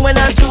 Even when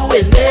I'm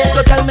doing it,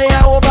 don't tell me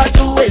I'm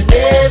overdoing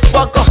it.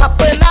 What could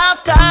happen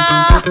after?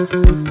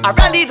 I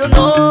really don't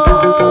know.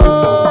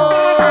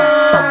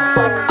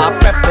 I'm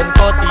prepping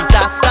for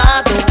disaster,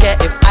 don't care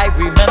if I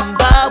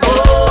remember.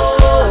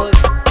 Whoa.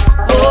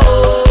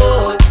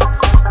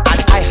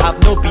 And I have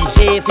no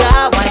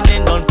behavior,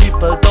 whining on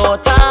people's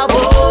daughter.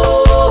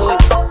 Whoa.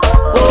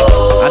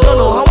 I don't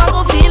know how I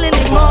go feel in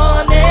the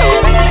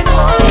morning,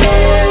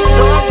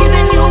 so I'm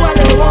giving you a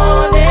little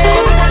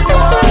warning.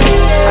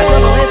 I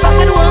don't know if I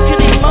can work in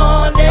the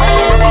morning,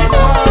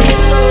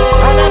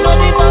 and I know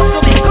the boss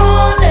could be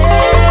calling.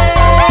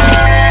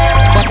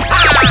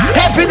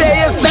 Every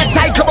day is sweat,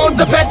 I come out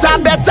to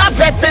better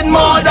fetting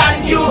more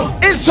than you.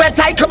 It's sweat,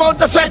 I come out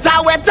to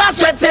sweater, wetter,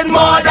 sweating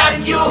more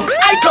than you.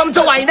 I come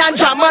to wine and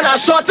jam and I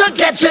short to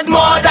catch it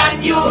more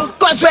than you.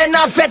 Cause when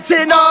I'm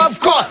fetting, of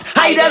course,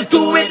 I just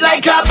do it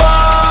like a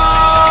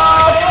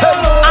boss.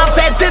 I'm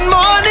fetting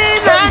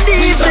morning and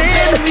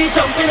evening.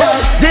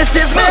 This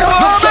is my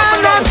home,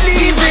 I'm not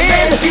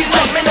leaving.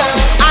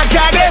 I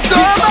can't get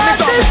over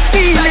this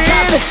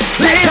feeling.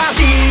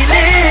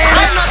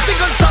 And nothing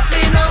can stop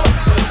me now.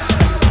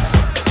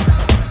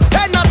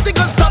 And nothing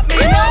can stop me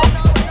now.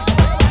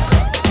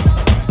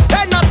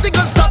 And nothing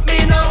can stop me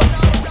now.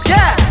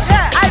 Yeah,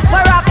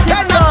 hyperactive.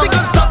 And nothing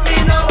can stop me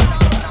now.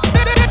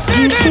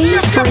 Duty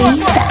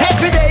free fat.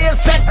 Every day is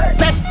fat.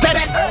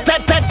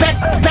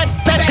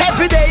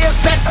 Every day is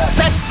fat.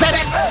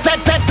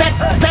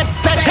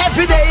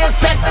 Every day is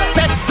fat.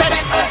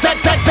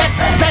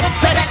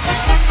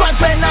 Cause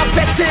when I'm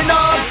fetting,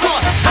 of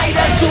course, I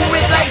just do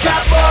it like a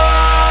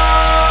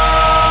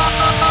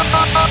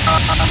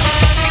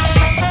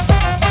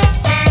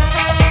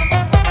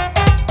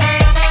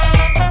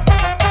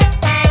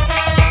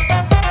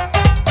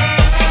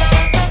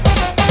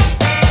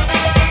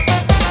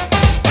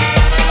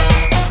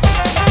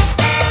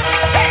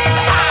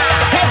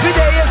Every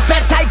day is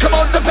fat, I come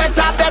out to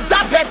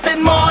better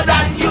fetting more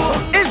than you.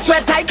 It's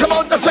sweat, I come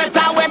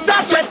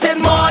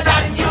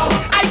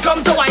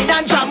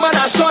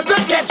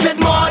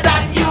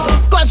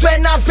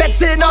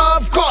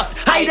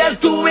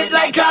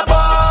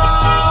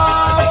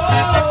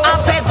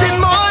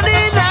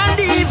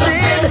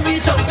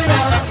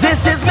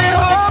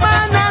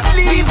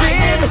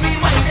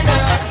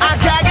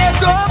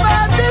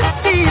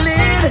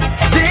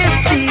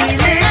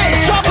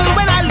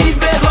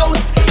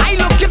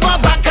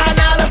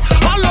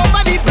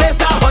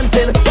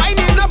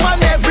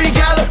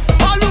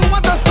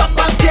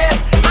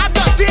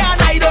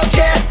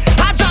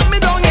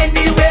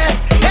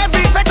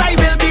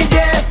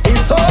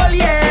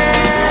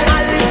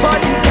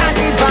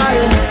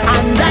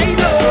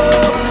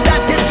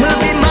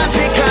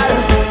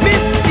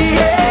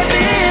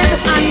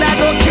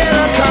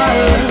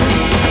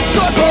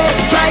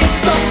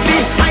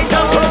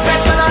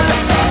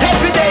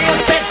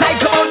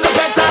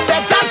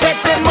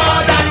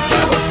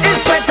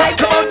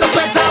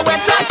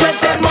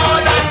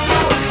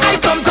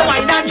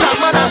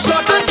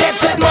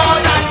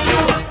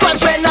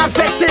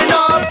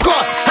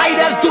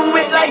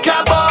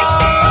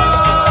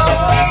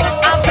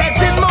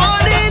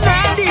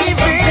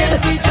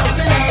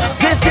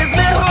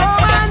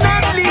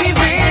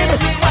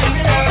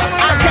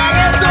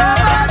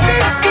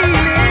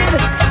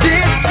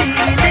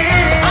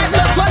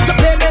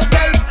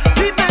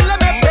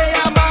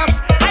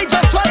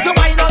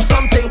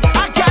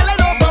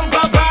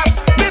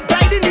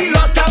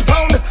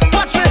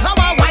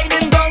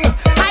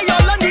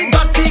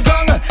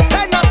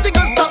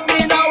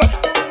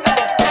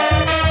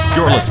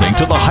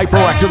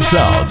hyperactive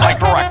sounds.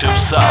 Hyperactive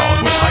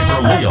sounds with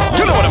Hyper Leo.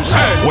 You know what I'm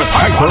saying? With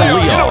Hyper Leo.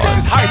 You know this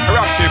is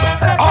hyperactive.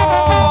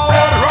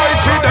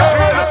 Alrighty then.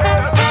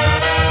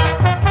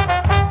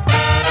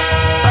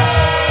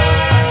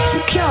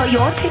 Secure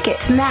your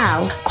tickets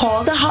now.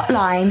 Call the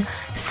hotline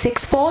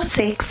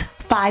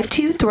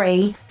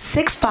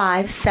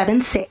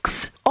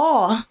 646-523-6576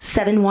 or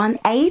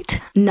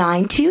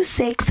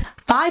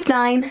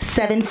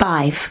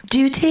 718-926-5975.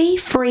 Duty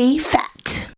free fat.